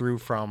straight through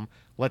from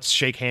let's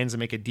shake hands and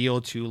make a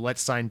deal to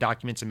let's sign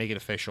documents and make it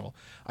official.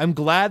 I'm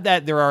glad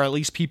that there are at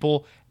least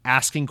people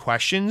asking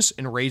questions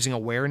and raising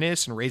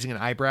awareness and raising an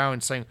eyebrow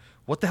and saying,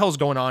 what the hell is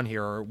going on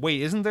here? Or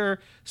wait, isn't there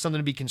something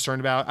to be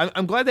concerned about?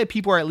 I'm glad that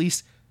people are at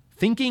least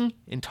thinking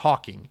and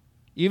talking,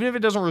 even if it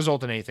doesn't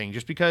result in anything,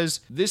 just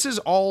because this is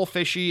all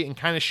fishy and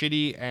kind of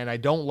shitty. And I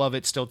don't love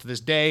it still to this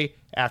day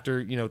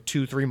after,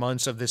 2-3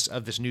 months of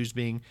this news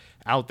being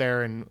out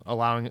there and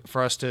allowing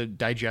for us to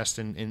digest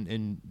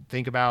and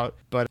think about.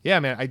 But yeah,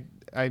 man,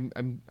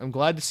 I'm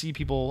glad to see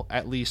people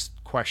at least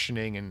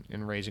questioning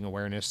and raising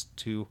awareness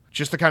to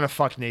just the kind of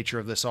fucked nature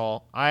of this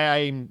all.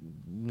 I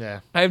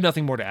have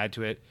nothing more to add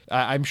to it.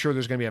 I'm sure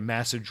there's going to be a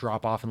massive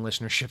drop off in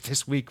listenership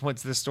this week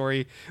once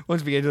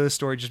we get into this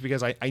story, just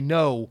because I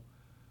know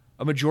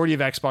a majority of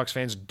Xbox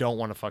fans don't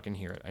want to fucking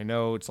hear it. I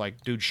know it's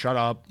like, dude, shut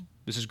up.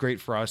 This is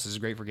great for us. This is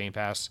great for Game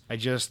Pass. I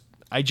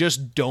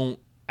just don't.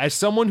 As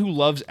someone who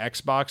loves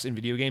Xbox and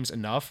video games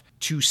enough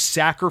to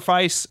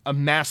sacrifice a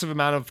massive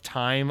amount of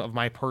time, of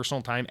my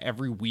personal time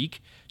every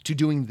week to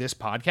doing this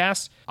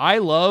podcast, I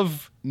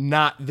love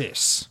not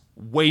this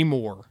way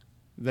more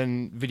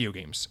than video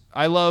games.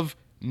 I love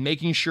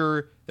making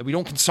sure that we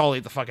don't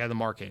consolidate the fuck out of the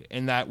market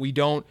and that we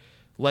don't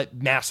let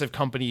massive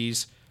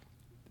companies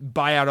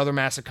buy out other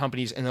massive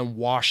companies and then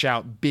wash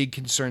out big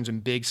concerns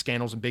and big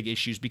scandals and big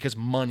issues because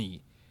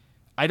money.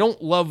 I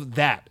don't love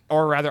that,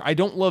 or rather, I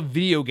don't love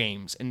video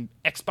games and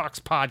Xbox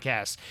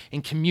podcasts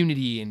and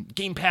community and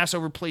Game Pass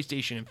over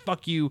PlayStation and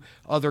fuck you,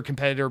 other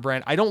competitor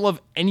brand. I don't love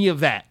any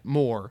of that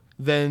more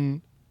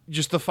than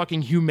just the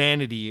fucking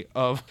humanity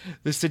of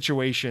the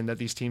situation that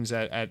these teams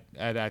at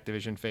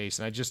Activision face.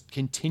 And I just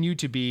continue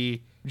to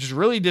be just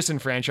really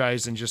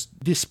disenfranchised and just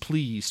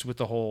displeased with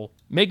the whole.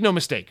 Make no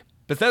mistake,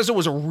 Bethesda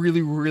was a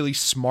really, really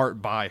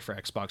smart buy for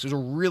Xbox. It was a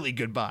really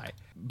good buy.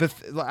 But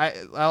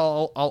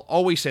I'll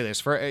always say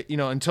this, for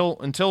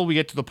until we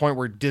get to the point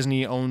where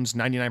Disney owns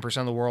 99%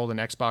 of the world and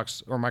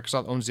Xbox or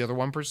Microsoft owns the other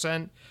 1%,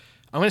 I'm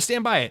going to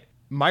stand by it.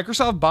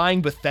 Microsoft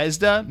buying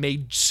Bethesda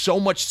made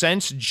so much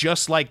sense,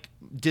 just like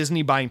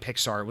Disney buying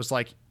Pixar. It was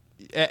like,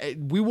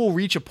 we will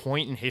reach a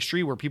point in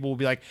history where people will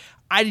be like,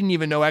 I didn't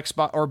even know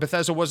Xbox or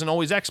Bethesda wasn't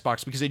always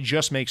Xbox, because it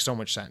just makes so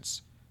much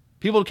sense.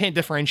 People can't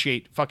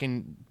differentiate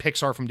fucking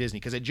Pixar from Disney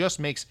because it just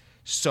makes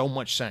so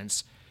much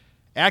sense.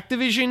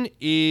 Activision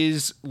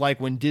is like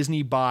when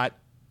Disney bought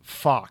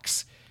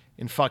Fox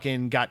and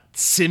fucking got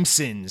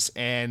Simpsons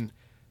and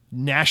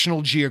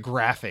National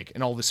Geographic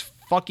and all this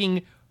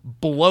fucking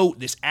bloat,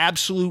 this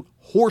absolute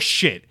horse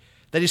shit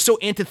that is so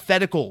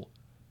antithetical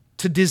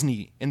to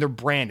Disney and their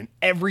brand and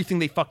everything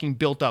they fucking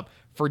built up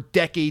for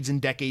decades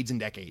and decades and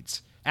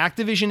decades.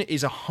 Activision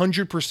is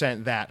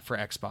 100% that for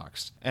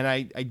Xbox. And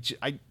I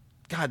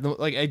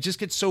just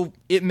get so,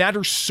 it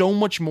matters so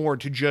much more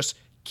to just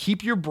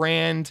keep your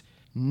brand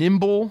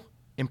nimble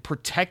and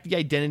protect the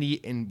identity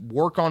and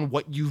work on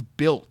what you've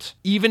built,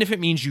 even if it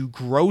means you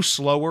grow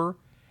slower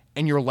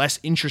and you're less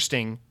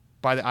interesting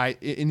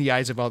in the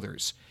eyes of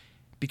others.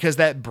 because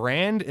that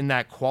brand and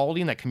that quality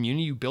and that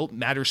community you built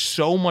matters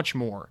so much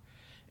more.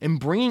 And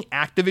bringing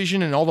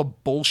Activision and all the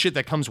bullshit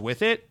that comes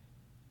with it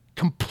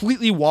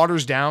completely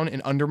waters down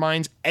and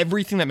undermines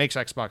everything that makes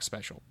Xbox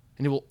special.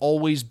 And it will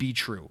always be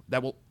true.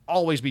 That will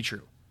always be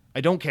true.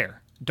 I don't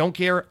care. Don't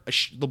care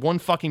the one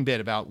fucking bit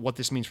about what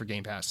this means for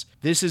Game Pass.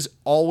 This is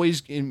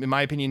always, in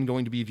my opinion,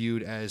 going to be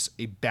viewed as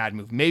a bad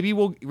move. Maybe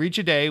we'll reach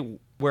a day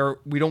where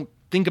we don't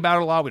think about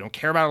it a lot, we don't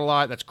care about it a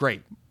lot. That's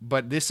great.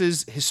 But this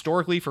is,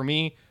 historically, for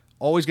me,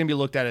 always going to be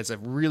looked at as a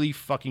really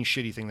fucking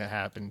shitty thing that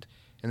happened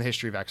in the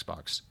history of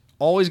Xbox.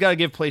 Always got to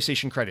give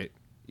PlayStation credit.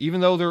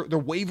 Even though they're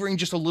wavering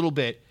just a little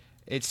bit,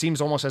 it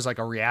seems almost as like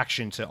a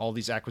reaction to all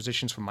these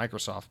acquisitions from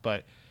Microsoft.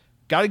 But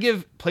got to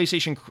give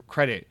PlayStation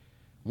credit.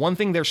 One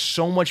thing they're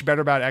so much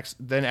better about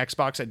than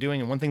Xbox at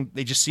doing, and one thing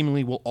they just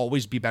seemingly will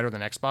always be better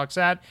than Xbox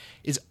at,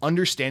 is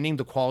understanding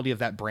the quality of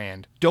that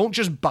brand. Don't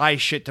just buy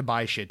shit to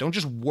buy shit. Don't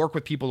just work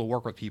with people to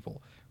work with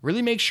people.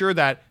 Really make sure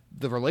that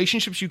the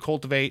relationships you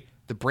cultivate,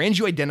 the brands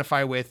you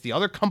identify with, the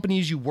other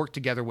companies you work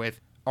together with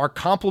are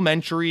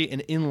complementary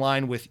and in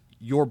line with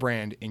your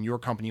brand and your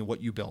company and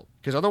what you built.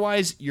 Because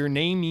otherwise, your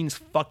name means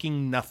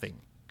fucking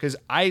nothing. Because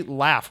I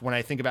laugh when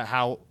I think about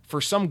how,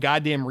 for some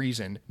goddamn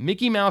reason,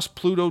 Mickey Mouse,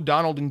 Pluto,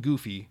 Donald, and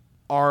Goofy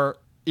are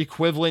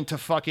equivalent to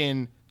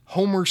fucking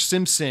Homer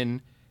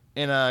Simpson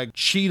and a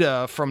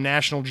cheetah from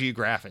National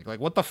Geographic. Like,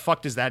 what the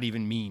fuck does that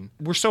even mean?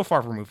 We're so far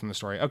removed from the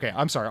story. Okay,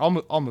 I'm sorry.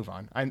 I'll move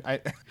on.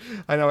 I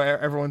know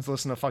everyone's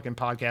listening to fucking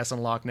podcasts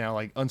Unlocked now.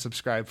 Like,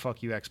 unsubscribe.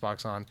 Fuck you,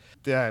 Xbox on.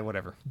 Yeah,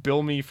 whatever.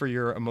 Bill me for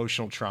your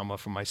emotional trauma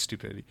from my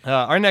stupidity.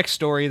 Our next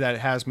story that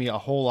has me a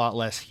whole lot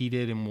less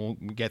heated and we'll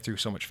get through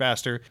so much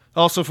faster.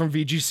 Also from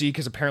VGC,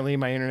 because apparently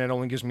my internet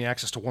only gives me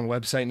access to one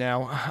website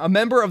now. A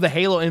member of the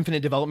Halo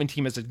Infinite development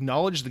team has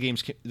acknowledged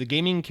the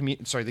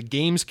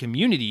game's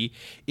community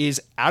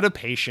is out of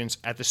patience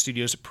at the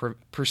studio's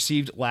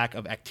perceived lack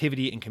of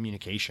activity and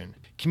communication.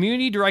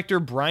 Community director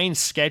Brian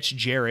Sketch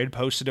Jared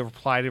posted a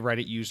reply to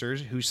Reddit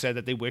users who said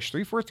that they wish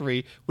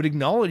 343 would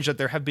acknowledge that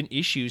there have been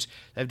issues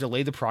that have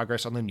delayed the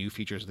progress on the new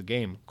features of the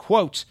game.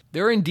 Quote,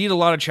 "There are indeed a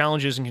lot of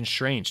challenges and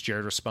constraints,"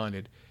 Jared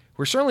responded.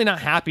 "We're certainly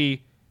not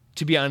happy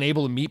to be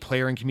unable to meet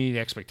player and community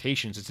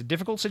expectations. It's a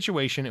difficult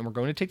situation, and we're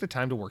going to take the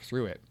time to work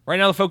through it." Right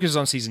now, the focus is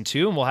on Season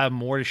 2, and we'll have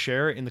more to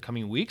share in the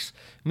coming weeks.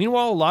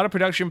 Meanwhile, a lot of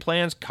production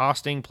plans,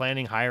 costing,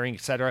 planning, hiring,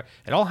 etc.,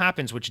 it all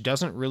happens, which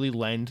doesn't really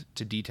lend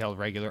to detailed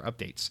regular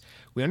updates.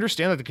 We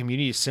understand that the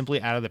community is simply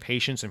out of the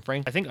patience and,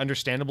 frankly, I think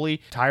understandably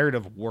tired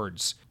of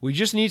words. We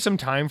just need some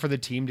time for the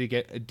team to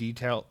get the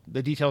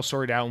details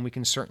sorted out, and we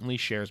can certainly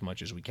share as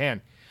much as we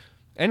can.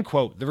 End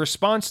quote. The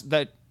response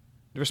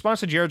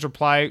to Jared's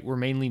reply were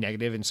mainly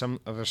negative, and some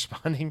of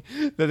responding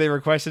that they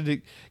requested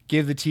to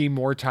give the team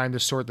more time to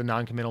sort the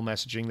non-committal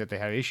messaging that they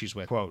had issues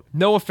with. Quote,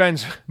 "No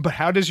offense, but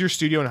how does your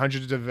studio and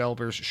hundreds of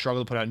developers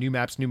struggle to put out new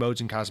maps, new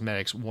modes, and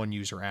cosmetics?" one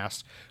user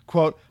asked.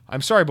 Quote,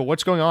 "I'm sorry, but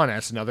what's going on?"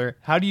 asked another.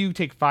 "How do you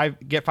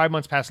get 5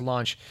 months past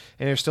launch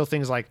and there's still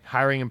things like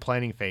hiring and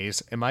planning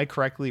phase? Am I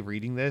correctly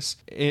reading this?"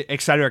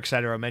 Etc.,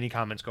 etc. Many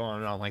comments going on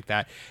and on like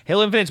that.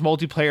 Halo Infinite's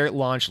multiplayer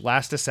launched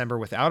last December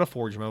without a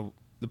Forge mode,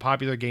 the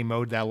popular game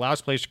mode that allows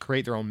players to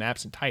create their own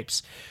maps and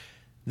types.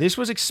 This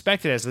was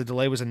expected as the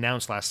delay was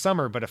announced last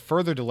summer, but a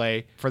further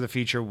delay for the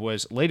feature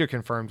was later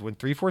confirmed when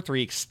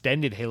 343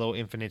 extended Halo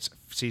Infinite's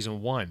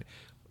Season 1,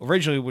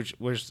 originally which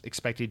was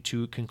expected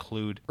to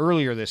conclude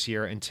earlier this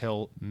year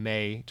until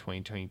May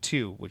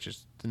 2022, which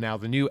is now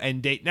the new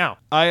end date. Now,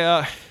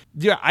 the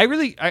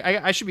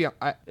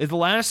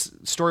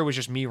last story was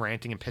just me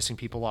ranting and pissing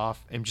people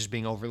off and just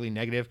being overly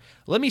negative.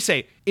 Let me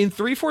say, in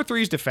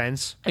 343's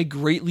defense, I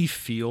greatly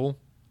feel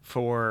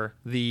for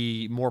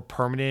the more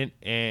permanent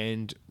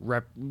and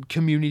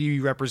community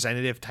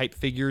representative type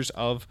figures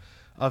of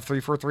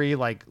 343,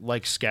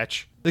 like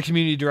Sketch, the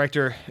community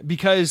director,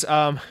 because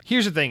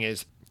here's the thing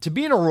is, to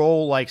be in a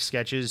role like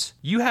Sketch's,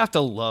 you have to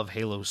love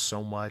Halo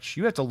so much.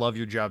 You have to love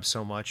your job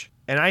so much.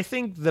 And I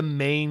think the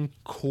main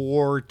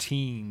core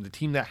team, the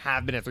team that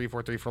have been at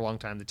 343 for a long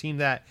time, the team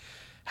that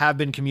have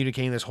been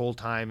communicating this whole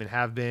time and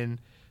have been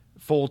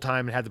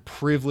full-time and had the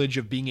privilege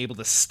of being able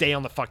to stay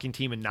on the fucking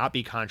team and not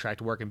be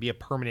contract work and be a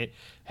permanent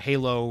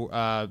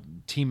Halo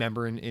team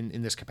member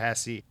in this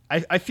capacity.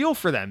 I feel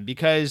for them,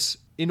 because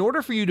in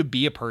order for you to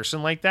be a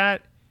person like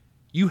that,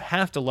 you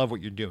have to love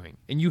what you're doing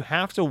and you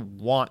have to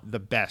want the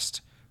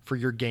best for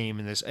your game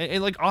in this.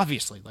 And like,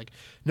 obviously, like,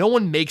 no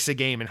one makes a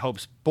game and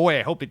hopes, boy,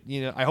 I hope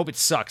it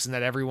sucks, and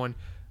that everyone,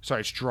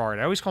 sorry, it's Gerard.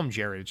 I always call him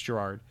Jared. It's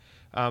Gerard.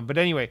 But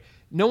anyway,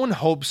 no one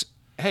hopes,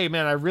 hey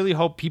man, I really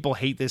hope people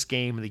hate this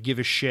game and they give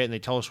a shit and they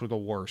tell us we're the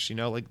worst,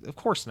 like, of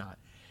course not.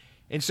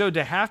 And so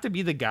to have to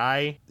be the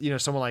guy,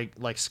 someone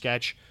like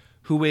Sketch,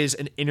 who is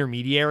an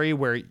intermediary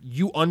where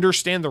you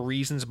understand the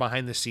reasons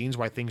behind the scenes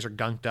why things are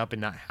gunked up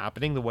and not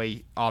happening the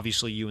way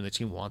obviously you and the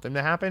team want them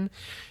to happen,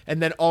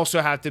 and then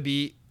also have to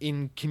be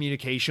in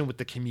communication with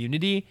the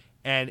community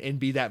and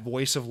be that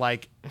voice of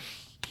like,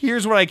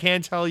 here's what I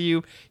can tell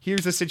you,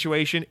 here's the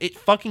situation. It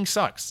fucking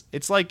sucks.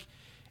 It's like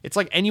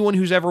anyone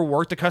who's ever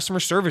worked a customer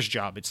service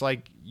job. It's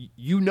like,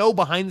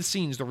 behind the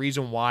scenes the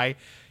reason why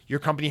your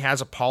company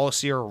has a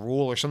policy or a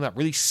rule or something that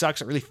really sucks,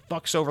 that really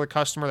fucks over the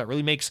customer, that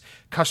really makes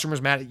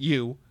customers mad at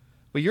you.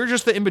 But you're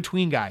just the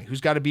in-between guy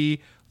who's got to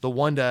be the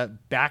one to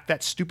back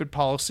that stupid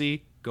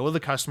policy, go to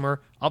the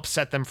customer,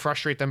 upset them,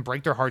 frustrate them,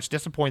 break their hearts,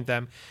 disappoint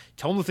them,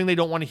 tell them the thing they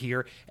don't want to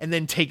hear, and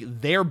then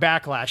take their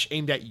backlash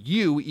aimed at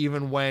you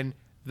even when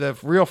the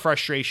real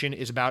frustration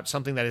is about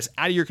something that is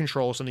out of your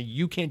control, something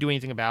you can't do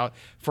anything about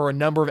for a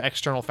number of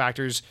external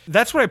factors.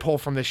 That's what I pull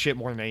from this shit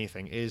more than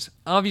anything is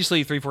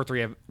obviously 343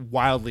 have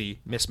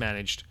wildly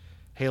mismanaged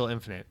Halo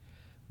Infinite.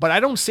 But I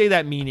don't say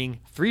that meaning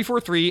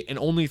 343 and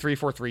only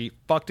 343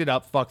 fucked it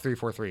up, fuck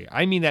 343.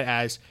 I mean that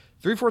as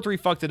 343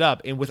 fucked it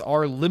up, and with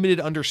our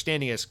limited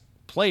understanding as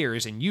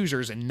players and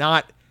users and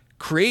not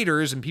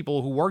creators and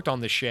people who worked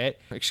on this shit,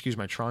 excuse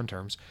my Tron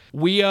terms,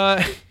 we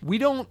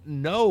don't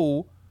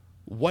know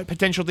what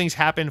potential things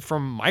happen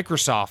from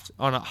Microsoft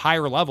on a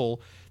higher level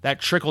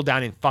that trickled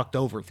down and fucked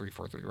over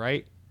 343,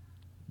 right?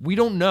 We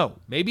don't know.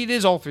 Maybe it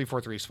is all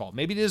 343's fault.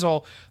 Maybe it is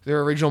all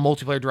their original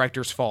multiplayer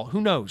director's fault.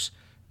 Who knows?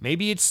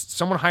 Maybe it's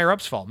someone higher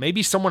up's fault.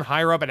 Maybe someone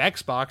higher up at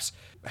Xbox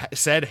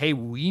said, hey,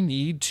 we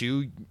need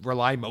to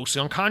rely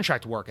mostly on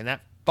contract work, and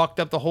that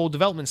fucked up the whole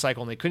development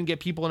cycle, and they couldn't get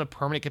people in a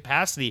permanent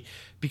capacity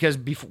because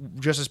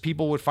just as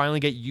people would finally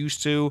get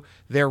used to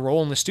their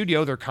role in the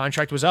studio, their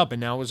contract was up,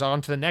 and now it was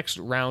on to the next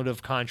round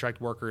of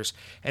contract workers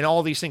and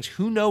all these things.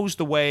 Who knows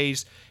the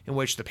ways in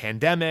which the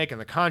pandemic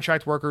and the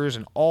contract workers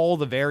and all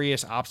the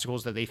various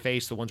obstacles that they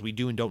face, the ones we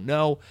do and don't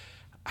know,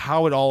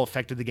 how it all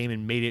affected the game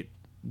and made it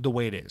the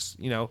way it is.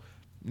 You know,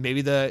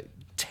 maybe the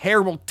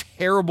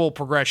terrible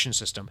progression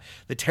system,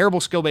 the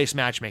terrible skill-based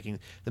matchmaking,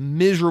 the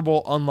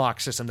miserable unlock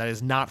system that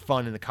is not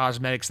fun, and the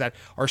cosmetics that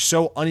are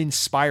so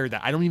uninspired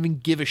that I don't even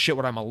give a shit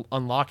what I'm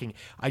unlocking.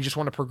 I just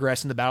want to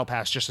progress in the battle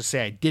pass just to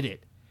say I did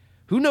it.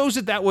 Who knows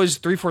if that was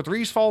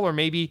 343's fault or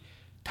maybe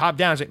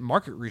top-down.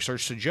 Market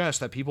research suggests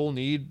that people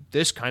need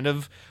this kind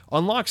of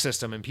unlock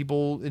system, and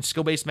people in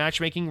skill-based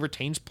matchmaking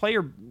retains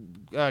player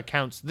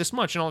counts this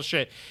much and all this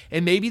shit.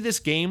 And maybe this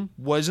game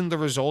wasn't the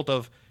result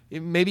of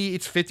maybe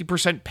it's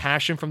 50%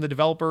 passion from the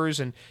developers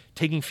and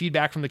taking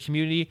feedback from the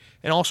community,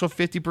 and also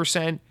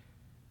 50%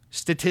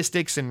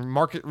 statistics and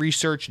market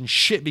research and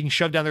shit being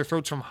shoved down their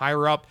throats from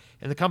higher up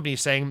in the company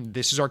saying,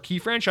 this is our key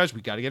franchise.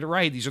 We got to get it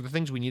right. These are the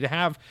things we need to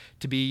have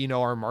to be, you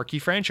know, our marquee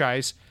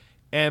franchise.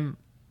 And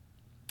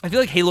I feel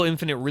like Halo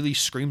Infinite really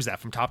screams that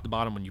from top to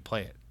bottom when you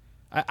play it.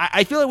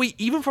 I feel like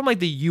even from like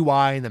the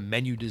UI and the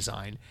menu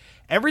design,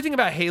 everything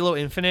about Halo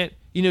Infinite,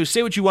 you know,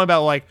 say what you want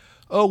about like,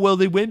 oh, well,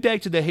 they went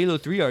back to the Halo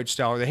 3 art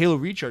style or the Halo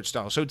Reach art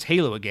style, so it's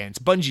Halo again. It's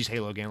Bungie's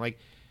Halo again. Like,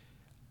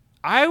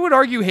 I would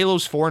argue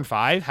Halos 4 and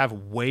 5 have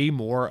way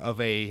more of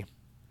a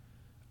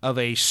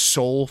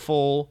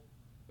soulful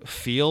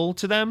feel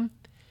to them,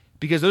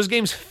 because those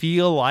games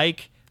feel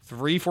like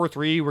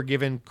 343 were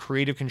given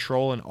creative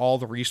control and all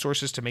the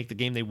resources to make the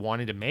game they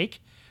wanted to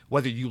make,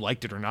 whether you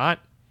liked it or not.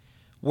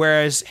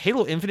 Whereas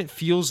Halo Infinite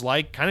feels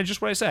like kind of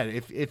just what I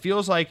said. It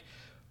feels like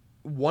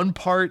one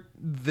part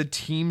the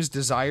team's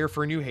desire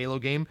for a new Halo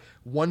game,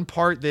 one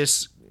part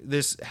this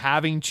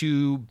having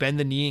to bend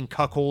the knee and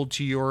cuckold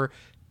to your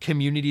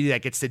community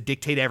that gets to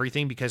dictate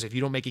everything, because if you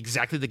don't make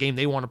exactly the game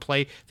they want to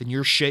play, then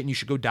you're shit and you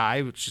should go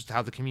die, which is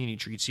how the community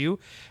treats you.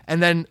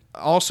 And then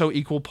also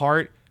equal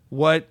part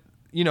what,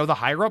 you know, the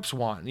higher ups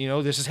want. You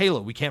know, this is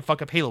Halo. We can't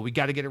fuck up Halo. We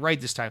got to get it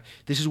right this time.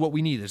 This is what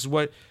we need. This is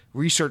what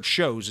research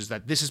shows, is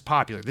that this is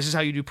popular. This is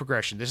how you do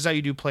progression. This is how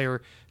you do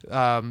player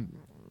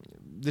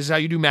this is how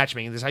you do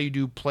matchmaking. This is how you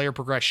do player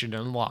progression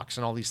and unlocks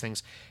and all these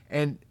things.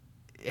 And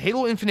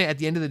Halo Infinite, at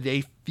the end of the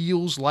day,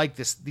 feels like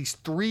these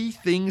three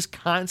things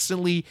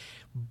constantly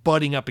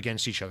butting up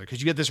against each other.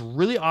 Because you get this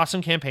really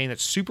awesome campaign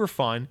that's super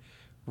fun,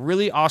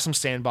 really awesome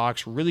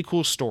sandbox, really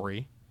cool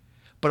story.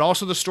 But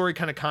also the story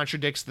kind of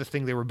contradicts the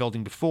thing they were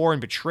building before and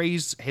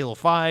betrays Halo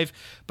 5.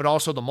 But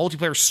also the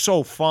multiplayer is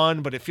so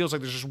fun, but it feels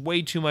like there's just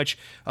way too much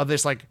of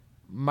this like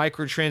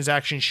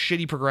microtransaction,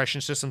 shitty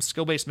progression system,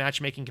 skill-based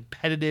matchmaking,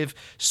 competitive,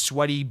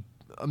 sweaty,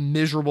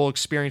 miserable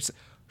experience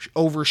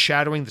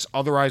overshadowing this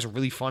otherwise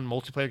really fun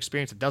multiplayer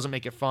experience that doesn't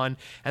make it fun.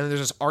 And then there's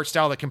this art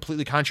style that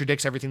completely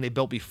contradicts everything they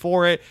built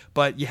before it,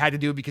 but you had to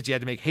do it because you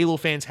had to make Halo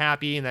fans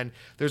happy. And then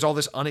there's all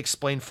this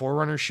unexplained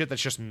Forerunner shit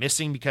that's just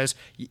missing because,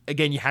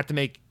 again, you had to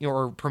make, you know,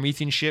 or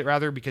Promethean shit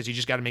rather, because you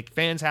just got to make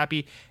fans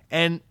happy.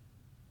 And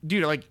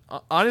dude, like,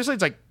 honestly,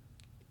 it's like,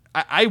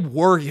 I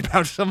worry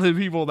about some of the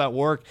people that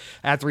work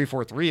at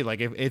 343.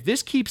 Like, if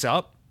this keeps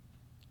up,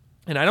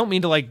 and I don't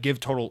mean to like give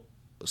total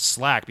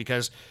slack,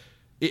 because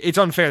it's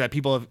unfair that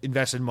people have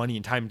invested money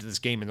and time into this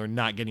game and they're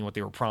not getting what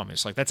they were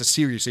promised. Like, that's a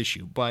serious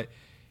issue. But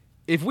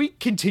if we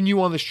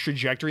continue on this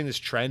trajectory and this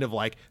trend of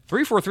like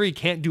 343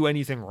 can't do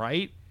anything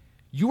right,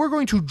 you are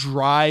going to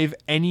drive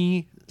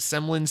any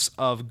semblance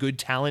of good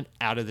talent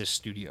out of this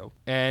studio.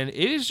 And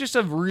it is just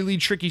a really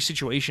tricky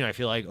situation, I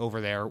feel like,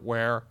 over there,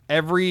 where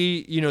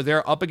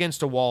they're up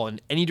against a wall,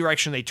 and any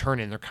direction they turn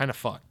in, they're kind of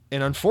fucked.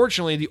 And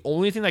unfortunately, the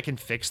only thing that can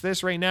fix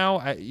this right now,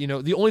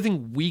 the only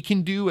thing we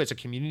can do as a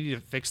community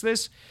to fix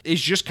this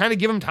is just kind of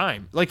give them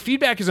time. Like,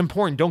 feedback is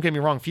important. Don't get me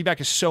wrong.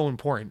 Feedback is so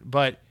important.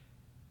 But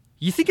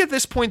You think at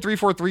this point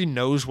 343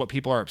 knows what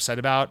people are upset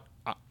about?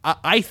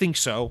 I think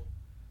so.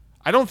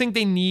 I don't think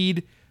they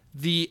need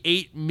the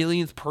 8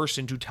 millionth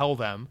person to tell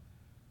them,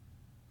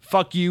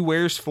 fuck you,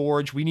 where's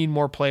Forge? We need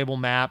more playable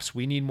maps.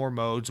 We need more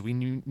modes. We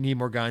need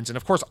more guns. And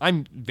of course,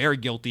 I'm very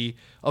guilty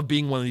of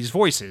being one of these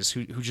voices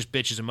who just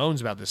bitches and moans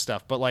about this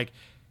stuff. But like,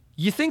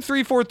 you think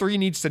 343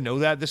 needs to know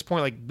that at this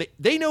point? Like,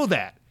 they know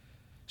that.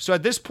 So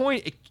at this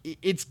point,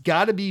 it's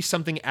got to be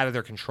something out of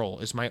their control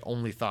is my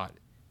only thought.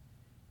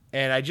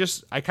 And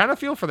I kind of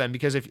feel for them,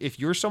 because if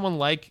you're someone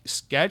like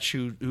Sketch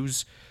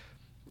who's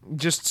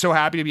just so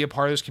happy to be a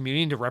part of this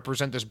community and to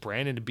represent this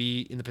brand and to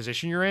be in the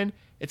position you're in,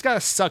 it's got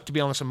to suck to be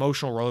on this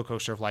emotional roller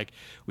coaster of like,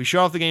 we show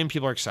off the game,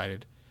 people are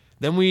excited.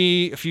 Then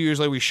a few years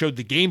later, we showed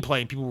the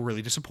gameplay and people were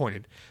really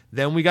disappointed.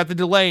 Then we got the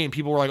delay and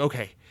people were like,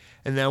 okay.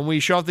 And then we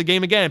showed off the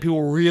game again and people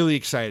were really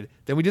excited.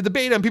 Then we did the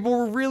beta and people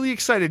were really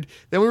excited.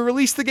 Then we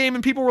released the game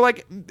and people were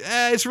like,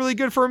 it's really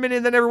good for a minute,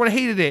 and then everyone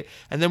hated it.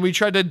 And then we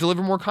tried to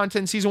deliver more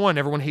content in season 1.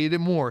 Everyone hated it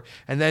more.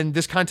 And then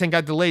this content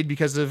got delayed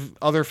because of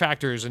other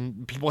factors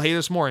and people hate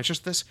us more. And it's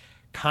just this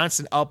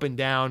constant up and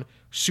down,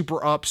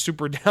 super up,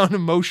 super down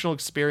emotional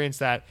experience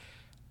that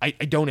I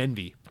don't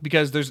envy.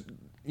 Because there's,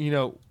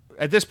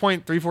 at this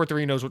point,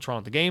 343 knows what's wrong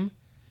with the game.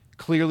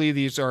 Clearly,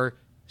 these are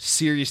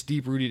serious,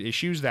 deep-rooted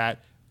issues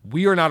that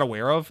we are not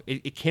aware of.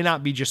 It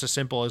cannot be just as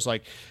simple as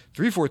like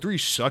 343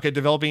 suck at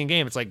developing a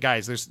game. It's like,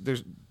 guys,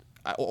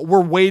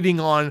 we're waiting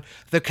on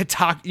the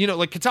Kotaku,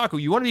 like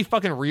Kotaku. You want to be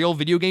fucking real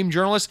video game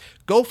journalists?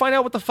 Go find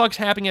out what the fuck's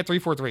happening at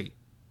 343.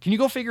 Can you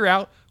go figure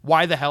out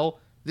why the hell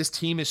this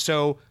team is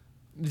so,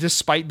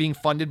 despite being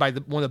funded by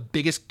one of the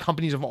biggest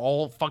companies of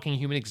all fucking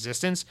human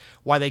existence,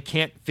 why they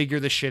can't figure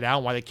this shit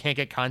out, why they can't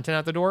get content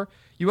out the door?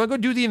 You want to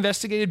go do the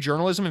investigative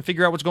journalism and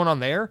figure out what's going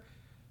on there?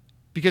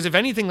 Because if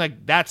anything,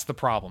 like, that's the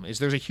problem, is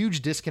there's a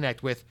huge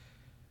disconnect with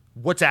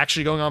what's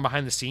actually going on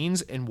behind the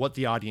scenes and what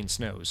the audience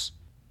knows.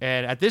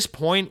 And at this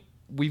point,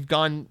 we've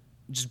gone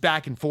just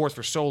back and forth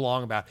for so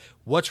long about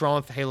what's wrong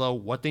with Halo,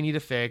 what they need to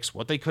fix,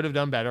 what they could have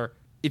done better.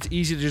 It's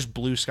easy to just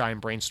blue sky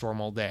and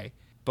brainstorm all day.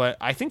 But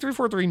I think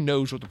 343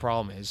 knows what the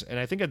problem is. And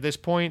I think at this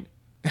point,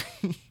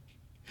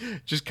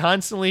 just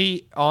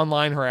constantly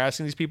online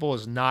harassing these people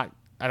is not,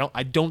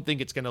 I don't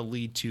think it's going to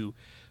lead to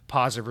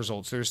positive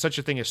results. There's such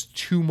a thing as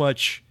too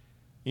much,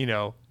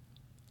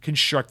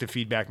 constructive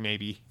feedback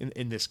maybe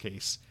in this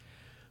case.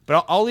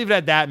 But I'll leave it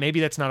at that. Maybe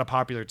that's not a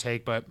popular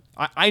take, but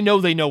I know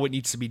they know what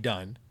needs to be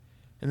done.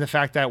 And the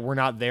fact that we're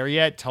not there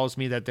yet tells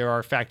me that there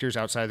are factors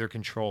outside their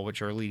control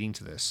which are leading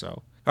to this. So,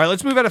 all right,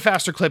 let's move at a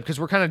faster clip because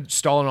we're kind of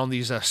stalling on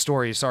these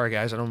stories. Sorry,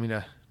 guys. I don't mean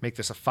to make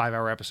this a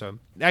 5-hour episode.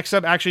 Next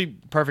up, actually,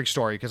 perfect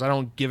story because I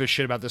don't give a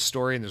shit about this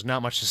story and there's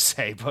not much to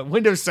say, but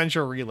Windows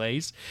Central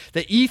relays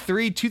that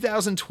E3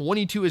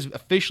 2022 has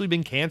officially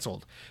been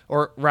canceled,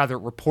 or rather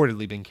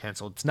reportedly been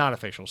canceled. It's not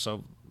official,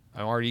 so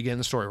I'm already getting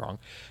the story wrong.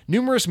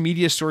 Numerous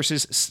media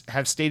sources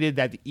have stated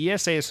that the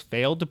ESA has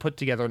failed to put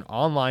together an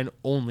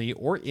online-only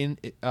or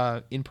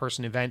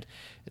in-person event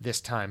at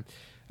this time.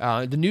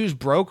 The news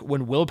broke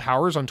when Will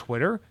Powers on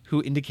Twitter,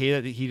 who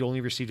indicated that he'd only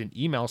received an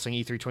email saying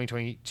E3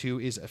 2022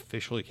 is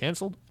officially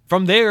canceled.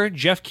 From there,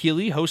 Jeff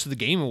Keighley, host of the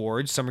Game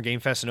Awards, Summer Game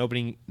Fest, and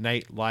opening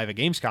night live at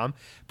Gamescom,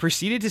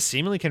 proceeded to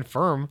seemingly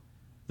confirm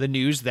the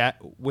news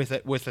that with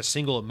a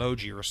single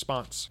emoji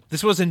response.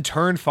 This was in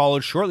turn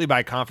followed shortly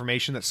by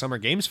confirmation that Summer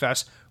Games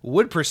Fest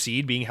would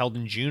proceed, being held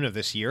in June of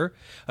this year.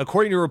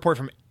 According to a report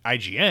from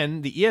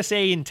IGN, the ESA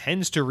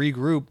intends to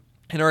regroup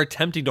and are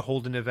attempting to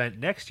hold an event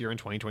next year in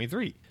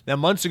 2023. Now,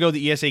 months ago,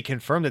 the ESA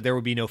confirmed that there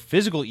would be no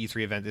physical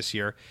E3 event this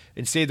year,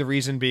 instead the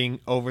reason being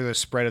over the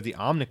spread of the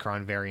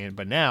Omicron variant.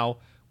 But now,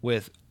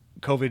 with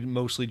COVID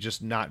mostly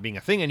just not being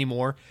a thing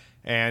anymore,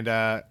 and,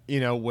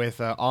 with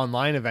an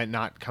online event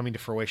not coming to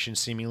fruition,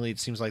 seemingly, it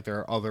seems like there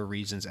are other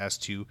reasons as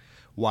to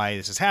why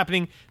this is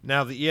happening.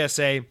 Now, the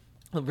ESA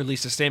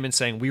released a statement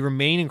saying, "We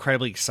remain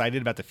incredibly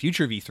excited about the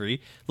future of E3.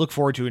 Look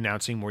forward to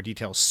announcing more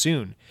details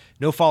soon."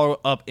 No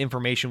follow-up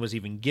information was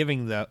even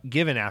given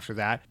after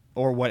that,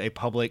 or no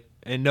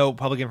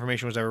public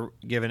information was ever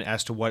given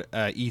as to what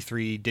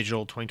E3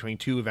 Digital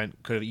 2022 event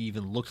could have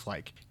even looked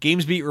like.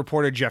 GamesBeat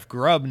reporter Jeff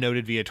Grubb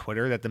noted via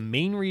Twitter that the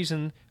main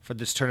reason for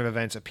this turn of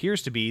events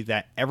appears to be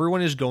that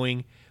everyone is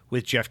going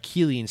with Jeff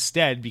Keighley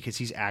instead because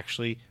he's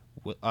actually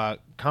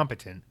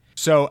competent.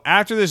 So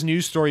after this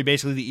news story,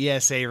 basically the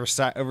ESA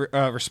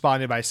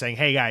responded by saying,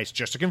 "Hey guys,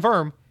 just to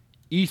confirm,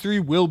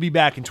 E3 will be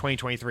back in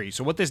 2023.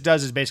 So what this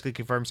does is basically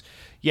confirms,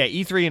 yeah,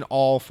 E3 in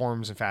all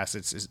forms and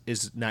facets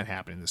is not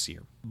happening this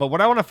year. But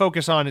what I want to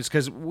focus on is,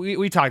 because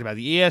we talked about it,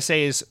 the ESA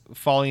is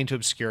falling into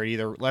obscurity.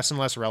 They're less and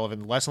less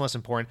relevant, less and less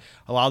important.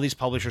 A lot of these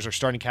publishers are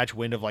starting to catch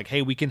wind of like,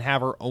 hey, we can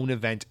have our own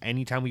event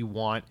anytime we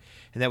want,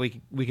 and that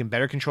we can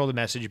better control the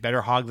message,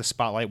 better hog the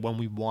spotlight when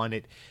we want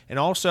it, and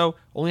also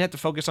only have to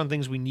focus on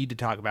things we need to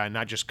talk about and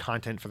not just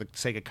content for the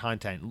sake of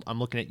content. I'm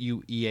looking at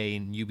you, EA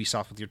and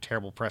Ubisoft, with your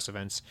terrible press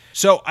events.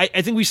 So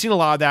I think we've seen a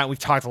lot of that, and we've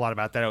talked a lot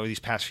about that over these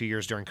past few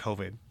years during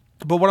COVID.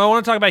 But what I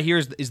want to talk about here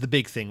is the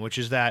big thing, which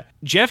is that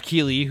Jeff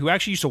Keighley, who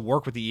actually used to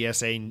work with the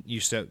ESA and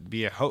used to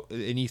be an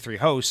E3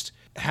 host,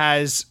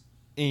 has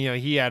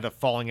he had a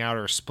falling out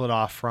or split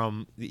off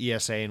from the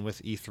ESA and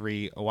with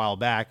E3 a while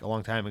back, a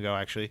long time ago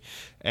actually,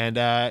 and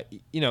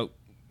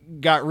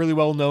got really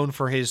well known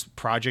for his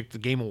project, the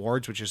Game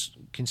Awards, which is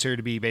considered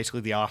to be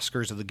basically the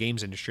Oscars of the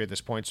games industry at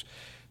this point. It's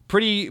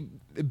pretty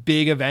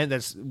big event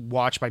that's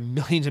watched by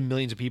millions and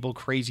millions of people.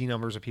 Crazy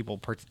numbers of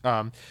people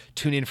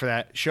tune in for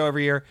that show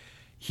every year.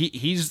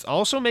 He's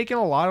also making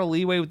a lot of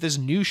leeway with this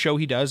new show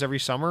he does every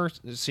summer,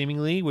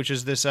 seemingly, which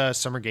is this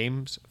Summer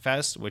Games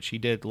Fest, which he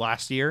did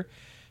last year.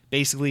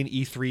 Basically an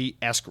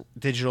E3-esque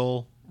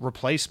digital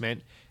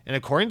replacement. And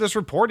according to this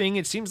reporting,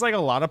 it seems like a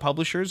lot of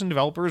publishers and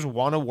developers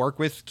want to work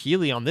with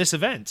Keighley on this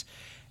event.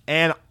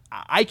 And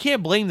I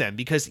can't blame them,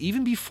 because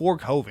even before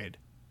COVID,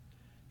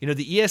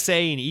 the ESA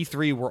and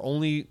E3 were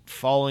only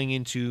falling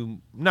into,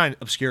 not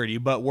obscurity,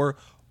 but were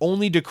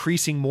only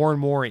decreasing more and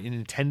more in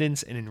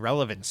attendance and in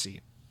relevancy.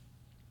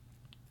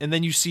 And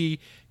then you see,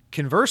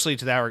 conversely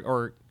to that,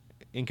 or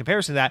in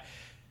comparison to that,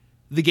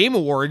 the Game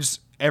Awards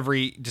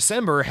every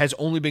December has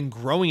only been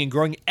growing and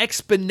growing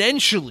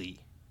exponentially.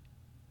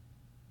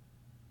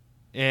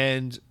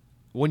 And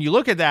when you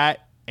look at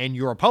that, and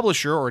you're a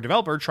publisher or a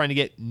developer trying to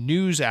get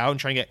news out and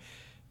trying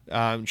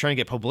to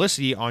get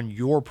publicity on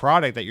your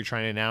product that you're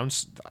trying to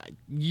announce,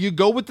 you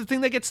go with the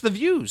thing that gets the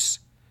views.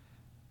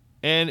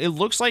 And it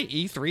looks like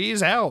E3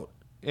 is out,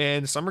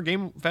 and Summer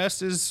Game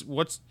Fest is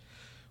what's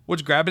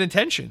grabbing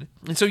attention.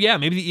 And so, yeah,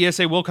 maybe the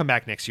ESA will come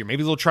back next year.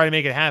 Maybe they'll try to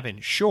make it happen.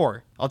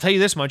 Sure. I'll tell you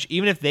this much.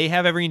 Even if they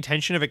have every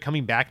intention of it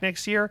coming back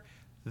next year,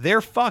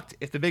 they're fucked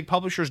if the big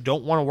publishers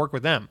don't want to work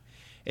with them.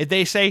 If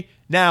they say,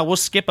 nah, we'll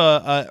skip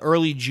a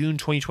early June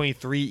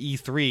 2023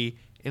 E3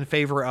 in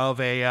favor of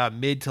a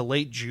mid to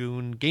late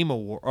June Game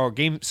Award or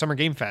Summer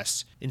Game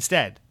Fest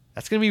instead,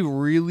 that's going to be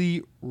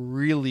really,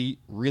 really,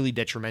 really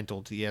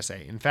detrimental to the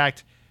ESA. In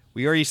fact,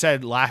 we already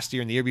said last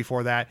year and the year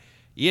before that,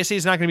 ESA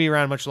is not going to be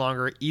around much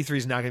longer. E3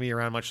 is not going to be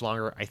around much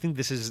longer. I think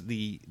this is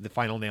the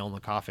final nail in the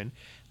coffin.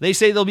 They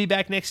say they'll be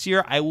back next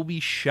year. I will be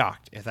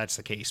shocked if that's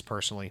the case,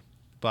 personally.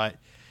 But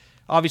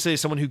obviously, as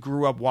someone who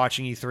grew up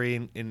watching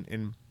E3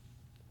 and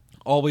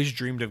always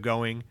dreamed of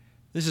going,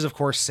 this is, of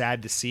course,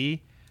 sad to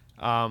see.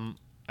 I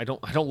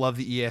don't love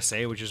the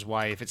ESA, which is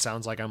why, if it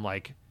sounds like I'm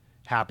like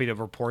happy to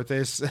report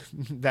this,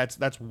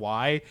 that's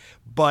why.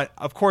 But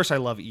of course, I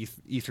love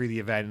E3 the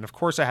event, and of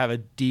course, I have a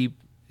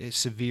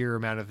severe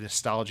amount of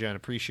nostalgia and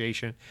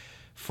appreciation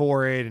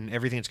for it and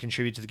everything it's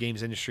contributed to the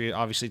games industry.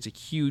 Obviously, it's a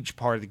huge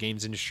part of the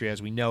games industry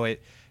as we know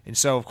it, and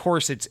so of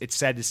course it's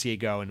sad to see it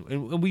go.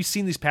 And we've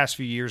seen these past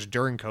few years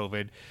during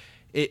COVID,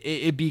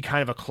 it be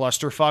kind of a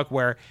clusterfuck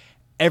where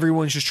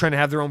everyone's just trying to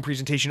have their own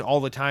presentation all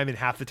the time, and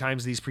half the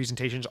times these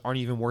presentations aren't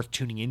even worth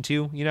tuning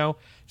into.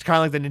 It's kind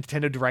of like the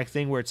Nintendo Direct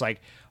thing, where it's like,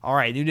 all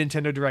right, new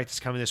Nintendo Direct is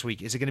coming this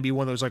week. Is it going to be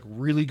one of those like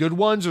really good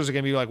ones, or is it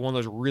going to be like one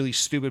of those really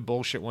stupid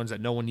bullshit ones that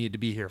no one needed to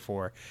be here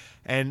for?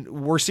 And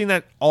we're seeing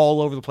that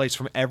all over the place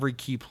from every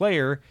key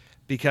player,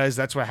 because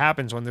that's what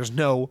happens when there's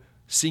no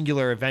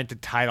singular event to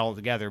tie it all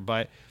together.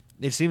 But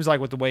it seems like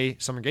with the way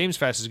Summer Games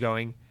Fest is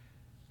going,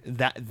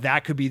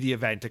 that could be the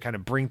event to kind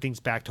of bring things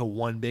back to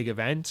one big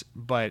event.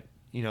 But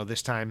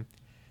this time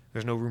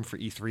there's no room for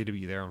E3 to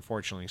be there,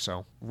 unfortunately.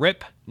 So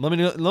RIP. Let me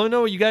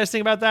know what you guys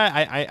think about that.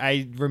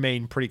 I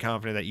remain pretty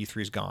confident that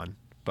E3 is gone,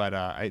 but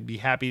I'd be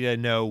happy to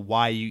know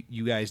why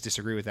you guys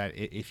disagree with that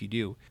if you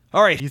do.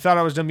 All right, you thought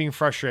I was done being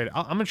frustrated.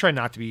 I'm gonna try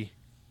not to be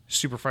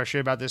super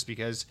frustrated about this,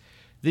 because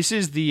this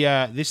is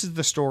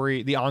the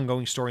story, the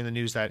ongoing story in the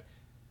news that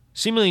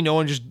seemingly no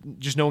one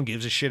no one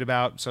gives a shit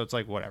about. So it's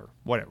like whatever.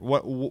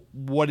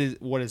 What is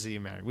the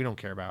matter? We don't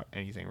care about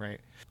anything,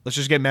 right? Let's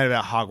just get mad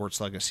about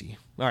Hogwarts Legacy.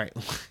 All right.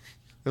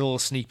 A little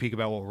sneak peek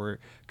about what we're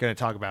going to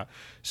talk about.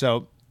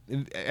 So,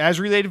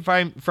 as related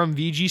from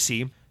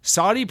VGC,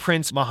 Saudi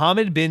Prince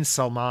Mohammed bin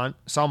Salman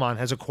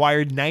has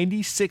acquired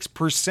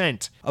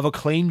 96% of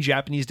acclaimed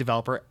Japanese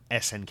developer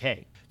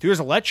SNK. Through his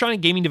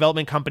electronic gaming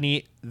development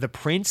company, the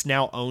Prince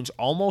now owns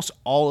almost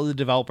all of the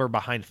developer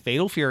behind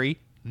Fatal Fury,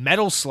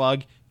 Metal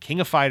Slug, King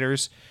of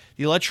Fighters.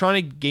 The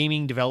electronic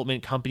gaming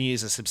development company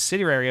is a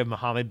subsidiary of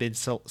Mohammed bin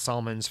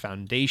Salman's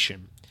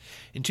foundation.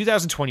 In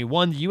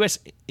 2021, the U.S.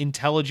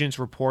 intelligence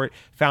report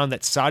found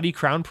that Saudi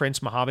Crown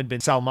Prince Mohammed bin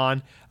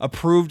Salman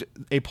approved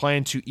a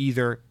plan to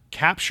either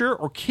capture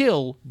or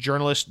kill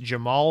journalist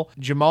Jamal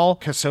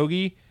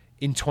Khashoggi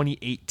in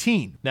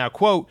 2018. Now,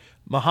 quote,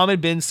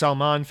 Mohammed bin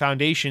Salman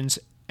Foundation's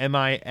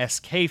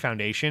MISK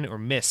Foundation, or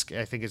MISK,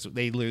 I think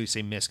they literally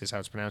say MISK is how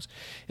it's pronounced,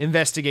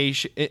 investment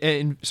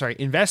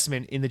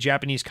in the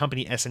Japanese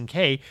company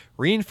SNK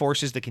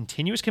reinforces the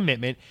continuous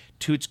commitment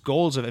to its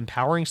goals of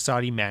empowering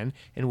Saudi men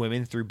and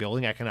women through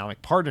building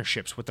economic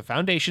partnerships with the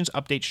foundation's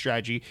update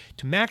strategy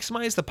to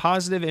maximize the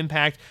positive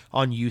impact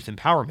on youth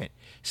empowerment,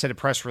 said a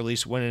press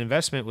release when an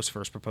investment was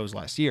first proposed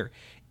last year.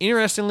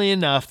 Interestingly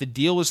enough, the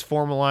deal was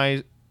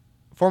formalized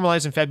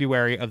in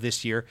February of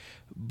this year,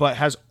 but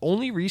has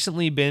only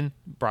recently been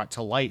brought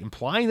to light,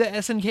 implying that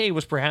SNK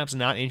was perhaps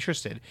not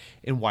interested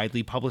in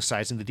widely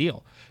publicizing the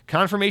deal.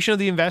 Confirmation of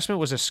the investment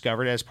was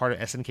discovered as part of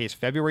SNK's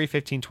February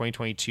 15,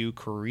 2022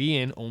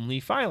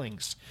 Korean-only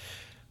filings.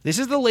 This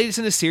is the latest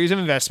in a series of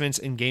investments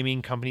in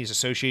gaming companies'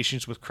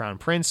 associations with Crown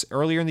Prince.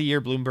 Earlier in the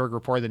year, Bloomberg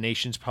reported the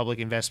nation's public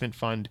investment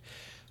fund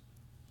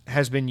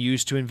has been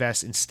used to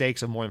invest in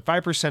stakes of more than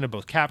 5% of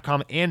both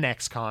Capcom and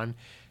Nexcon.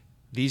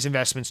 These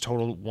investments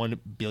totaled $1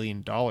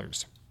 billion.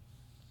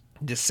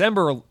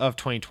 December of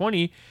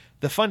 2020,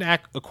 the fund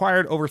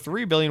acquired over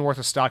 $3 billion worth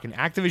of stock in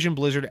Activision,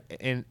 Blizzard,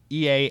 and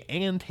EA,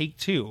 and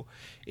Take-Two.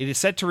 It is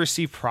set to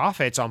receive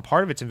profits on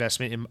part of its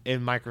investment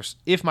in Microsoft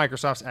if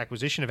Microsoft's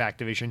acquisition of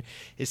Activision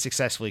is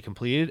successfully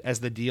completed, as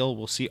the deal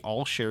will see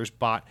all shares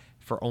bought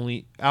for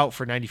only out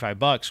for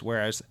 $95,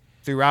 whereas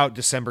throughout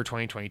December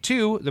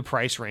 2022, the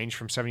price ranged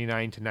from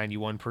 $79 to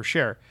 $91 per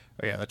share.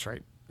 Oh yeah, that's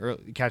right.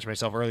 Catch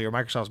myself earlier.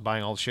 Microsoft's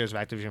buying all the shares of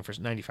Activision for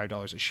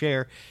 $95 a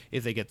share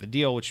if they get the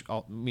deal, which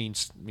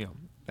means,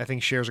 I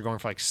think shares are going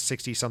for like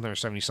 60 something or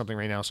 70 something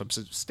right now. So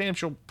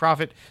substantial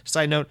profit.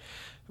 Side note,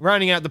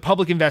 rounding out, the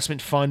public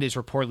investment fund is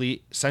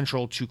reportedly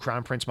central to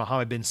Crown Prince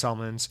Mohammed bin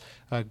Salman's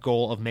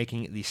goal of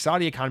making the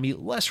Saudi economy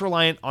less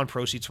reliant on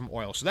proceeds from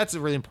oil. So that's a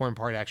really important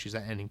part, actually, is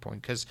that ending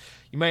point, because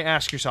you might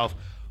ask yourself,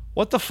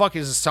 what the fuck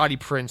does a Saudi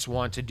prince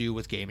want to do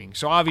with gaming?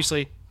 So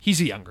obviously,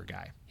 he's a younger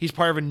guy. He's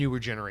part of a newer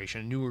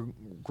generation, a newer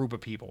group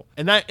of people.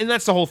 And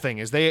that's the whole thing,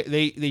 is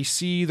they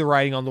see the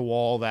writing on the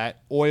wall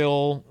that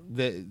oil,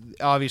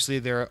 obviously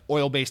they're an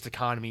oil-based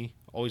economy,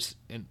 always,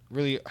 and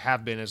really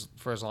have been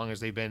for as long as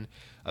they've been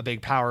a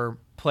big power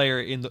player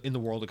in the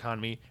world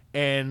economy.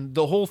 And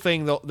the whole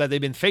thing that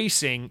they've been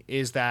facing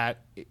is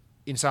that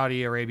in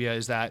Saudi Arabia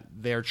is that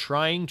they're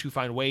trying to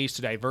find ways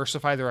to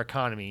diversify their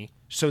economy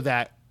so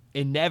that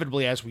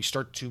inevitably, as we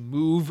start to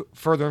move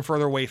further and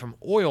further away from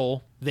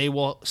oil, they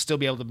will still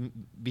be able to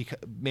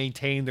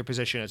maintain their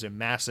position as a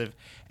massive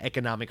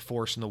economic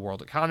force in the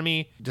world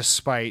economy,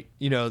 despite,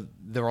 the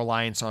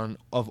reliance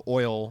of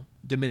oil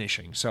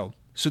diminishing. So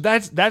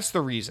that's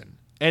the reason.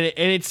 And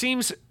it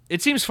seems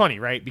funny,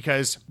 right?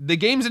 Because the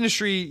games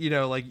industry,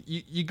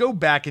 you go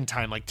back in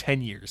time like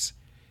 10 years.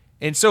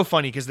 And it's so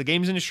funny because the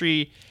games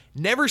industry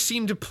never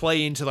seemed to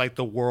play into like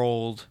the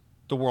world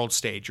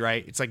stage,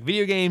 right? It's like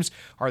video games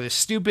are this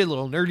stupid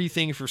little nerdy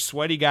thing for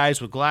sweaty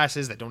guys with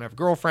glasses that don't have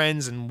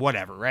girlfriends and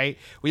whatever, right?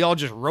 We all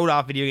just wrote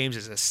off video games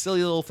as a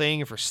silly little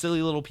thing for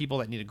silly little people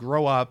that need to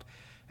grow up.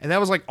 And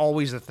that was like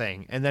always the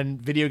thing. And then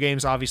video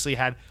games obviously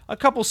had a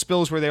couple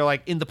spills where they're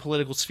like in the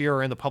political sphere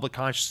or in the public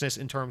consciousness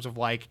in terms of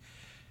like,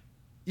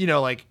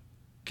 like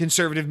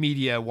conservative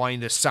media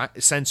wanting to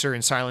censor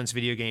and silence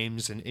video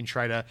games and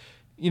try to,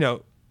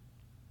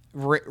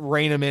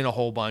 rein them in a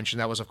whole bunch. And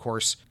that was, of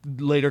course,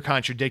 later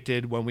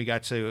contradicted when we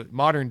got to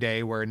modern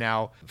day, where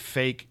now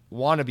fake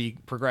wannabe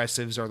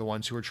progressives are the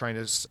ones who are trying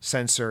to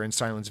censor and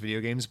silence video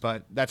games.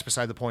 But that's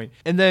beside the point.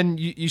 And then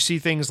you see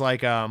things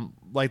like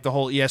the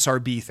whole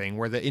ESRB thing,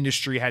 where the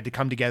industry had to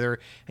come together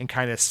and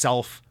kind of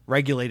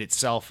self-regulate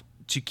itself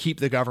to keep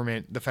the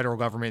federal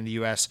government in the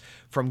U.S.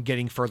 from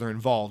getting further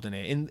involved in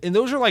it. And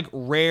those are like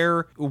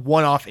rare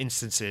one-off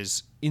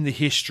instances in the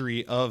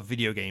history of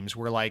video games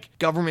where like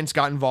governments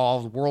got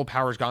involved, world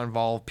powers got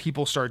involved,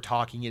 people started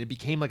talking, and it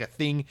became like a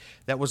thing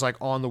that was like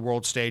on the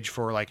world stage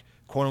for like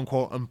quote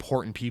unquote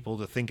important people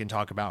to think and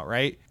talk about,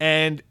 right?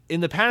 And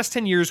in the past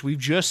 10 years, we've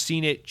just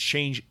seen it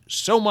change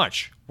so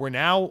much. Where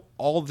now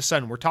all of a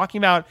sudden we're talking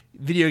about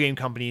video game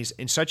companies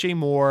in such a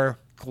more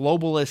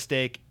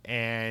globalistic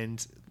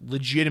and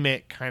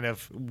legitimate kind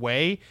of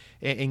way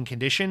in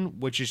condition,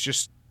 which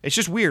is it's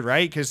just weird,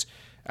 right? Because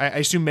I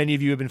assume many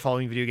of you have been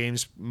following video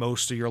games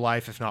most of your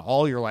life, if not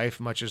all your life,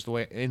 much as the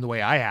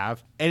way I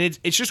have. And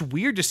it's just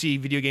weird to see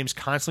video games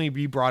constantly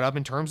be brought up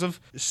in terms of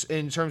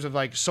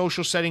like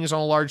social settings on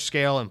a large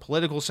scale and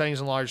political settings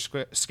on a large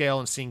scale,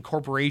 and seeing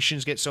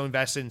corporations get so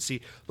invested and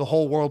see the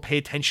whole world pay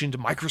attention to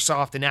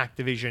Microsoft and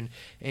Activision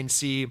and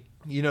see,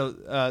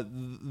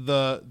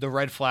 the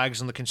red flags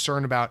and the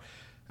concern about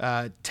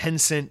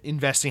Tencent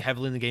investing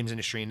heavily in the games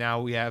industry. And now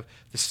we have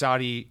the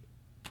Saudi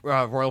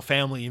royal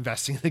family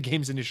investing in the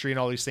games industry and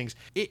all these things.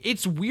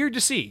 It's weird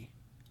to see,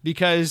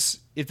 because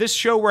if this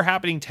show were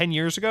happening 10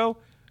 years ago,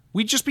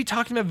 we'd just be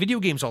talking about video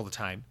games all the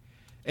time.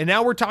 And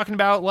now we're talking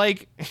about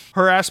like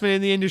harassment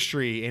in the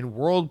industry and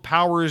world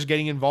powers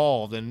getting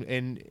involved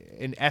and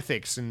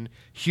ethics and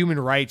human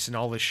rights and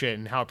all this shit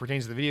and how it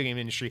pertains to the video game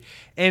industry.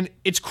 And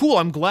it's cool.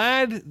 I'm not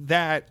glad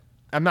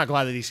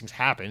that these things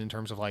happen in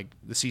terms of like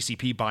the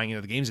CCP buying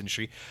into the games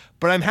industry,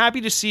 but I'm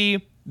happy to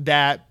see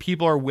that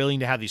people are willing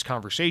to have these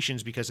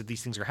conversations, because if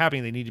these things are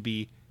happening, they need to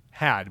be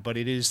had. But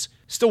it is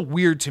still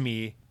weird to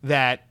me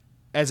that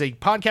as a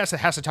podcast that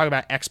has to talk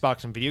about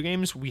Xbox and video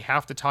games, we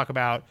have to talk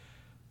about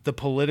the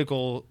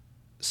political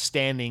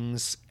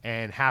standings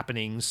and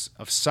happenings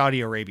of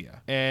Saudi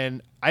Arabia.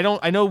 And I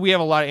know we have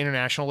a lot of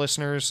international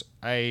listeners.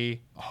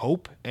 I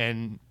hope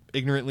and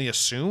ignorantly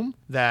assume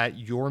that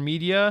your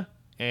media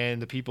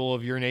and the people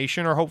of your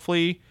nation are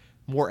hopefully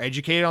more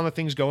educated on the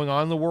things going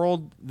on in the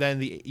world than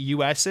the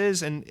U.S.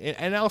 is. And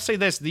I'll say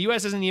this, the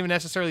U.S. isn't even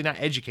necessarily not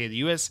educated. The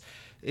U.S.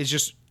 is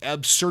just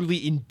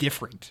absurdly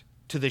indifferent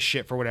to this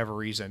shit for whatever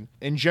reason.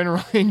 And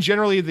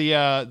generally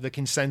the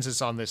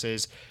consensus on this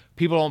is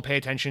people don't pay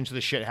attention to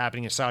the shit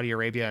happening in Saudi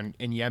Arabia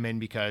and Yemen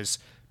because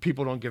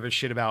people don't give a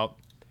shit about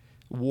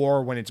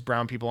war when it's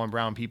brown people on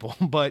brown people.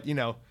 But,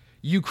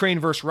 Ukraine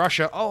versus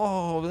Russia.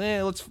 Oh,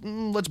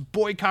 let's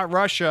boycott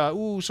Russia.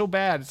 Ooh, so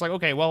bad. It's like,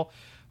 okay, well,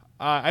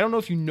 I don't know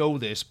if you know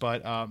this,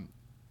 but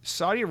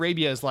Saudi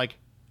Arabia is like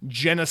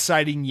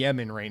genociding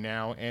Yemen right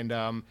now, and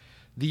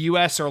the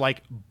U.S. are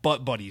like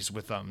butt buddies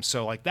with them.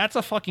 So like that's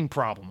a fucking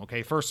problem.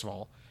 Okay, first of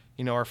all,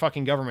 our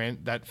fucking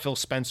government that Phil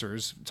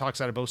Spencer's talks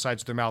out of both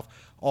sides of their mouth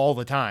all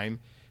the time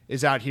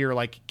is out here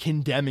like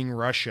condemning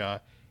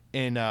Russia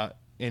in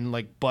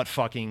like butt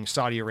fucking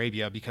Saudi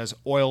Arabia because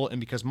oil and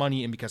because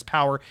money and because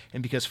power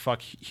and because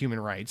fuck human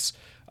rights.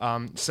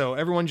 So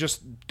everyone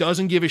just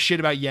doesn't give a shit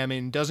about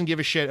Yemen, doesn't give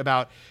a shit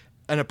about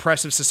an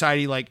oppressive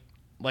society like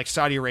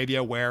Saudi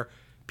Arabia where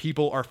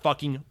people are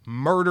fucking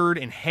murdered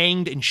and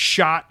hanged and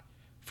shot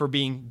for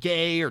being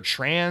gay or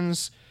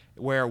trans,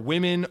 where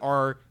women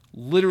are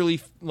literally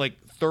like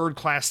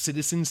third-class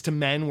citizens to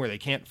men where they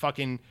can't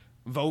fucking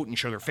vote and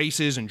show their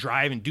faces and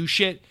drive and do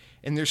shit.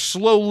 And they're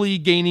slowly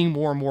gaining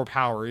more and more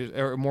power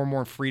or more and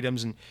more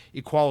freedoms and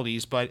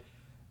equalities. But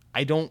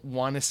I don't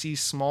want to see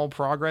small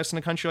progress in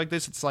a country like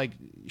this. It's like,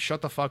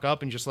 shut the fuck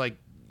up and just like,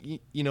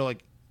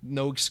 like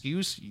no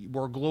excuse.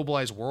 We're a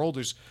globalized world.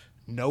 There's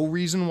no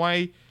reason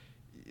why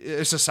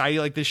a society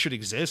like this should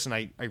exist. And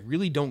I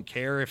really don't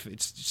care if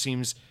it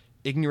seems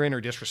ignorant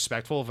or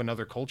disrespectful of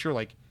another culture.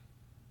 Like,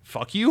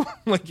 fuck you.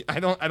 Like, I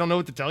don't know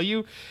what to tell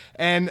you.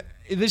 And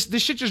this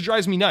shit just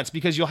drives me nuts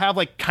because you'll have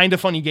like Kind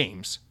of Funny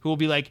Games who will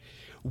be like,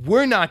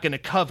 we're not going to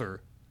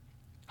cover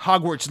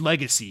Hogwarts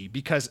Legacy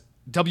because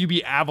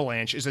WB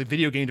Avalanche is a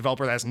video game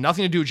developer that has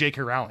nothing to do with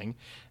J.K. Rowling,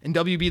 and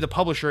WB the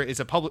publisher is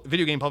a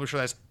video game publisher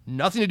that has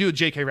nothing to do with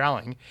J.K.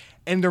 Rowling,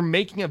 and they're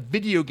making a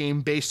video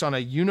game based on a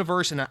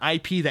universe and an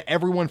IP that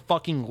everyone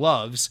fucking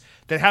loves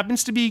that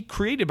happens to be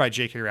created by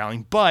J.K.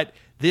 Rowling, but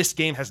this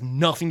game has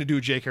nothing to do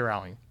with J.K.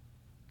 Rowling.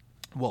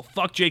 Well,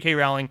 fuck J.K.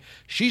 Rowling.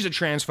 She's a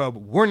transphobe.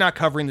 We're not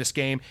covering this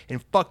game,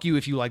 and fuck you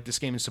if you like this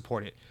game and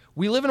support it.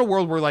 We live in a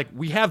world where, like,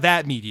 we have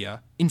that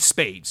media in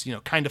spades,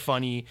 Kind of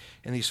Funny,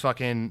 and these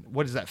fucking,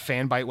 what is that,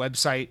 Fanbyte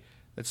website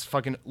that's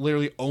fucking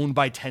literally owned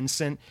by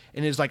Tencent,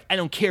 and is like, I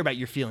don't care about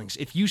your feelings.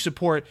 If you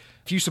support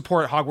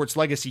Hogwarts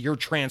Legacy, you're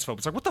transphobe.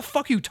 It's like, what the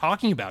fuck are you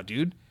talking about,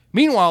 dude?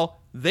 Meanwhile,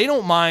 they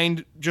don't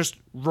mind just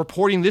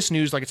reporting this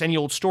news like it's any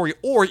old story,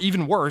 or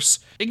even worse,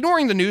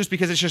 ignoring the news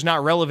because it's just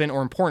not relevant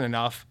or important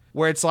enough,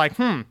 where it's like,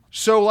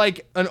 so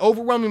like an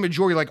overwhelming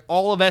majority, like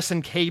all of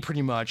SNK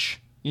pretty much,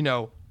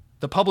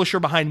 the publisher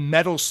behind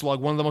Metal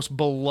Slug, one of the most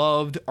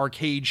beloved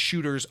arcade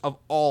shooters of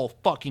all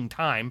fucking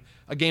time,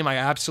 a game I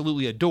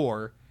absolutely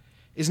adore,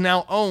 is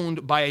now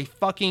owned by a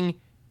fucking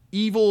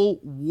evil,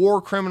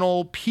 war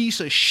criminal, piece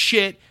of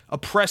shit,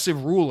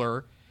 oppressive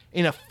ruler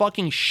in a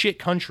fucking shit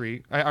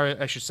country.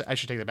 I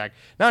should take that back.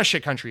 Not a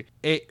shit country.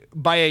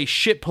 By a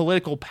shit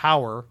political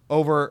power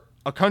over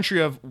a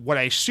country of what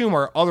I assume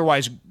are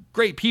otherwise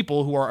great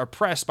people who are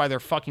oppressed by their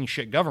fucking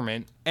shit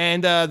government.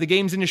 And the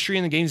games industry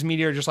and the games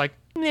media are just like,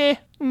 meh,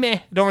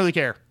 don't really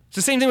care. It's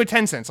the same thing with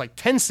Tencent. It's like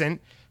Tencent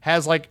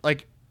has like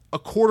a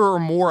quarter or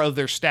more of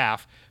their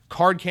staff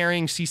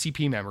card-carrying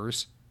CCP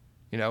members,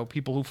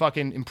 people who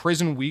fucking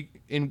imprison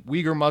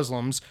Uyghur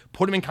Muslims,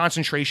 put them in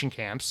concentration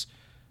camps,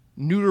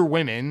 neuter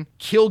women,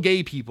 kill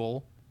gay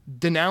people,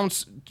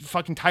 denounce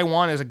fucking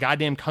Taiwan as a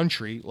goddamn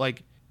country.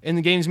 Like, in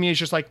the games media, it's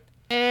just like,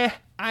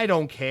 I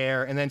don't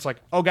care. And then it's like,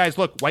 oh guys,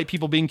 look, white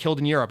people being killed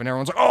in Europe, and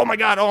everyone's like, oh my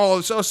god,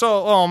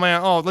 oh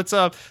man, let's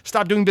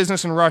stop doing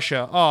business in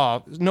Russia.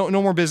 Oh, no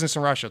more business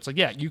in Russia. It's like,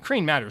 yeah,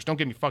 Ukraine matters. Don't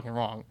get me fucking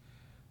wrong,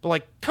 but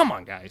like, come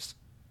on, guys.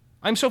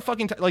 I'm so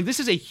fucking like, this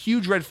is a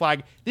huge red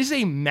flag. This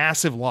is a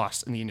massive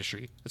loss in the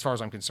industry, as far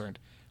as I'm concerned.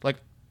 Like,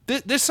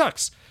 this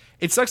sucks.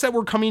 It sucks that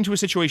we're coming into a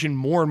situation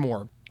more and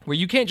more where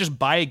you can't just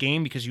buy a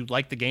game because you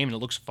like the game and it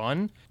looks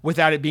fun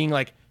without it being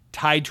like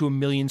tied to a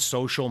million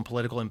social and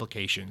political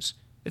implications.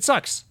 It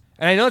sucks.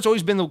 And I know it's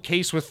always been the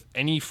case with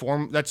any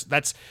form.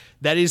 That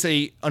is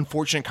a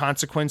unfortunate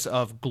consequence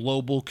of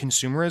global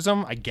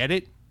consumerism. I get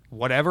it.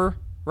 Whatever,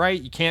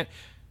 right?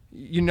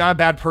 You're not a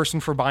bad person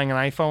for buying an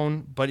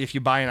iPhone, but if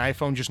you buy an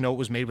iPhone, just know it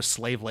was made with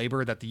slave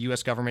labor that the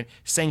US government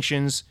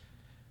sanctions,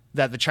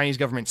 that the Chinese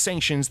government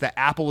sanctions, that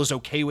Apple is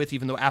okay with,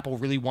 even though Apple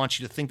really wants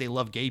you to think they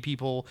love gay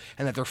people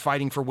and that they're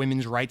fighting for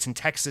women's rights in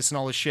Texas and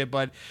all this shit,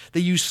 but they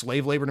use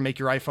slave labor to make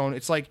your iPhone.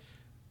 It's like,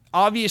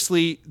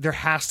 obviously, there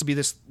has to be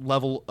this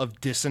level of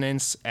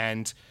dissonance,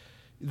 and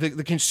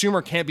the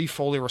consumer can't be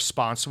fully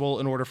responsible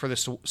in order for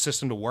this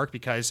system to work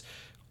because,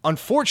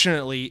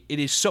 unfortunately, it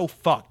is so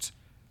fucked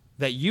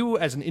that you,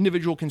 as an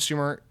individual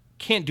consumer,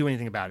 can't do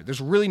anything about it.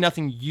 There's really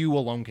nothing you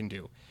alone can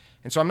do.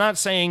 And so I'm not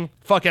saying,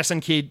 fuck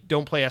SNK,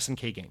 don't play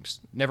SNK games.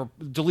 Never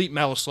delete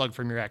Metal Slug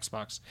from your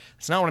Xbox.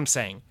 That's not what I'm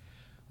saying.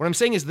 What I'm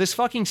saying is this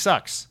fucking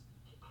sucks.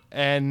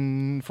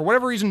 And for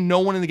whatever reason, no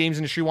one in the games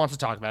industry wants to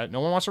talk about it.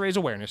 No one wants to raise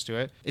awareness to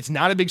it. It's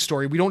not a big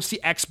story. We don't see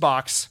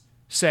Xbox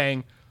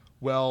saying,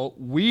 well,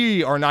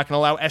 we are not going to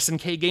allow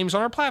SNK games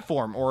on our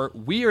platform, or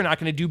we are not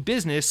going to do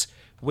business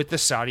with the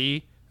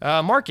Saudi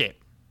market.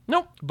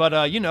 Nope. But,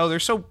 they're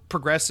so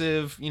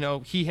progressive,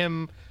 he,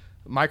 him,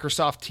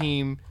 Microsoft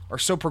team are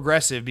so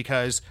progressive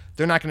because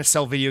they're not going to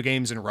sell video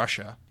games in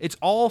Russia. It's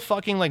all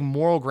fucking like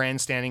moral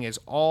grandstanding. It's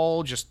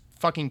all just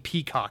fucking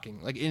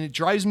peacocking. Like, and it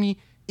drives me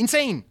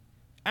insane.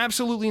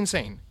 Absolutely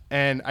insane.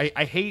 And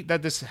I hate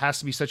that this has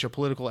to be such a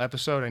political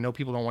episode. I know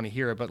people don't want to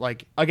hear it, but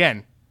like,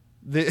 again,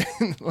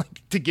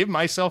 like, to give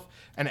myself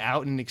an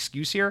out and an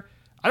excuse here,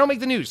 I don't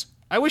make the news.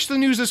 I wish the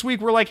news this week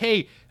were like,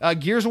 hey,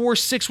 Gears of War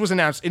 6 was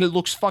announced and it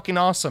looks fucking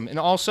awesome. And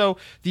also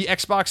the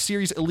Xbox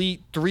Series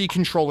Elite 3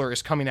 controller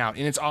is coming out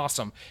and it's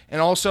awesome. And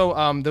also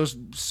those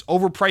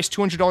overpriced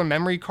 $200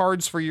 memory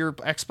cards for your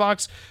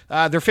Xbox,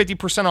 they're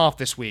 50% off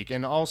this week.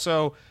 And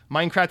also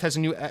Minecraft has a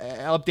new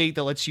update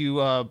that lets you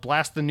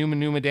blast the Numa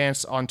Numa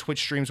dance on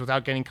Twitch streams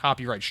without getting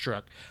copyright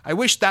struck. I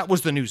wish that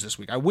was the news this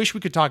week. I wish we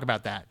could talk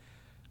about that.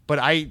 But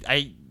I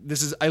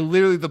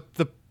literally,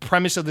 the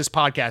premise of this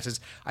podcast is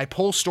I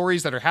pull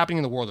stories that are happening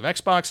in the world of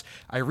Xbox,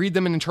 I read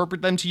them and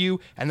interpret them to you,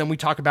 and then we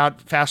talk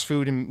about fast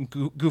food and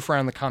goof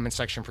around in the comment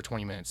section for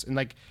 20 minutes. And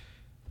like,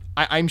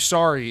 I'm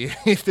sorry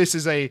if this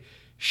is a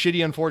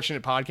shitty,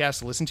 unfortunate podcast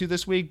to listen to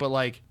this week, but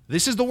like,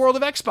 this is the world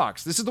of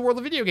Xbox. This is the world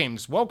of video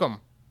games. Welcome.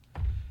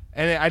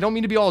 And I don't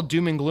mean to be all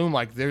doom and gloom,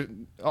 like they're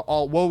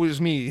all woe is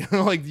me,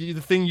 like the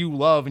thing you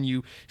love and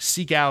you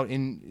seek out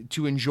and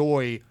to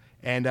enjoy,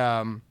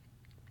 and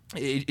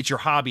it's your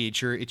hobby.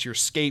 It's your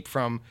escape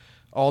from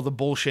all the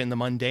bullshit and the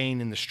mundane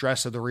and the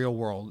stress of the real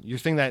world. Your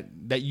thing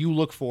that you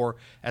look for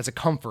as a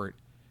comfort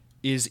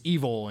is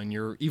evil, and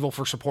you're evil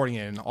for supporting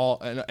it,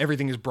 and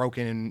everything is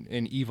broken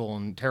and evil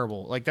and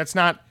terrible. Like that's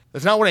not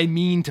what I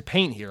mean to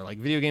paint here. Like,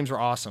 video games are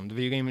awesome. The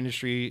video game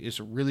industry is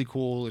really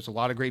cool. There's a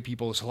lot of great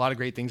people. There's a lot of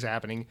great things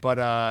happening.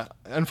 But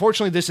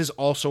unfortunately, this is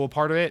also a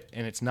part of it,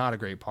 and it's not a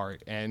great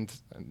part. And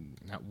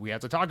we have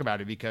to talk about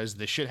it because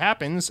this shit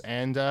happens,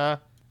 and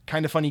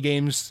Kind of Funny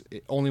Games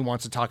only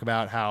wants to talk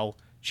about how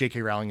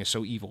J.K. Rowling is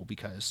so evil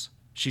because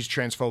she's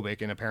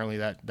transphobic, and apparently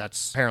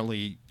that's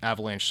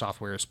Avalanche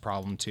Software's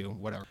problem too.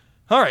 Whatever.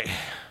 All right.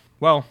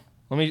 Well,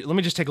 let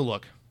me just take a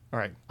look. All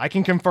right. I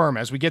can confirm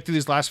as we get through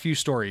these last few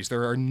stories,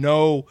 there are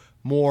no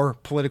more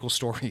political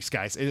stories,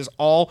 guys. It is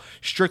all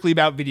strictly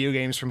about video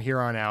games from here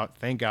on out.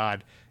 Thank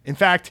God. In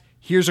fact,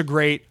 here's a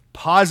great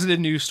positive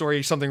news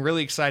story, something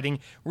really exciting,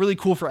 really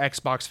cool for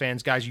Xbox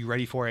fans. Guys, you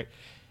ready for it?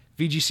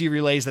 VGC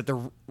relays that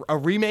a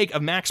remake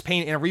of Max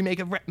Payne and a remake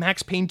of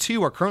Max Payne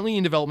 2 are currently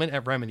in development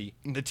at Remedy.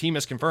 The team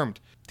has confirmed.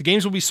 The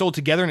games will be sold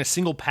together in a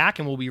single pack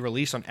and will be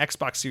released on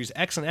Xbox Series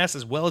X and S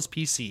as well as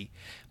PC.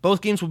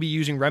 Both games will be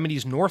using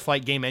Remedy's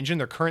Northlight game engine,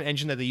 their current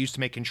engine that they use to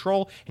make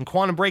Control, and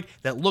Quantum Break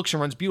that looks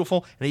and runs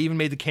beautiful, and they even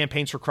made the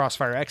campaigns for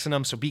Crossfire X in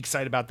them, so be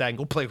excited about that and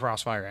go play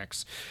Crossfire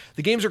X.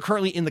 The games are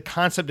currently in the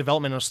concept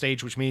developmental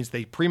stage, which means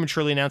they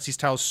prematurely announced these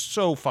titles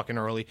so fucking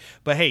early,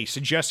 but hey,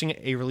 suggesting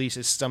a release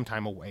is some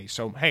time away.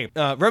 So hey,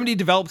 Remedy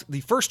developed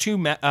the first two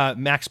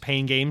Max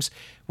Payne games,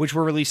 which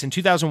were released in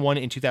 2001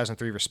 and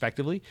 2003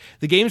 respectively.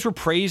 The games were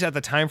praised at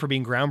the time for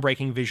having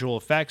groundbreaking visual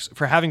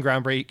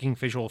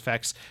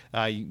effects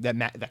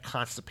that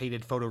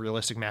constipated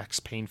photorealistic Max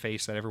Payne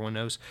face that everyone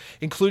knows,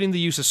 including the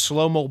use of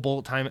slow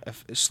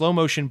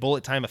motion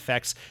bullet time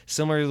effects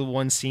similar to the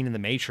ones seen in the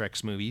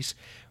Matrix movies.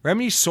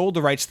 Remedy sold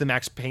the rights to the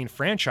Max Payne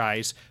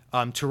franchise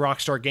to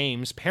Rockstar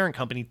Games' parent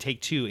company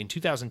Take-Two in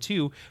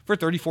 2002 for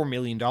 $34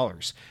 million.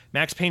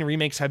 Max Payne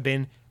remakes have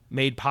been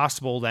made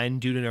possible then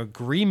due to an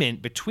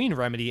agreement between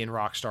Remedy and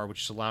Rockstar,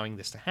 which is allowing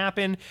this to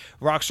happen.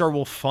 Rockstar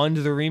will fund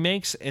the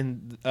remakes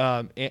and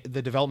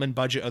the development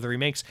budget of the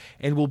remakes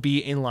and will be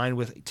in line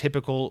with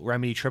typical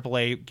Remedy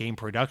AAA game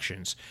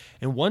productions.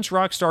 And once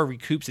Rockstar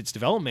recoups its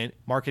development,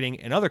 marketing,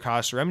 and other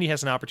costs, Remedy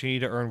has an opportunity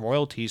to earn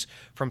royalties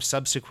from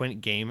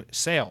subsequent game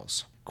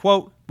sales.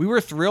 Quote, "We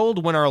were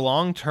thrilled when our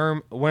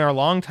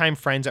longtime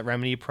friends at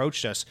Remedy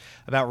approached us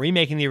about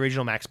remaking the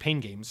original Max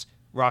Payne games,"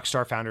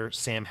 Rockstar founder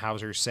Sam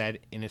Houser said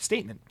in a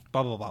statement.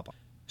 Blah, blah, blah, blah.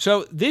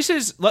 So this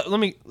is,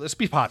 let's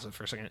be positive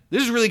for a second.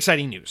 This is really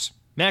exciting news.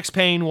 Max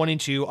Payne 1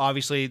 and 2,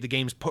 obviously the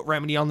games put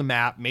Remedy on the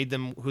map, made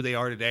them who they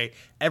are today.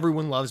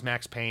 Everyone loves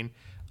Max Payne.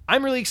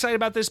 I'm really excited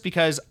about this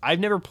because I've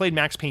never played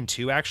Max Payne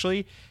 2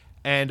 actually.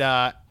 And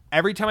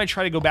every time I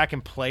try to go back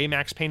and play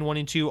Max Payne 1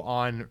 and 2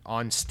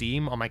 on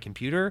Steam on my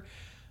computer,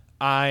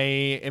 I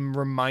am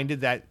reminded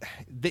that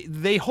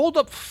they hold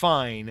up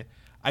fine.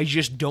 I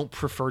just don't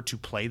prefer to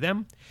play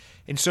them.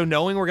 And so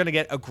knowing we're going to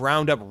get a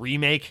ground-up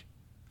remake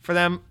for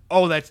them,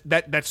 oh, that's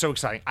so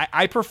exciting.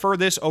 I prefer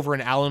this over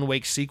an Alan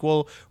Wake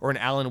sequel or an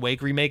Alan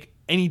Wake remake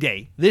any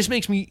day. This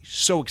makes me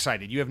so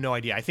excited. You have no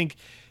idea. I think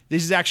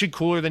this is actually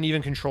cooler than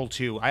even Control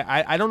 2.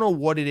 I don't know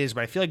what it is,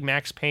 but I feel like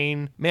Max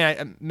Payne...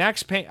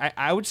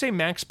 I would say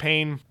Max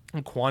Payne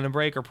and Quantum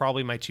Break are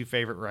probably my two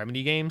favorite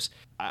Remedy games.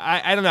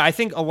 I don't know. I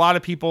think a lot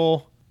of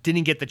people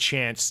didn't get the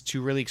chance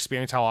to really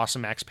experience how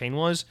awesome Max Payne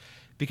was,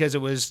 because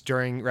it was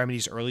during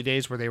Remedy's early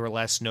days where they were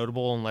less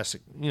notable and less,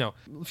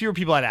 fewer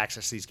people had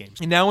access to these games.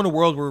 And now in a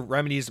world where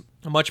Remedy is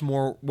a much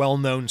more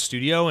well-known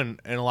studio and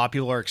a lot of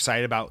people are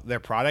excited about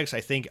their products,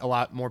 I think a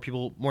lot more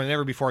people, more than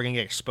ever before, are going to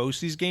get exposed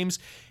to these games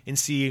and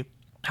see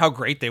how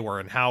great they were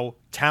and how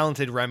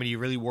talented Remedy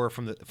really were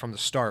from the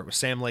start, with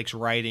Sam Lake's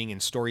writing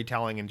and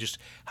storytelling, and just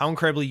how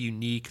incredibly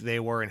unique they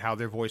were and how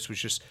their voice was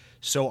just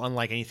so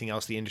unlike anything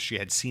else the industry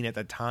had seen at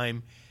that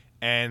time.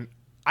 And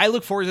I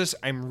look forward to this.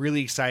 I'm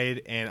really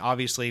excited, and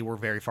obviously we're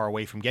very far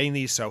away from getting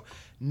these, so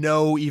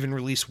no even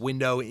release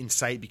window in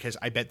sight, because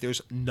I bet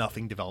there's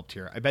nothing developed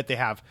here. I bet they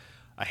have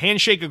a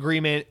handshake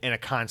agreement and a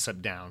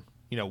concept down.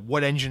 You know,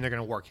 what engine they're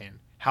going to work in,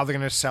 how they're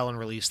going to sell and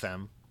release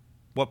them,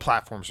 what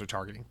platforms they're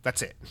targeting.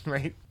 That's it,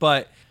 right?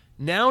 But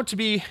now to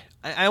be,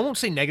 I won't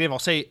say negative, I'll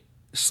say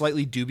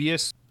slightly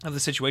dubious of the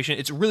situation.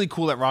 It's really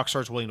cool that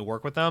Rockstar's willing to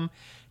work with them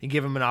and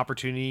give them an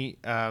opportunity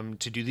to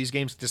do these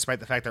games, despite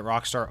the fact that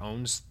Rockstar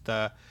owns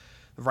the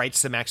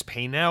rights to Max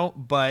Payne now.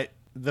 But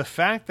the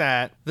fact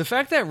that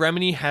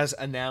Remedy has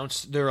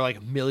announced their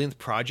like millionth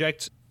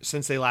project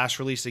since they last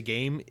released a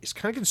game is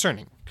kind of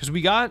concerning, because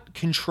we got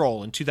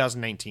Control in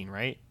 2019,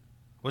 right?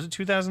 Was it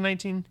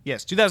 2019?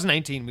 Yes,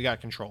 2019, we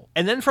got Control.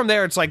 And then from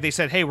there, it's like they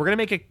said, hey, we're going to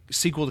make a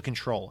sequel to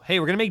Control. Hey,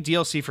 we're going to make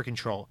DLC for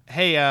Control.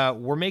 Hey,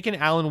 we're making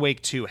Alan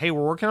Wake 2. Hey,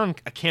 we're working on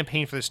a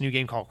campaign for this new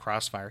game called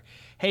Crossfire.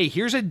 Hey,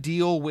 here's a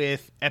deal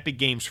with Epic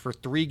Games for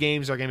 3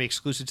 games that are going to be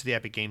exclusive to the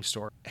Epic Games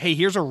Store. Hey,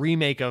 here's a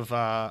remake of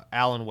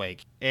Alan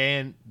Wake.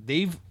 And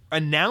they've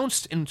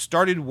announced and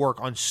started work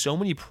on so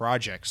many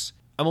projects.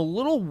 I'm a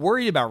little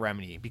worried about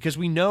Remedy, because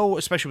we know,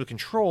 especially with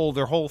Control,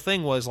 their whole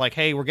thing was like,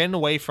 hey, we're getting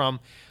away from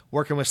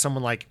working with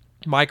someone like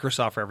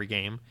Microsoft for every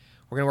game.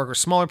 We're going to work with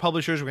smaller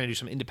publishers. We're going to do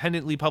some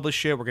independently published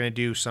shit. We're going to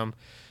do some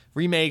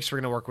remakes. We're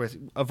going to work with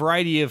a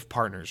variety of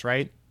partners,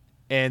 right?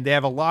 And they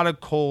have a lot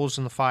of coals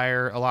in the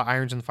fire, a lot of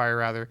irons in the fire,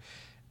 rather.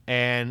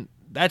 And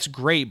that's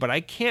great, but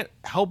I can't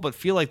help but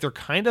feel like they're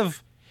kind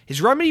of...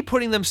 Is Remedy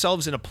putting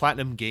themselves in a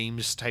Platinum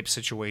Games type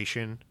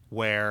situation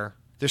where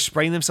they're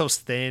spreading themselves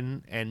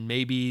thin and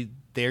maybe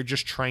they're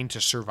just trying to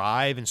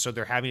survive, and so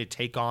they're having to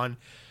take on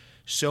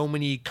so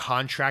many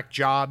contract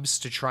jobs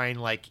to try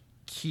and like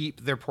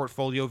keep their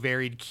portfolio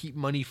varied, keep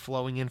money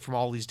flowing in from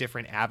all these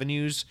different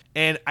avenues?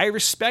 And I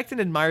respect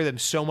and admire them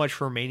so much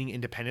for remaining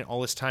independent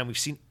all this time. We've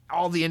seen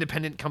all the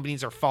independent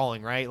companies are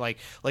falling, right? Like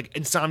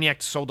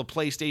Insomniac sold to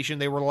PlayStation.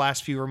 They were the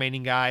last few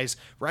remaining guys.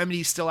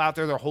 Remedy's still out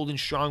there. They're holding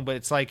strong, but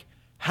it's like,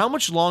 how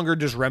much longer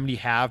does Remedy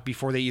have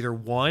before they either,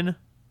 one,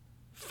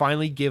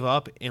 finally give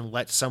up and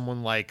let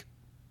someone like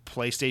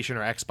PlayStation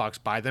or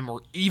Xbox buy them,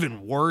 or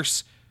even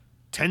worse,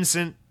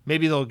 Tencent?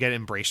 Maybe they'll get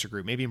Embracer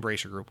Group. Maybe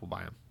Embracer Group will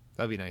buy them.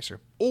 That'd be nicer.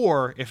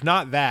 Or if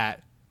not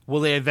that, will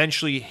they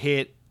eventually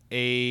hit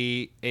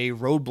a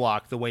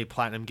roadblock the way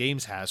Platinum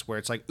Games has, where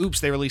it's like, oops,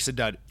 they released a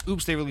dud.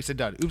 Oops, they released a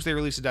dud. Oops, they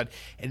released a dud.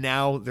 And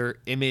now their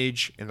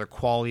image and their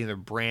quality and their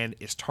brand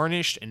is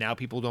tarnished, and now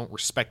people don't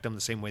respect them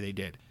the same way they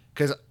did.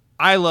 Because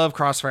I love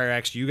Crossfire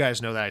X. You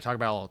guys know that. I talk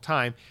about it all the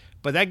time.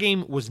 But that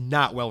game was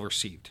not well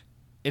received.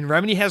 And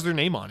Remedy has their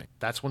name on it.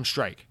 That's one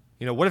strike.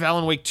 You know, what if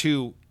Alan Wake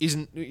 2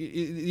 isn't,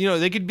 you know,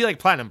 they could be like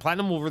Platinum.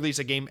 Platinum will release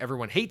a game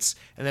everyone hates,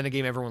 and then a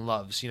game everyone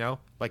loves, you know?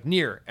 Like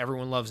Nier,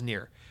 everyone loves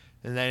Nier.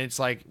 And then it's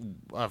like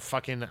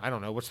fucking, I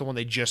don't know, what's the one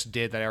they just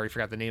did that I already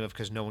forgot the name of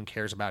because no one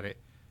cares about it?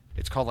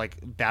 It's called like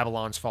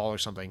Babylon's Fall or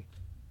something.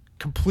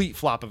 Complete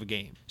flop of a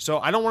game. So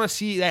I don't want to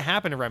see that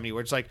happen to Remedy,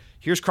 where it's like,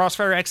 here's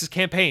Crossfire X's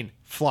campaign,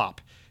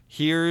 flop.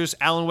 Here's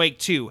Alan Wake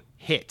 2,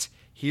 hit.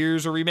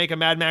 Here's a remake of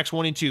Mad Max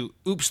 1 and 2.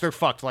 Oops, they're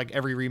fucked, like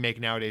every remake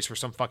nowadays for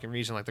some fucking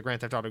reason, like the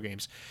Grand Theft Auto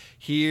games.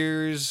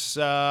 Here's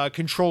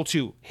Control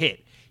 2,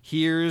 hit.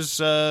 Here's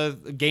a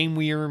game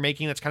we are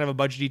making that's kind of a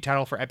budgety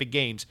title for Epic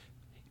Games,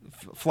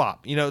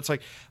 flop. You know, it's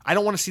like, I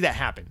don't want to see that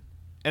happen.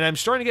 And I'm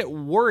starting to get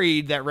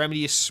worried that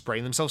Remedy is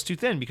spreading themselves too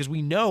thin, because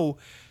we know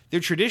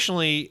they're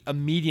traditionally a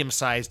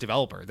medium-sized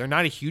developer. They're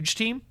not a huge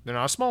team. They're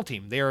not a small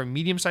team. They are a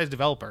medium-sized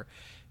developer.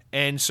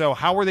 And so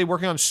how are they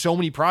working on so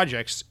many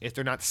projects if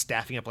they're not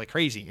staffing up like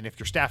crazy? And if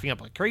you're staffing up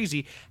like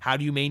crazy, how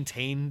do you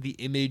maintain the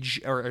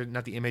image, or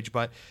not the image,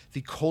 but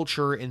the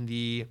culture and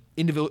the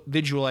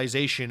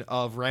individualization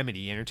of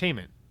Remedy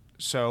Entertainment?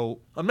 So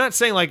I'm not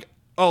saying like,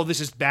 oh,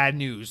 this is bad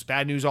news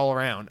all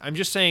around. I'm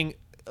just saying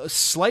a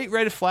slight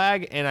red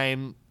flag, and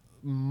I'm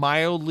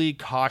mildly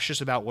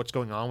cautious about what's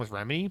going on with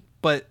Remedy.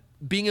 But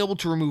being able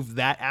to remove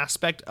that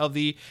aspect of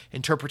the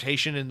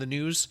interpretation in the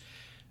news,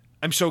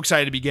 I'm so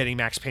excited to be getting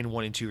Max Payne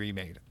 1 and 2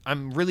 remade.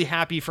 I'm really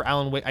happy for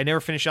Alan Wake. I never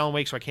finished Alan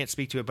Wake, so I can't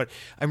speak to it, but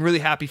I'm really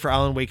happy for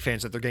Alan Wake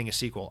fans that they're getting a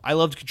sequel. I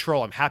loved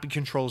Control. I'm happy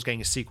Control is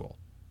getting a sequel.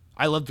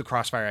 I loved the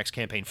Crossfire X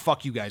campaign.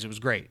 Fuck you guys. It was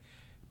great.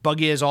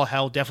 Buggy as all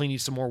hell. Definitely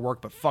needs some more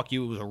work, but fuck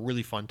you. It was a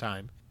really fun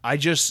time. I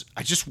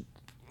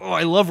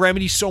love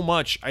Remedy so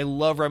much. I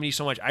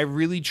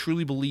really,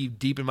 truly believe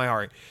deep in my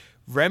heart,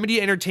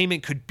 Remedy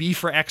Entertainment could be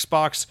for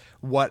Xbox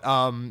what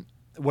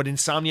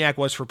Insomniac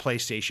was for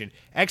PlayStation.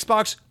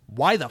 Xbox,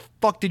 why the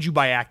fuck did you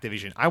buy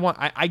Activision?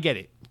 I get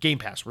it. Game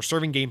Pass. We're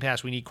serving Game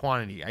Pass. We need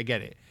quantity. I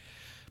get it.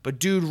 But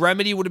dude,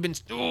 Remedy would have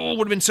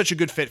been such a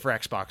good fit for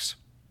Xbox.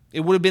 It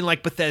would have been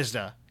like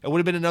Bethesda. It would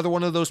have been another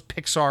one of those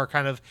Pixar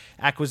kind of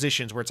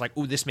acquisitions where it's like,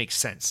 ooh, this makes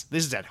sense.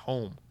 This is at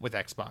home with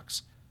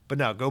Xbox. But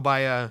no, go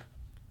buy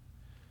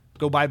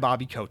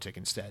Bobby Kotick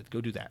instead.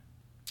 Go do that.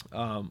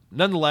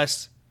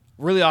 Nonetheless,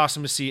 really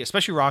awesome to see,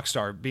 especially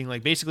Rockstar being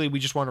like, basically, we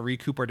just want to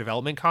recoup our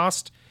development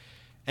cost,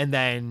 and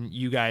then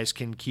you guys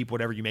can keep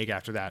whatever you make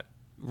after that.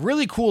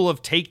 Really cool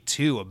of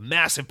Take-Two, a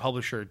massive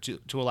publisher, to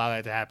allow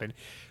that to happen.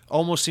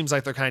 Almost seems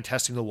like they're kind of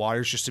testing the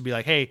waters just to be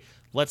like, hey,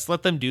 let's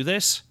let them do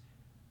this,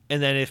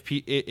 and then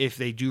if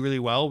they do really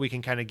well, we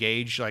can kind of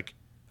gauge like,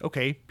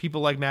 okay,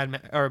 people like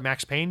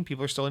Max Payne,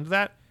 people are still into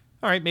that.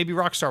 All right, maybe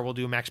Rockstar will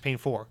do a Max Payne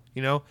 4.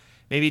 You know,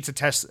 maybe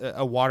it's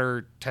a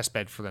water test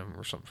bed for them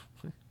or something,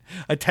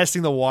 a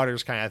testing the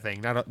waters kind of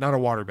thing, not a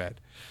water bed.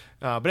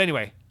 But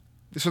anyway,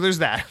 so there's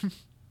that.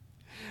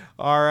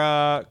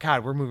 Our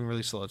God, we're moving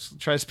really slow. Let's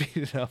try to speed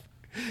it up.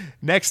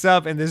 Next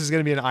up, and this is going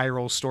to be an eye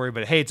roll story,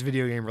 but hey, it's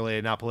video game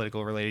related, not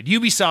political related.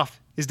 Ubisoft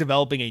is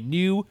developing a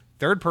new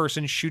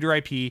third-person shooter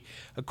IP,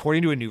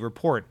 according to a new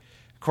report.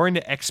 According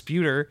to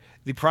Xputer,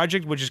 the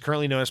project, which is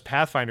currently known as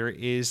Pathfinder,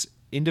 is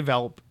in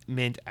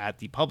development at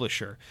the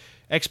publisher.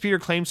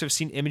 Xputer claims to have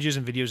seen images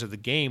and videos of the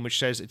game, which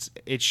says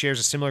it shares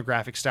a similar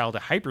graphic style to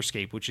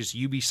Hyperscape, which is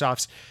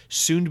Ubisoft's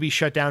soon-to-be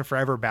shut-down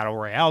forever Battle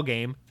Royale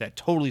game that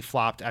totally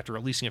flopped after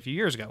releasing a few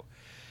years ago.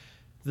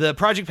 The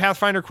Project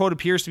Pathfinder quote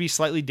appears to be a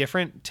slightly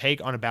different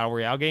take on a Battle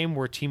Royale game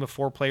where a team of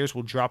 4 players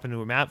will drop into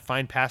a map,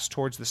 find paths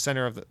towards the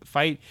center of the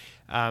fight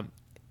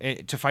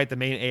to fight the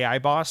main AI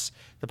boss,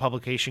 the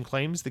publication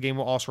claims. The game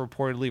will also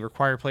reportedly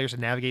require players to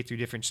navigate through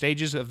different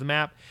stages of the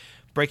map,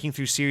 breaking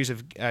through series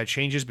of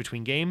changes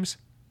between games.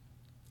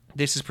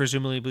 This is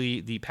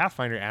presumably the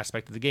Pathfinder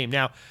aspect of the game.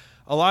 Now,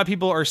 a lot of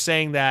people are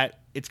saying that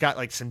it's got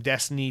like some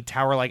Destiny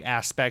tower-like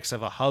aspects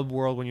of a hub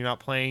world when you're not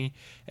playing,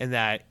 and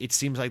that it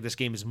seems like this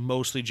game is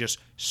mostly just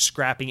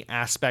scrapping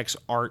aspects,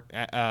 art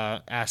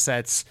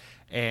assets,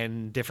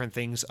 and different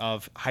things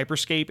of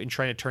Hyperscape and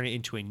trying to turn it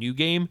into a new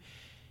game.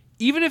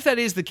 Even if that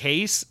is the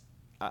case,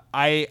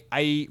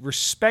 I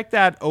respect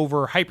that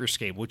over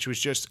Hyperscape, which was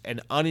just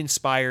an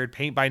uninspired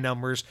paint by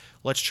numbers.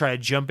 Let's try to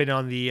jump in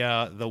on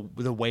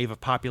the wave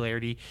of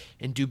popularity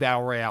and do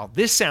Battle Royale.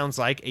 This sounds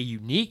like a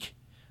unique,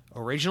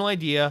 original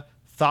idea,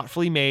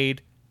 thoughtfully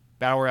made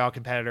Battle Royale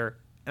competitor,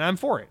 and I'm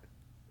for it.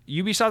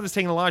 Ubisoft is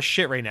taking a lot of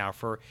shit right now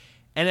for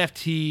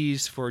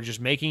NFTs, for just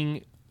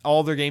making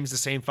all their games the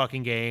same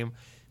fucking game,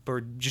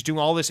 for just doing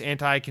all this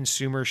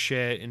anti-consumer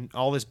shit and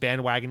all this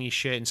bandwagony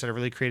shit instead of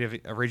really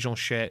creative original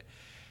shit.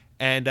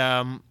 And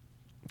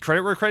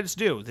credit where credit's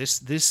due.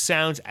 This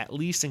sounds, at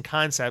least in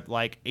concept,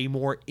 like a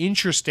more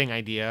interesting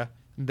idea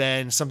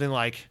than something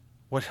like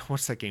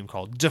what's that game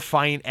called?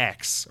 Defiant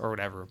X or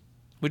whatever,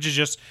 which is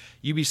just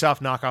Ubisoft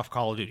knockoff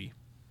Call of Duty.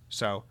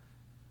 So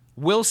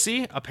we'll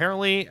see.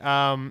 Apparently,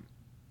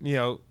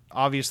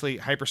 obviously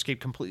Hyperscape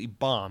completely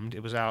bombed.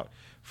 It was out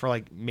for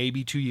like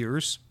maybe 2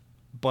 years,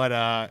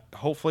 but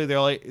hopefully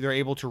they're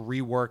able to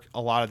rework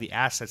a lot of the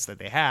assets that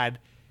they had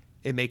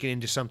and make it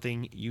into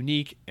something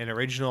unique and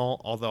original,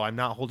 although I'm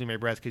not holding my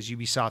breath because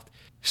Ubisoft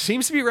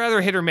seems to be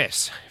rather hit or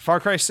miss. Far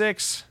Cry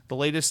 6, the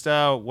latest,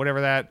 whatever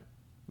that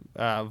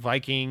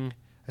Viking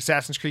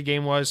Assassin's Creed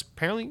game was,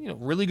 apparently,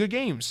 really good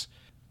games.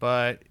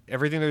 But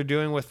everything they're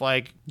doing with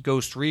like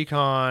Ghost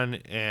Recon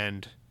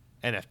and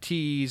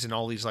NFTs and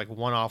all these like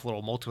one-off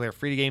little multiplayer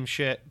free-to-game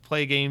shit,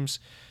 play games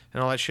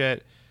and all that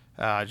shit,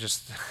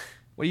 just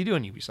what are you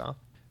doing, Ubisoft?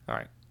 All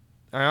right.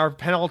 Our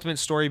penultimate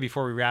story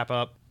before we wrap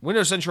up.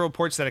 Windows Central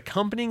reports that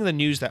accompanying the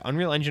news that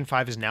Unreal Engine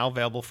 5 is now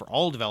available for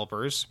all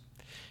developers,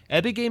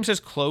 Epic Games has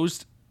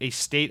closed a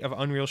State of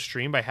Unreal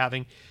stream by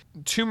having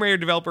Tomb Raider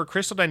developer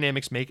Crystal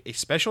Dynamics make a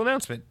special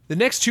announcement. The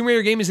next Tomb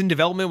Raider game is in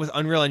development with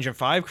Unreal Engine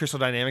 5, Crystal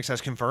Dynamics has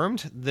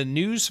confirmed. The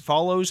news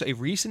follows a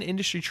recent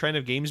industry trend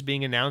of games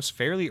being announced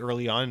fairly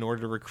early on in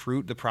order to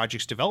recruit the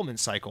project's development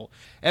cycle.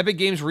 Epic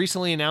Games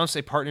recently announced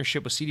a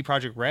partnership with CD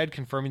Projekt Red,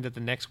 confirming that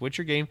the next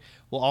Witcher game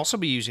will also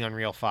be using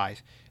Unreal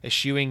 5,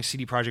 eschewing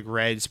CD Projekt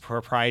Red's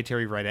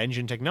proprietary Red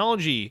Engine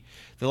technology.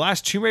 The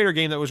last Tomb Raider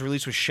game that was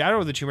released was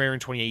Shadow of the Tomb Raider in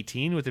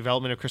 2018, with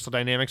development of Crystal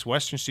Dynamics'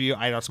 Western studio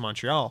Eidos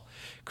Montreal.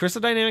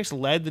 Crystal Dynamics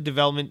led the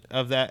development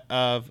of the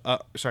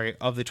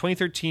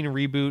 2013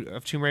 reboot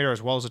of Tomb Raider,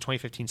 as well as the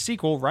 2015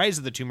 sequel, Rise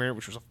of the Tomb Raider,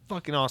 which was a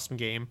fucking awesome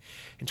game.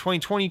 In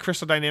 2020,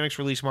 Crystal Dynamics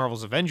released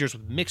Marvel's Avengers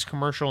with mixed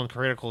commercial and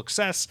critical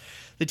success.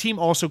 The team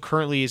also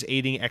currently is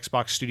aiding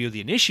Xbox Studio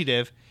The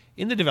Initiative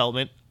in the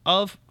development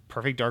of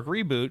Perfect Dark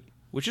Reboot,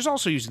 which is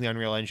also using the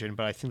Unreal Engine,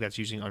 but I think that's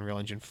using Unreal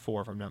Engine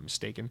 4 if I'm not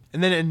mistaken.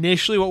 And then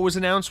initially what was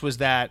announced was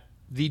that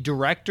the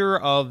director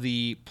of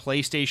the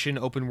PlayStation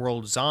open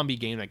world zombie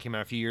game that came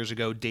out a few years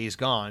ago, Days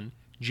Gone,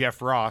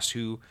 Jeff Ross,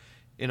 who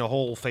in a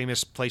whole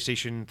famous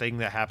PlayStation thing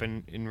that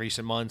happened in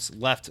recent months,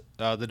 left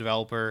the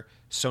developer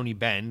Sony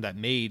Bend that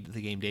made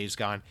the game Days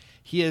Gone.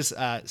 He has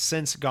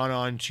since gone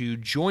on to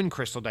join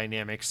Crystal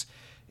Dynamics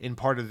in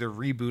part of the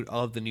reboot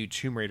of the new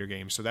Tomb Raider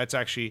game. So that's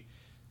actually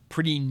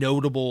pretty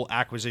notable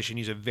acquisition.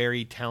 He's a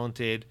very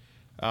talented,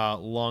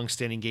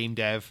 long-standing game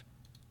dev,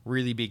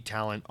 really big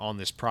talent on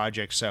this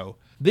project. So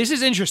this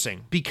is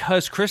interesting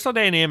because Crystal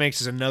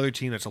Dynamics is another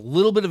team that's a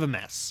little bit of a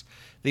mess.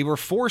 They were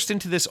forced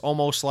into this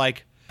almost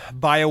like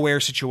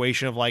BioWare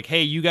situation of like,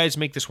 hey, you guys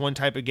make this one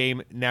type of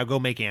game, now go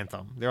make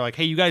Anthem. They're like,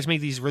 hey, you guys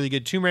make these really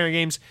good Tomb Raider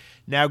games,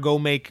 now go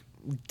make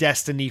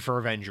destiny for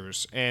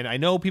Avengers. And I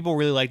know people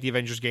really like the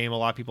Avengers game. A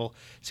lot of people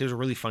say it was a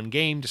really fun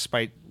game,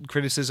 despite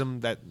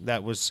criticism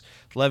that was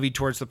levied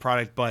towards the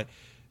product. But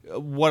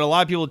what a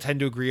lot of people tend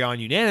to agree on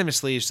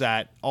unanimously is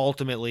that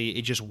ultimately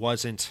it just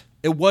wasn't.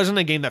 It wasn't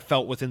a game that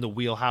felt within the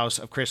wheelhouse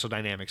of Crystal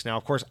Dynamics. Now,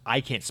 of course,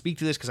 I can't speak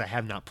to this because I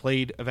have not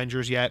played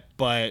Avengers yet,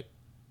 but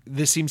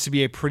this seems to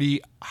be a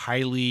pretty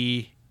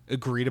highly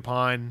agreed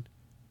upon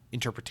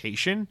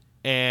interpretation.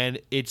 And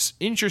it's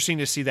interesting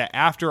to see that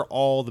after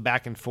all the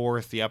back and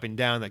forth, the up and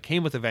down that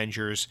came with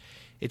Avengers,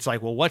 it's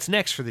like, well, what's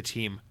next for the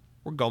team?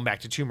 We're going back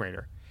to Tomb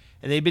Raider.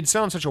 And they've been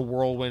selling such a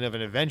whirlwind of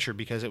an adventure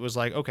because it was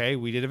like, okay,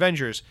 we did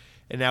Avengers,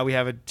 and now we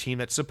have a team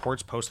that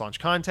supports post-launch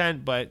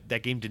content, but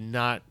that game did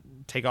not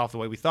take off the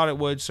way we thought it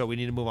would, so we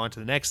need to move on to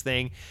the next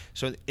thing.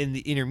 So in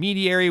the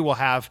intermediary, we'll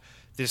have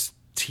this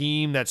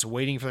team that's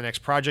waiting for the next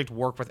project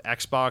work with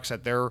Xbox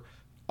at their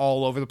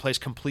all over the place,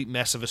 complete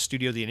mess of a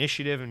studio, The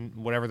Initiative, and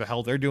whatever the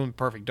hell they're doing,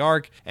 Perfect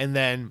Dark. And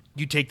then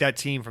you take that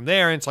team from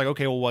there, and it's like,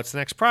 okay, well, what's the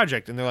next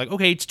project? And they're like,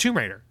 okay, it's Tomb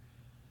Raider.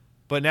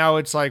 But now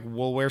it's like,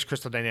 well, where's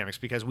Crystal Dynamics?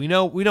 Because we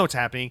know what's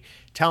happening.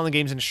 Talent in the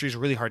games industry is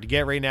really hard to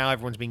get right now.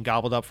 Everyone's being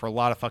gobbled up for a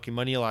lot of fucking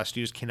money. A lot of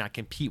studios cannot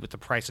compete with the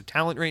price of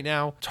talent right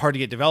now. It's hard to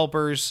get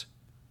developers.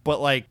 But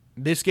like,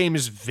 this game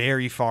is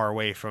very far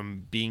away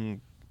from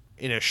being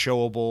in a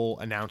showable,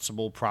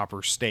 announceable,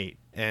 proper state.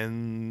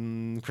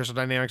 And Crystal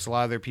Dynamics, a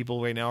lot of their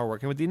people right now are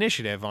working with The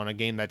Initiative on a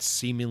game that's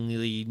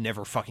seemingly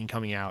never fucking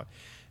coming out.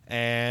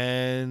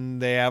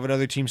 And they have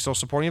another team still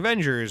supporting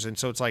Avengers. And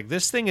so it's like,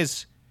 this thing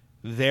is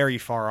very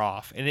far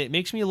off. And it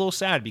makes me a little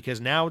sad because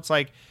now it's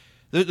like,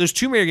 those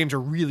Tomb Raider games are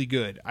really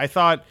good. I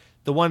thought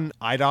the one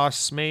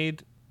Eidos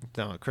made,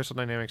 no, Crystal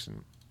Dynamics,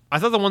 and I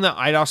thought the one that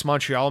Eidos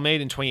Montreal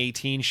made in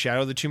 2018,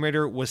 Shadow of the Tomb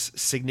Raider, was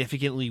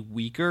significantly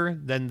weaker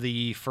than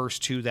the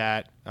first two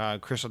that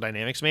Crystal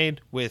Dynamics made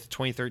with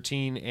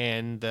 2013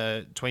 and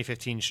the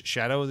 2015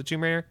 Shadow of the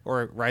Tomb Raider,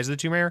 or Rise of the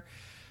Tomb Raider.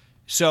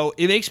 So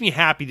it makes me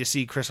happy to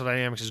see Crystal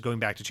Dynamics is going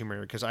back to Tomb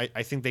Raider because I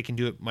think they can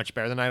do it much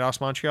better than Eidos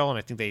Montreal, and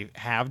I think they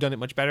have done it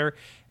much better.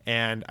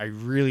 And I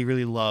really,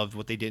 really loved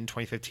what they did in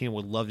 2015 and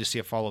would love to see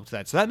a follow-up to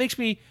that. So that makes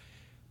me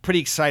pretty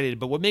excited.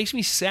 But what makes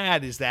me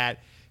sad is that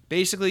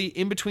basically,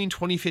 in between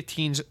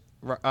 2015's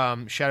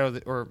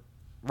or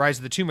Rise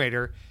of the Tomb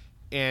Raider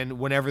and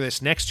whenever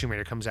this next Tomb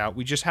Raider comes out,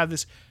 we just have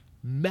this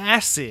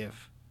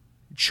massive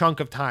chunk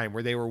of time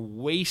where they were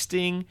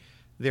wasting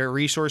their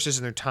resources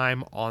and their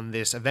time on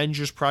this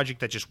Avengers project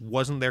that just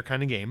wasn't their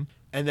kind of game.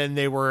 And then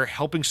they were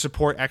helping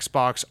support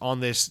Xbox on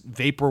this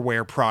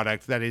vaporware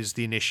product that is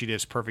The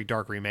Initiative's Perfect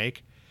Dark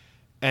remake.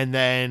 And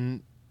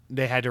then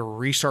they had to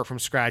restart from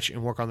scratch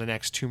and work on the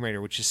next Tomb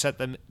Raider, which has set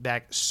them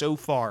back so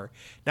far.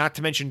 Not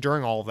to mention,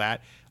 during all of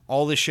that,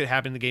 all this shit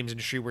happened in the games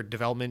industry where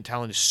development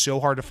talent is so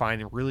hard to find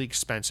and really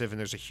expensive, and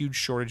there's a huge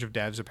shortage of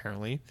devs,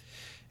 apparently.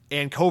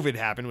 And COVID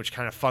happened, which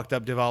kind of fucked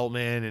up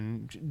development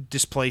and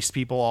displaced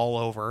people all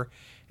over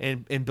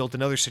and built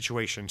another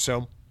situation.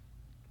 So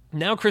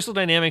now Crystal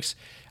Dynamics,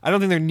 I don't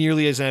think they're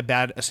nearly as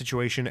bad a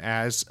situation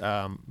as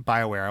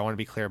BioWare. I want to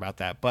be clear about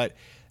that. But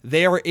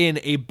they are in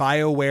a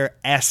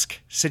BioWare-esque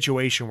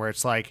situation where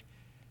it's like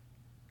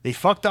they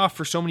fucked off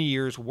for so many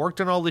years, worked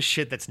on all this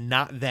shit that's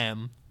not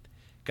them,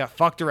 got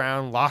fucked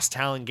around, lost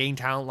talent, gained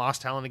talent,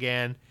 lost talent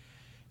again,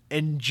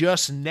 and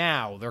just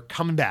now they're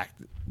coming back.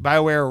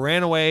 BioWare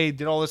ran away,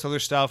 did all this other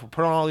stuff,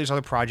 put on all these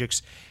other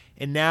projects,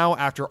 and now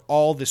after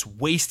all this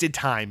wasted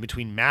time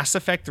between Mass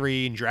Effect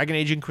 3 and Dragon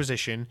Age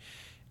Inquisition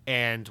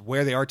and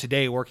where they are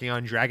today working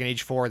on Dragon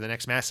Age 4, the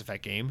next Mass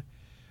Effect game,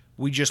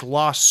 we just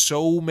lost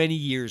so many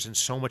years and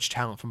so much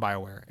talent from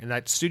BioWare. And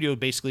that studio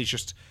basically is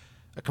just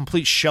a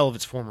complete shell of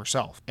its former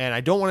self. And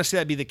I don't want to see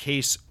that be the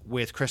case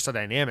with Crystal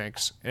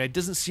Dynamics. And it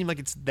doesn't seem like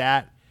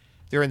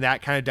they're in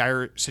that kind of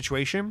dire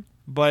situation.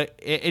 But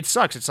it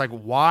sucks. It's like,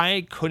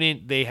 why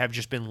couldn't they have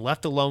just been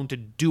left alone to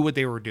do what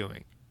they were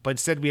doing? But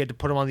instead we had to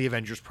put them on the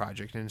Avengers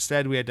project. And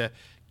instead we had to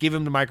give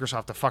them to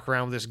Microsoft to fuck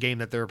around with this game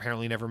that they're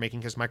apparently never making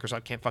because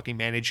Microsoft can't fucking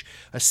manage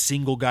a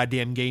single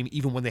goddamn game,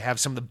 even when they have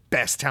some of the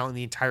best talent in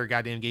the entire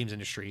goddamn games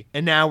industry.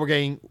 And now we're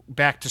getting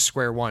back to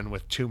square one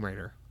with Tomb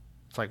Raider.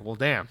 It's like, well,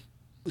 damn.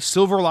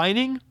 Silver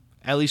lining,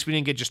 at least we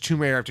didn't get just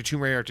Tomb Raider after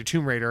Tomb Raider after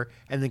Tomb Raider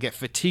and then get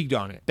fatigued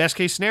on it. Best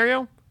case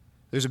scenario,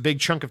 there's a big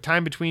chunk of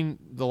time between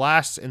the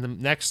last and the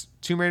next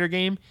Tomb Raider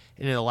game,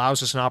 and it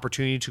allows us an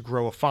opportunity to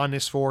grow a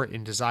fondness for it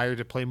and desire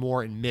to play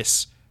more and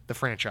miss the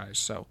franchise.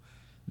 So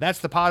that's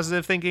the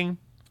positive thinking,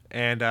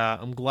 and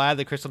I'm glad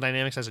that Crystal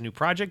Dynamics has a new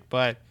project,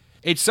 but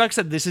it sucks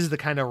that this is the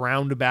kind of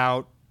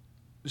roundabout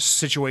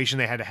situation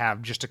they had to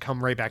have just to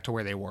come right back to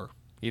where they were,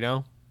 you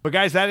know? But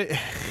guys,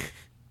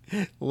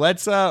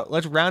 let's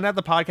round out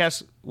the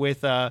podcast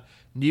with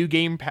new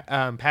Game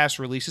Pass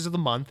releases of the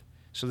month.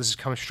 So this is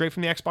coming straight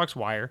from the Xbox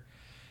Wire.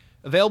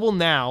 Available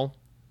now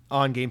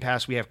on Game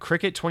Pass, we have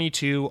Cricket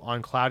 22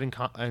 on cloud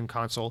and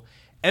console.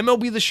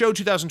 MLB The Show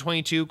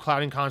 2022,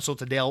 cloud and console,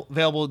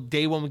 available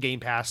day one with Game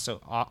Pass.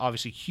 So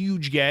obviously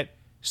huge get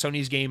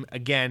Sony's game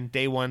again,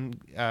 day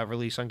one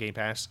release on Game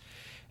Pass.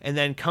 And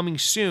then coming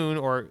soon,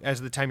 or as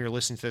of the time you're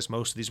listening to this,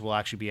 most of these will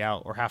actually be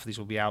out, or half of these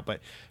will be out.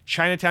 But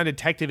Chinatown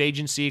Detective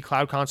Agency,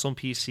 cloud console and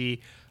PC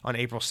on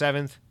April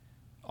 7th.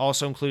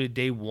 Also included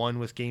day one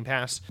with Game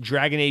Pass.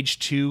 Dragon Age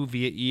 2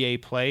 via EA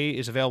Play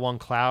is available on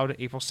cloud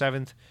April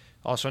 7th.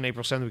 Also on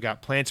April 7th, we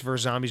got Plants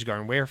vs. Zombies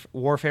Garden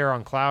Warfare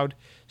on cloud.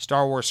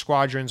 Star Wars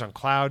Squadrons on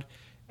cloud.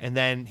 And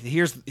then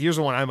here's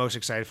the one I'm most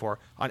excited for.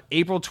 On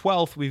April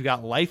 12th, we've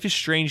got Life is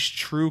Strange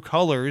True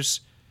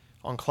Colors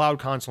on cloud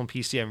console and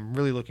PC. I'm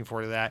really looking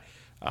forward to that.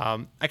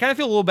 I kind of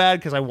feel a little bad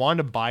because I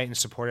wanted to buy it and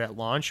support it at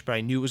launch, but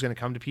I knew it was going to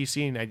come to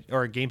PC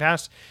or Game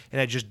Pass, and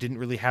I just didn't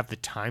really have the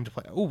time to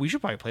play. Oh, we should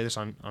probably play this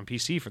on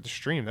PC for the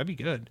stream. That'd be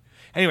good.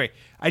 Anyway,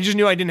 I just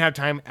knew I didn't have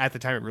time at the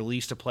time it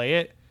released to play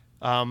it.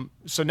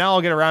 So now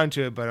I'll get around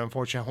to it, but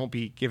unfortunately I won't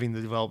be giving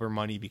the developer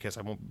money because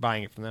I won't be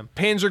buying it from them.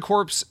 Panzer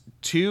Corps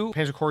 2,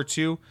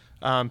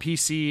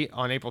 PC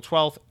on April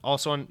 12th.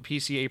 Also on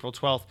PC April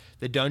 12th,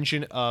 The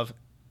Dungeon of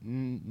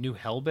New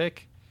Helbig.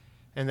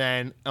 And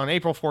then on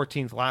April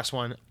 14th, last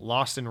one,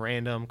 Lost in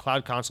Random,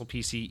 cloud console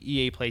PC,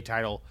 EA Play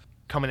title,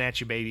 coming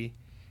at you, baby.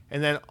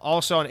 And then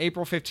also on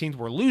April 15th,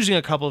 we're losing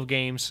a couple of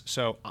games.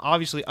 So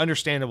obviously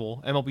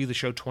understandable. MLB The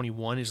Show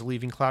 21 is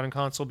leaving cloud and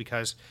console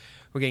because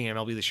we're getting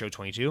MLB The Show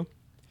 22.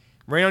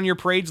 Rain on Your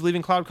Parade's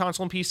leaving cloud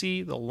console and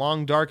PC. The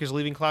Long Dark is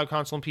leaving cloud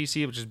console and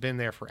PC, which has been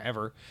there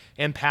forever.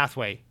 And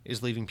Pathway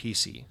is leaving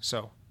PC.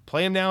 So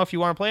play them now if you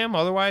want to play them.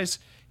 Otherwise,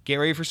 get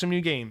ready for some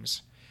new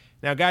games.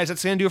 Now, guys,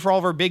 that's going to do it for all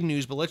of our big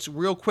news, but let's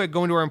real quick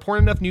go into our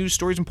important enough news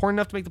stories, important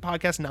enough to make the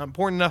podcast, not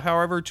important enough,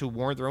 however, to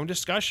warrant their own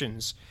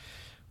discussions.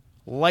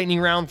 Lightning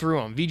round through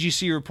them.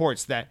 VGC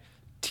reports that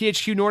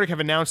THQ Nordic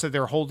have announced that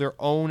they'll hold their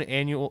own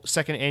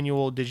second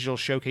annual digital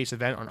showcase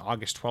event on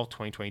August 12th,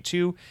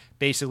 2022.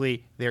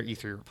 Basically, their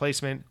E3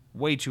 replacement.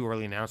 Way too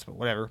early announced, but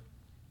whatever.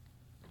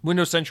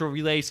 Windows Central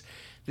relays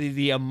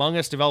the Among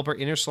Us developer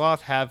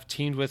Innersloth have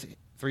teamed with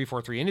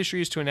 343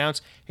 Industries to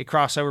announce a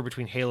crossover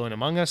between Halo and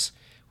Among Us,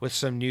 with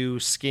some new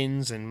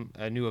skins and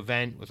a new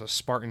event with a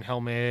Spartan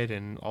helmet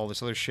and all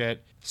this other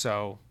shit.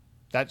 So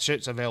that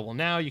shit's available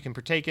now. You can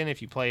partake in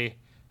if you play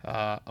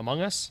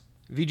Among Us.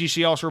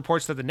 VGC also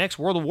reports that the next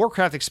World of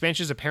Warcraft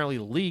expansion is apparently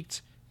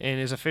leaked and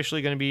is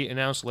officially going to be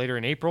announced later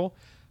in April.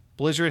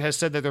 Blizzard has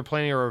said that they're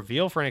planning a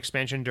reveal for an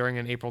expansion during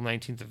an April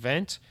 19th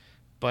event.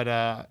 But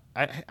I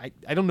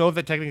don't know if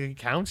that technically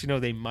counts. You know,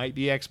 they might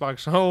be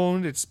Xbox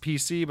owned. It's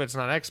PC, but it's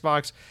not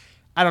Xbox.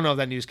 I don't know if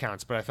that news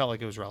counts, but I felt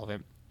like it was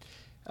relevant.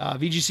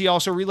 VGC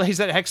also relays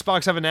that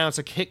Xbox have announced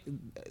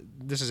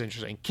this is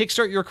interesting,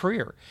 Kickstart Your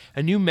Career,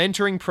 a new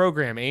mentoring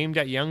program aimed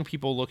at young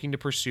people looking to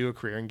pursue a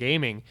career in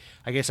gaming.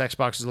 I guess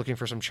Xbox is looking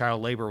for some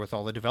child labor with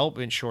all the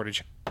development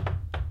shortage.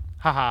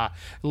 Haha.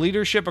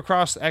 Leaders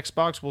across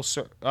Xbox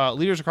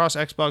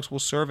will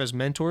serve as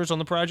mentors on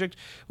the project,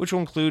 which will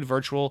include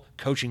virtual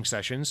coaching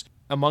sessions.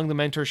 Among the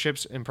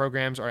mentorships and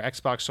programs are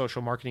Xbox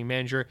Social Marketing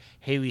Manager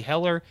Haley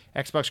Heller,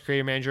 Xbox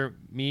Creative Manager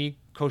Mi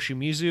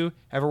Koshimizu,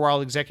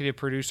 Everwild Executive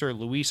Producer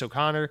Luis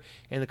O'Connor,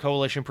 and the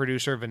Coalition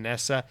Producer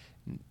Vanessa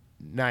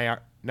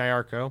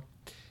Nyarko.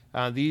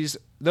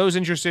 Those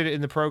interested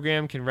in the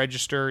program can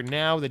register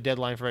now. The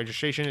deadline for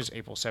registration is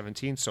April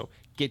 17th, so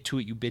get to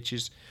it, you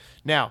bitches.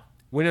 Now,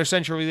 Windows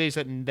Central relays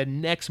that the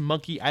next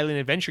Monkey Island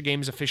adventure game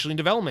is officially in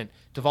development.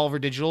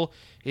 Devolver Digital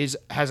has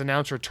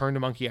announced Return to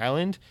Monkey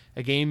Island,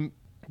 a game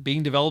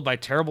being developed by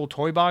Terrible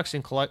Toy Box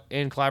in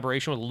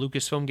collaboration with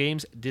Lucasfilm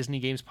Games, Disney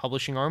Games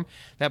publishing arm,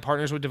 that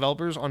partners with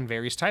developers on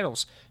various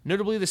titles.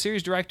 Notably, the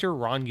series director,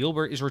 Ron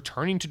Gilbert, is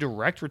returning to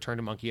direct Return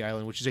to Monkey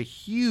Island, which is a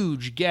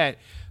huge get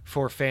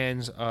for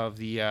fans of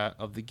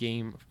the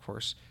game. Of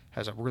course,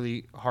 has a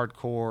really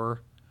hardcore,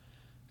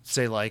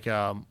 say like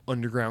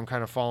underground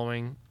kind of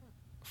following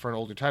for an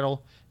older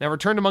title. Now,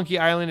 Return to Monkey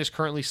Island is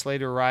currently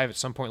slated to arrive at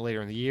some point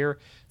later in the year,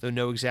 though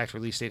no exact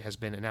release date has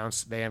been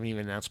announced. They haven't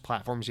even announced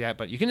platforms yet,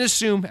 but you can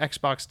assume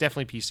Xbox,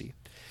 definitely PC.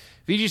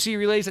 VGC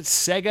relays that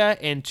Sega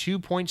and 2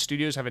 Point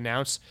Studios have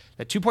announced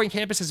that 2 Point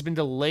Campus has been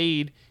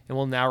delayed and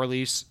will now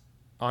release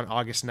on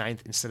August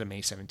 9th instead of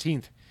May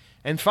 17th.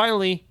 And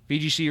finally,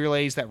 VGC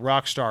relays that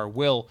Rockstar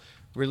will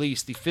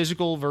release the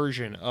physical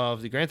version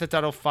of the Grand Theft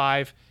Auto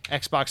 5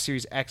 Xbox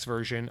Series X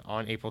version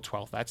on April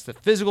 12th. That's the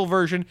physical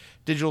version.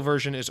 Digital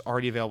version is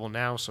already available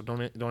now, so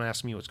don't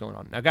ask me what's going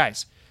on. Now,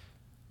 guys,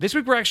 this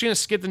week we're actually going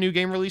to skip the new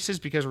game releases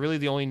because really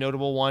the only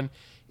notable one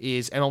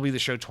is MLB The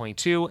Show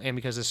 22, and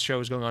because this show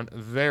is going on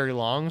very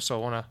long,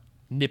 so I want to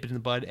nip it in the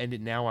bud, end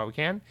it now while we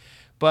can.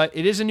 But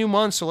it is a new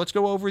month, so let's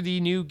go over the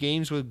new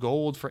games with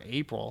gold for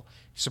April.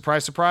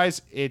 Surprise,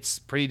 surprise, it's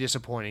pretty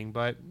disappointing,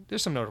 but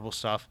there's some notable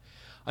stuff.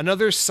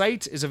 Another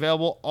Site is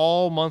available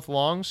all month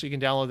long, so you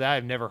can download that.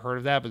 I've never heard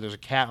of that, but there's a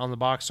cat on the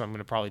box, so I'm going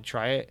to probably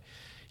try it.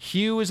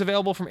 Hue is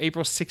available from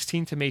April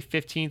 16th to May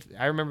 15th.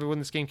 I remember when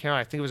this game came out.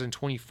 I think it was in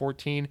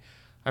 2014.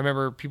 I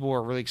remember people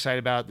were really excited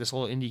about this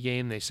little indie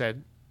game. They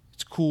said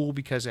it's cool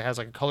because it has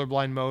like a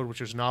colorblind mode, which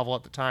was novel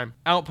at the time.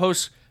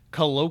 Outpost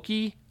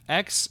Koloki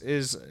X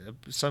is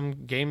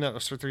some game that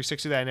was for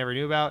 360 that I never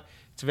knew about.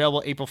 It's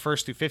available April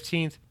 1st through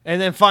 15th. And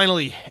then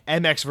finally,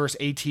 MX vs.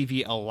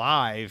 ATV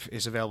Alive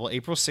is available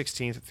April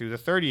 16th through the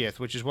 30th,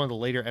 which is one of the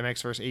later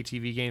MX vs.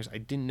 ATV games. I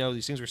didn't know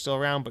these things were still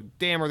around, but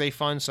damn, are they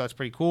fun, so that's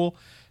pretty cool.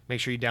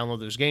 Make sure you download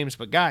those games.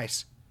 But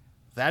guys,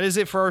 that is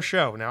it for our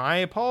show. Now, I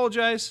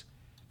apologize.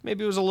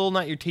 Maybe it was a little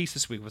not your taste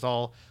this week with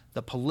all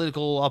the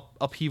political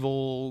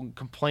upheaval,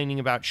 complaining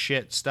about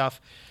shit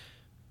stuff.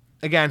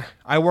 Again,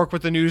 I work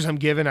with the news I'm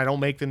given. I don't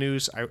make the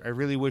news. I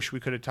really wish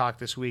we could have talked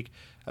this week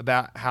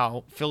about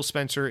how Phil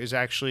Spencer is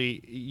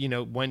actually,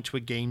 went to a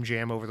game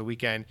jam over the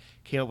weekend,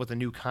 came up with a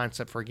new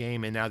concept for a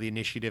game, and now the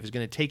initiative is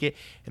going to take it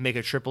and make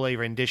a AAA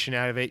rendition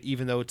out of it,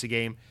 even though it's a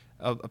game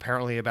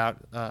apparently about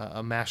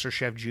a Master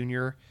Chef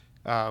Junior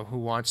who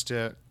wants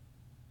to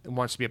be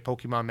a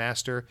Pokemon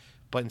master,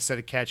 but instead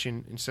of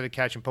catching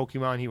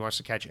Pokemon, he wants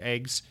to catch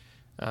eggs.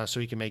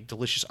 So he can make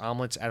delicious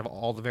omelets out of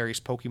all the various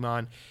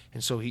Pokemon.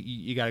 And so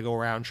you got to go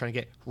around trying to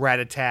get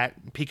Rattata,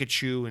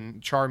 Pikachu,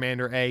 and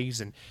Charmander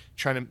eggs and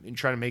trying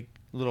to make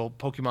little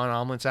Pokemon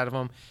omelets out of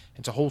them.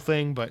 It's a whole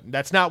thing, but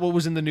that's not what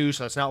was in the news,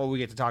 so that's not what we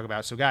get to talk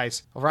about. So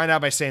guys, I'll round out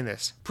by saying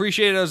this.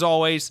 Appreciate it as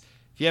always.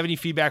 If you have any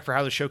feedback for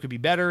how the show could be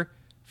better,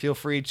 feel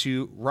free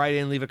to write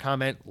in, leave a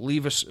comment,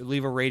 leave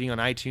a rating on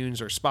iTunes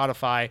or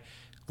Spotify.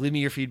 Leave me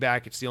your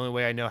feedback. It's the only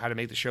way I know how to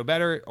make the show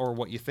better or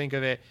what you think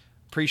of it.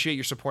 Appreciate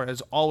your support as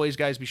always,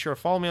 guys. Be sure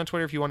to follow me on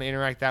Twitter if you want to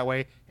interact that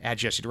way, at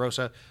Jesse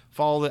DeRosa.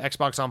 Follow the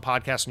Xbox On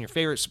podcast on your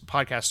favorite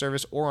podcast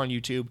service or on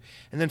YouTube.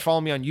 And then follow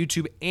me on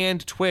YouTube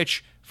and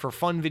Twitch for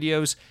fun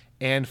videos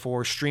and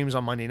for streams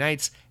on Monday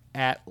nights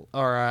at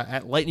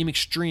Lightning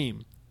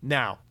McStream.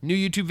 Now, new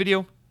YouTube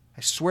video.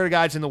 I swear to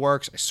God it's in the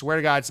works. I swear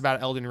to God it's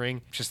about Elden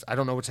Ring. Just I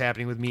don't know what's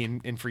happening with me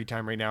in free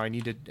time right now. I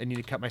need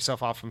to cut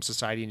myself off from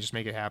society and just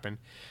make it happen.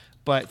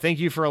 But thank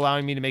you for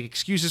allowing me to make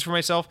excuses for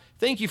myself.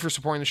 Thank you for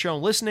supporting the show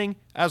and listening.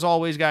 As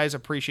always, guys,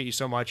 appreciate you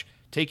so much.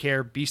 Take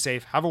care, be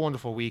safe, have a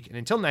wonderful week, and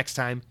until next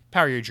time,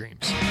 power your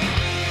dreams.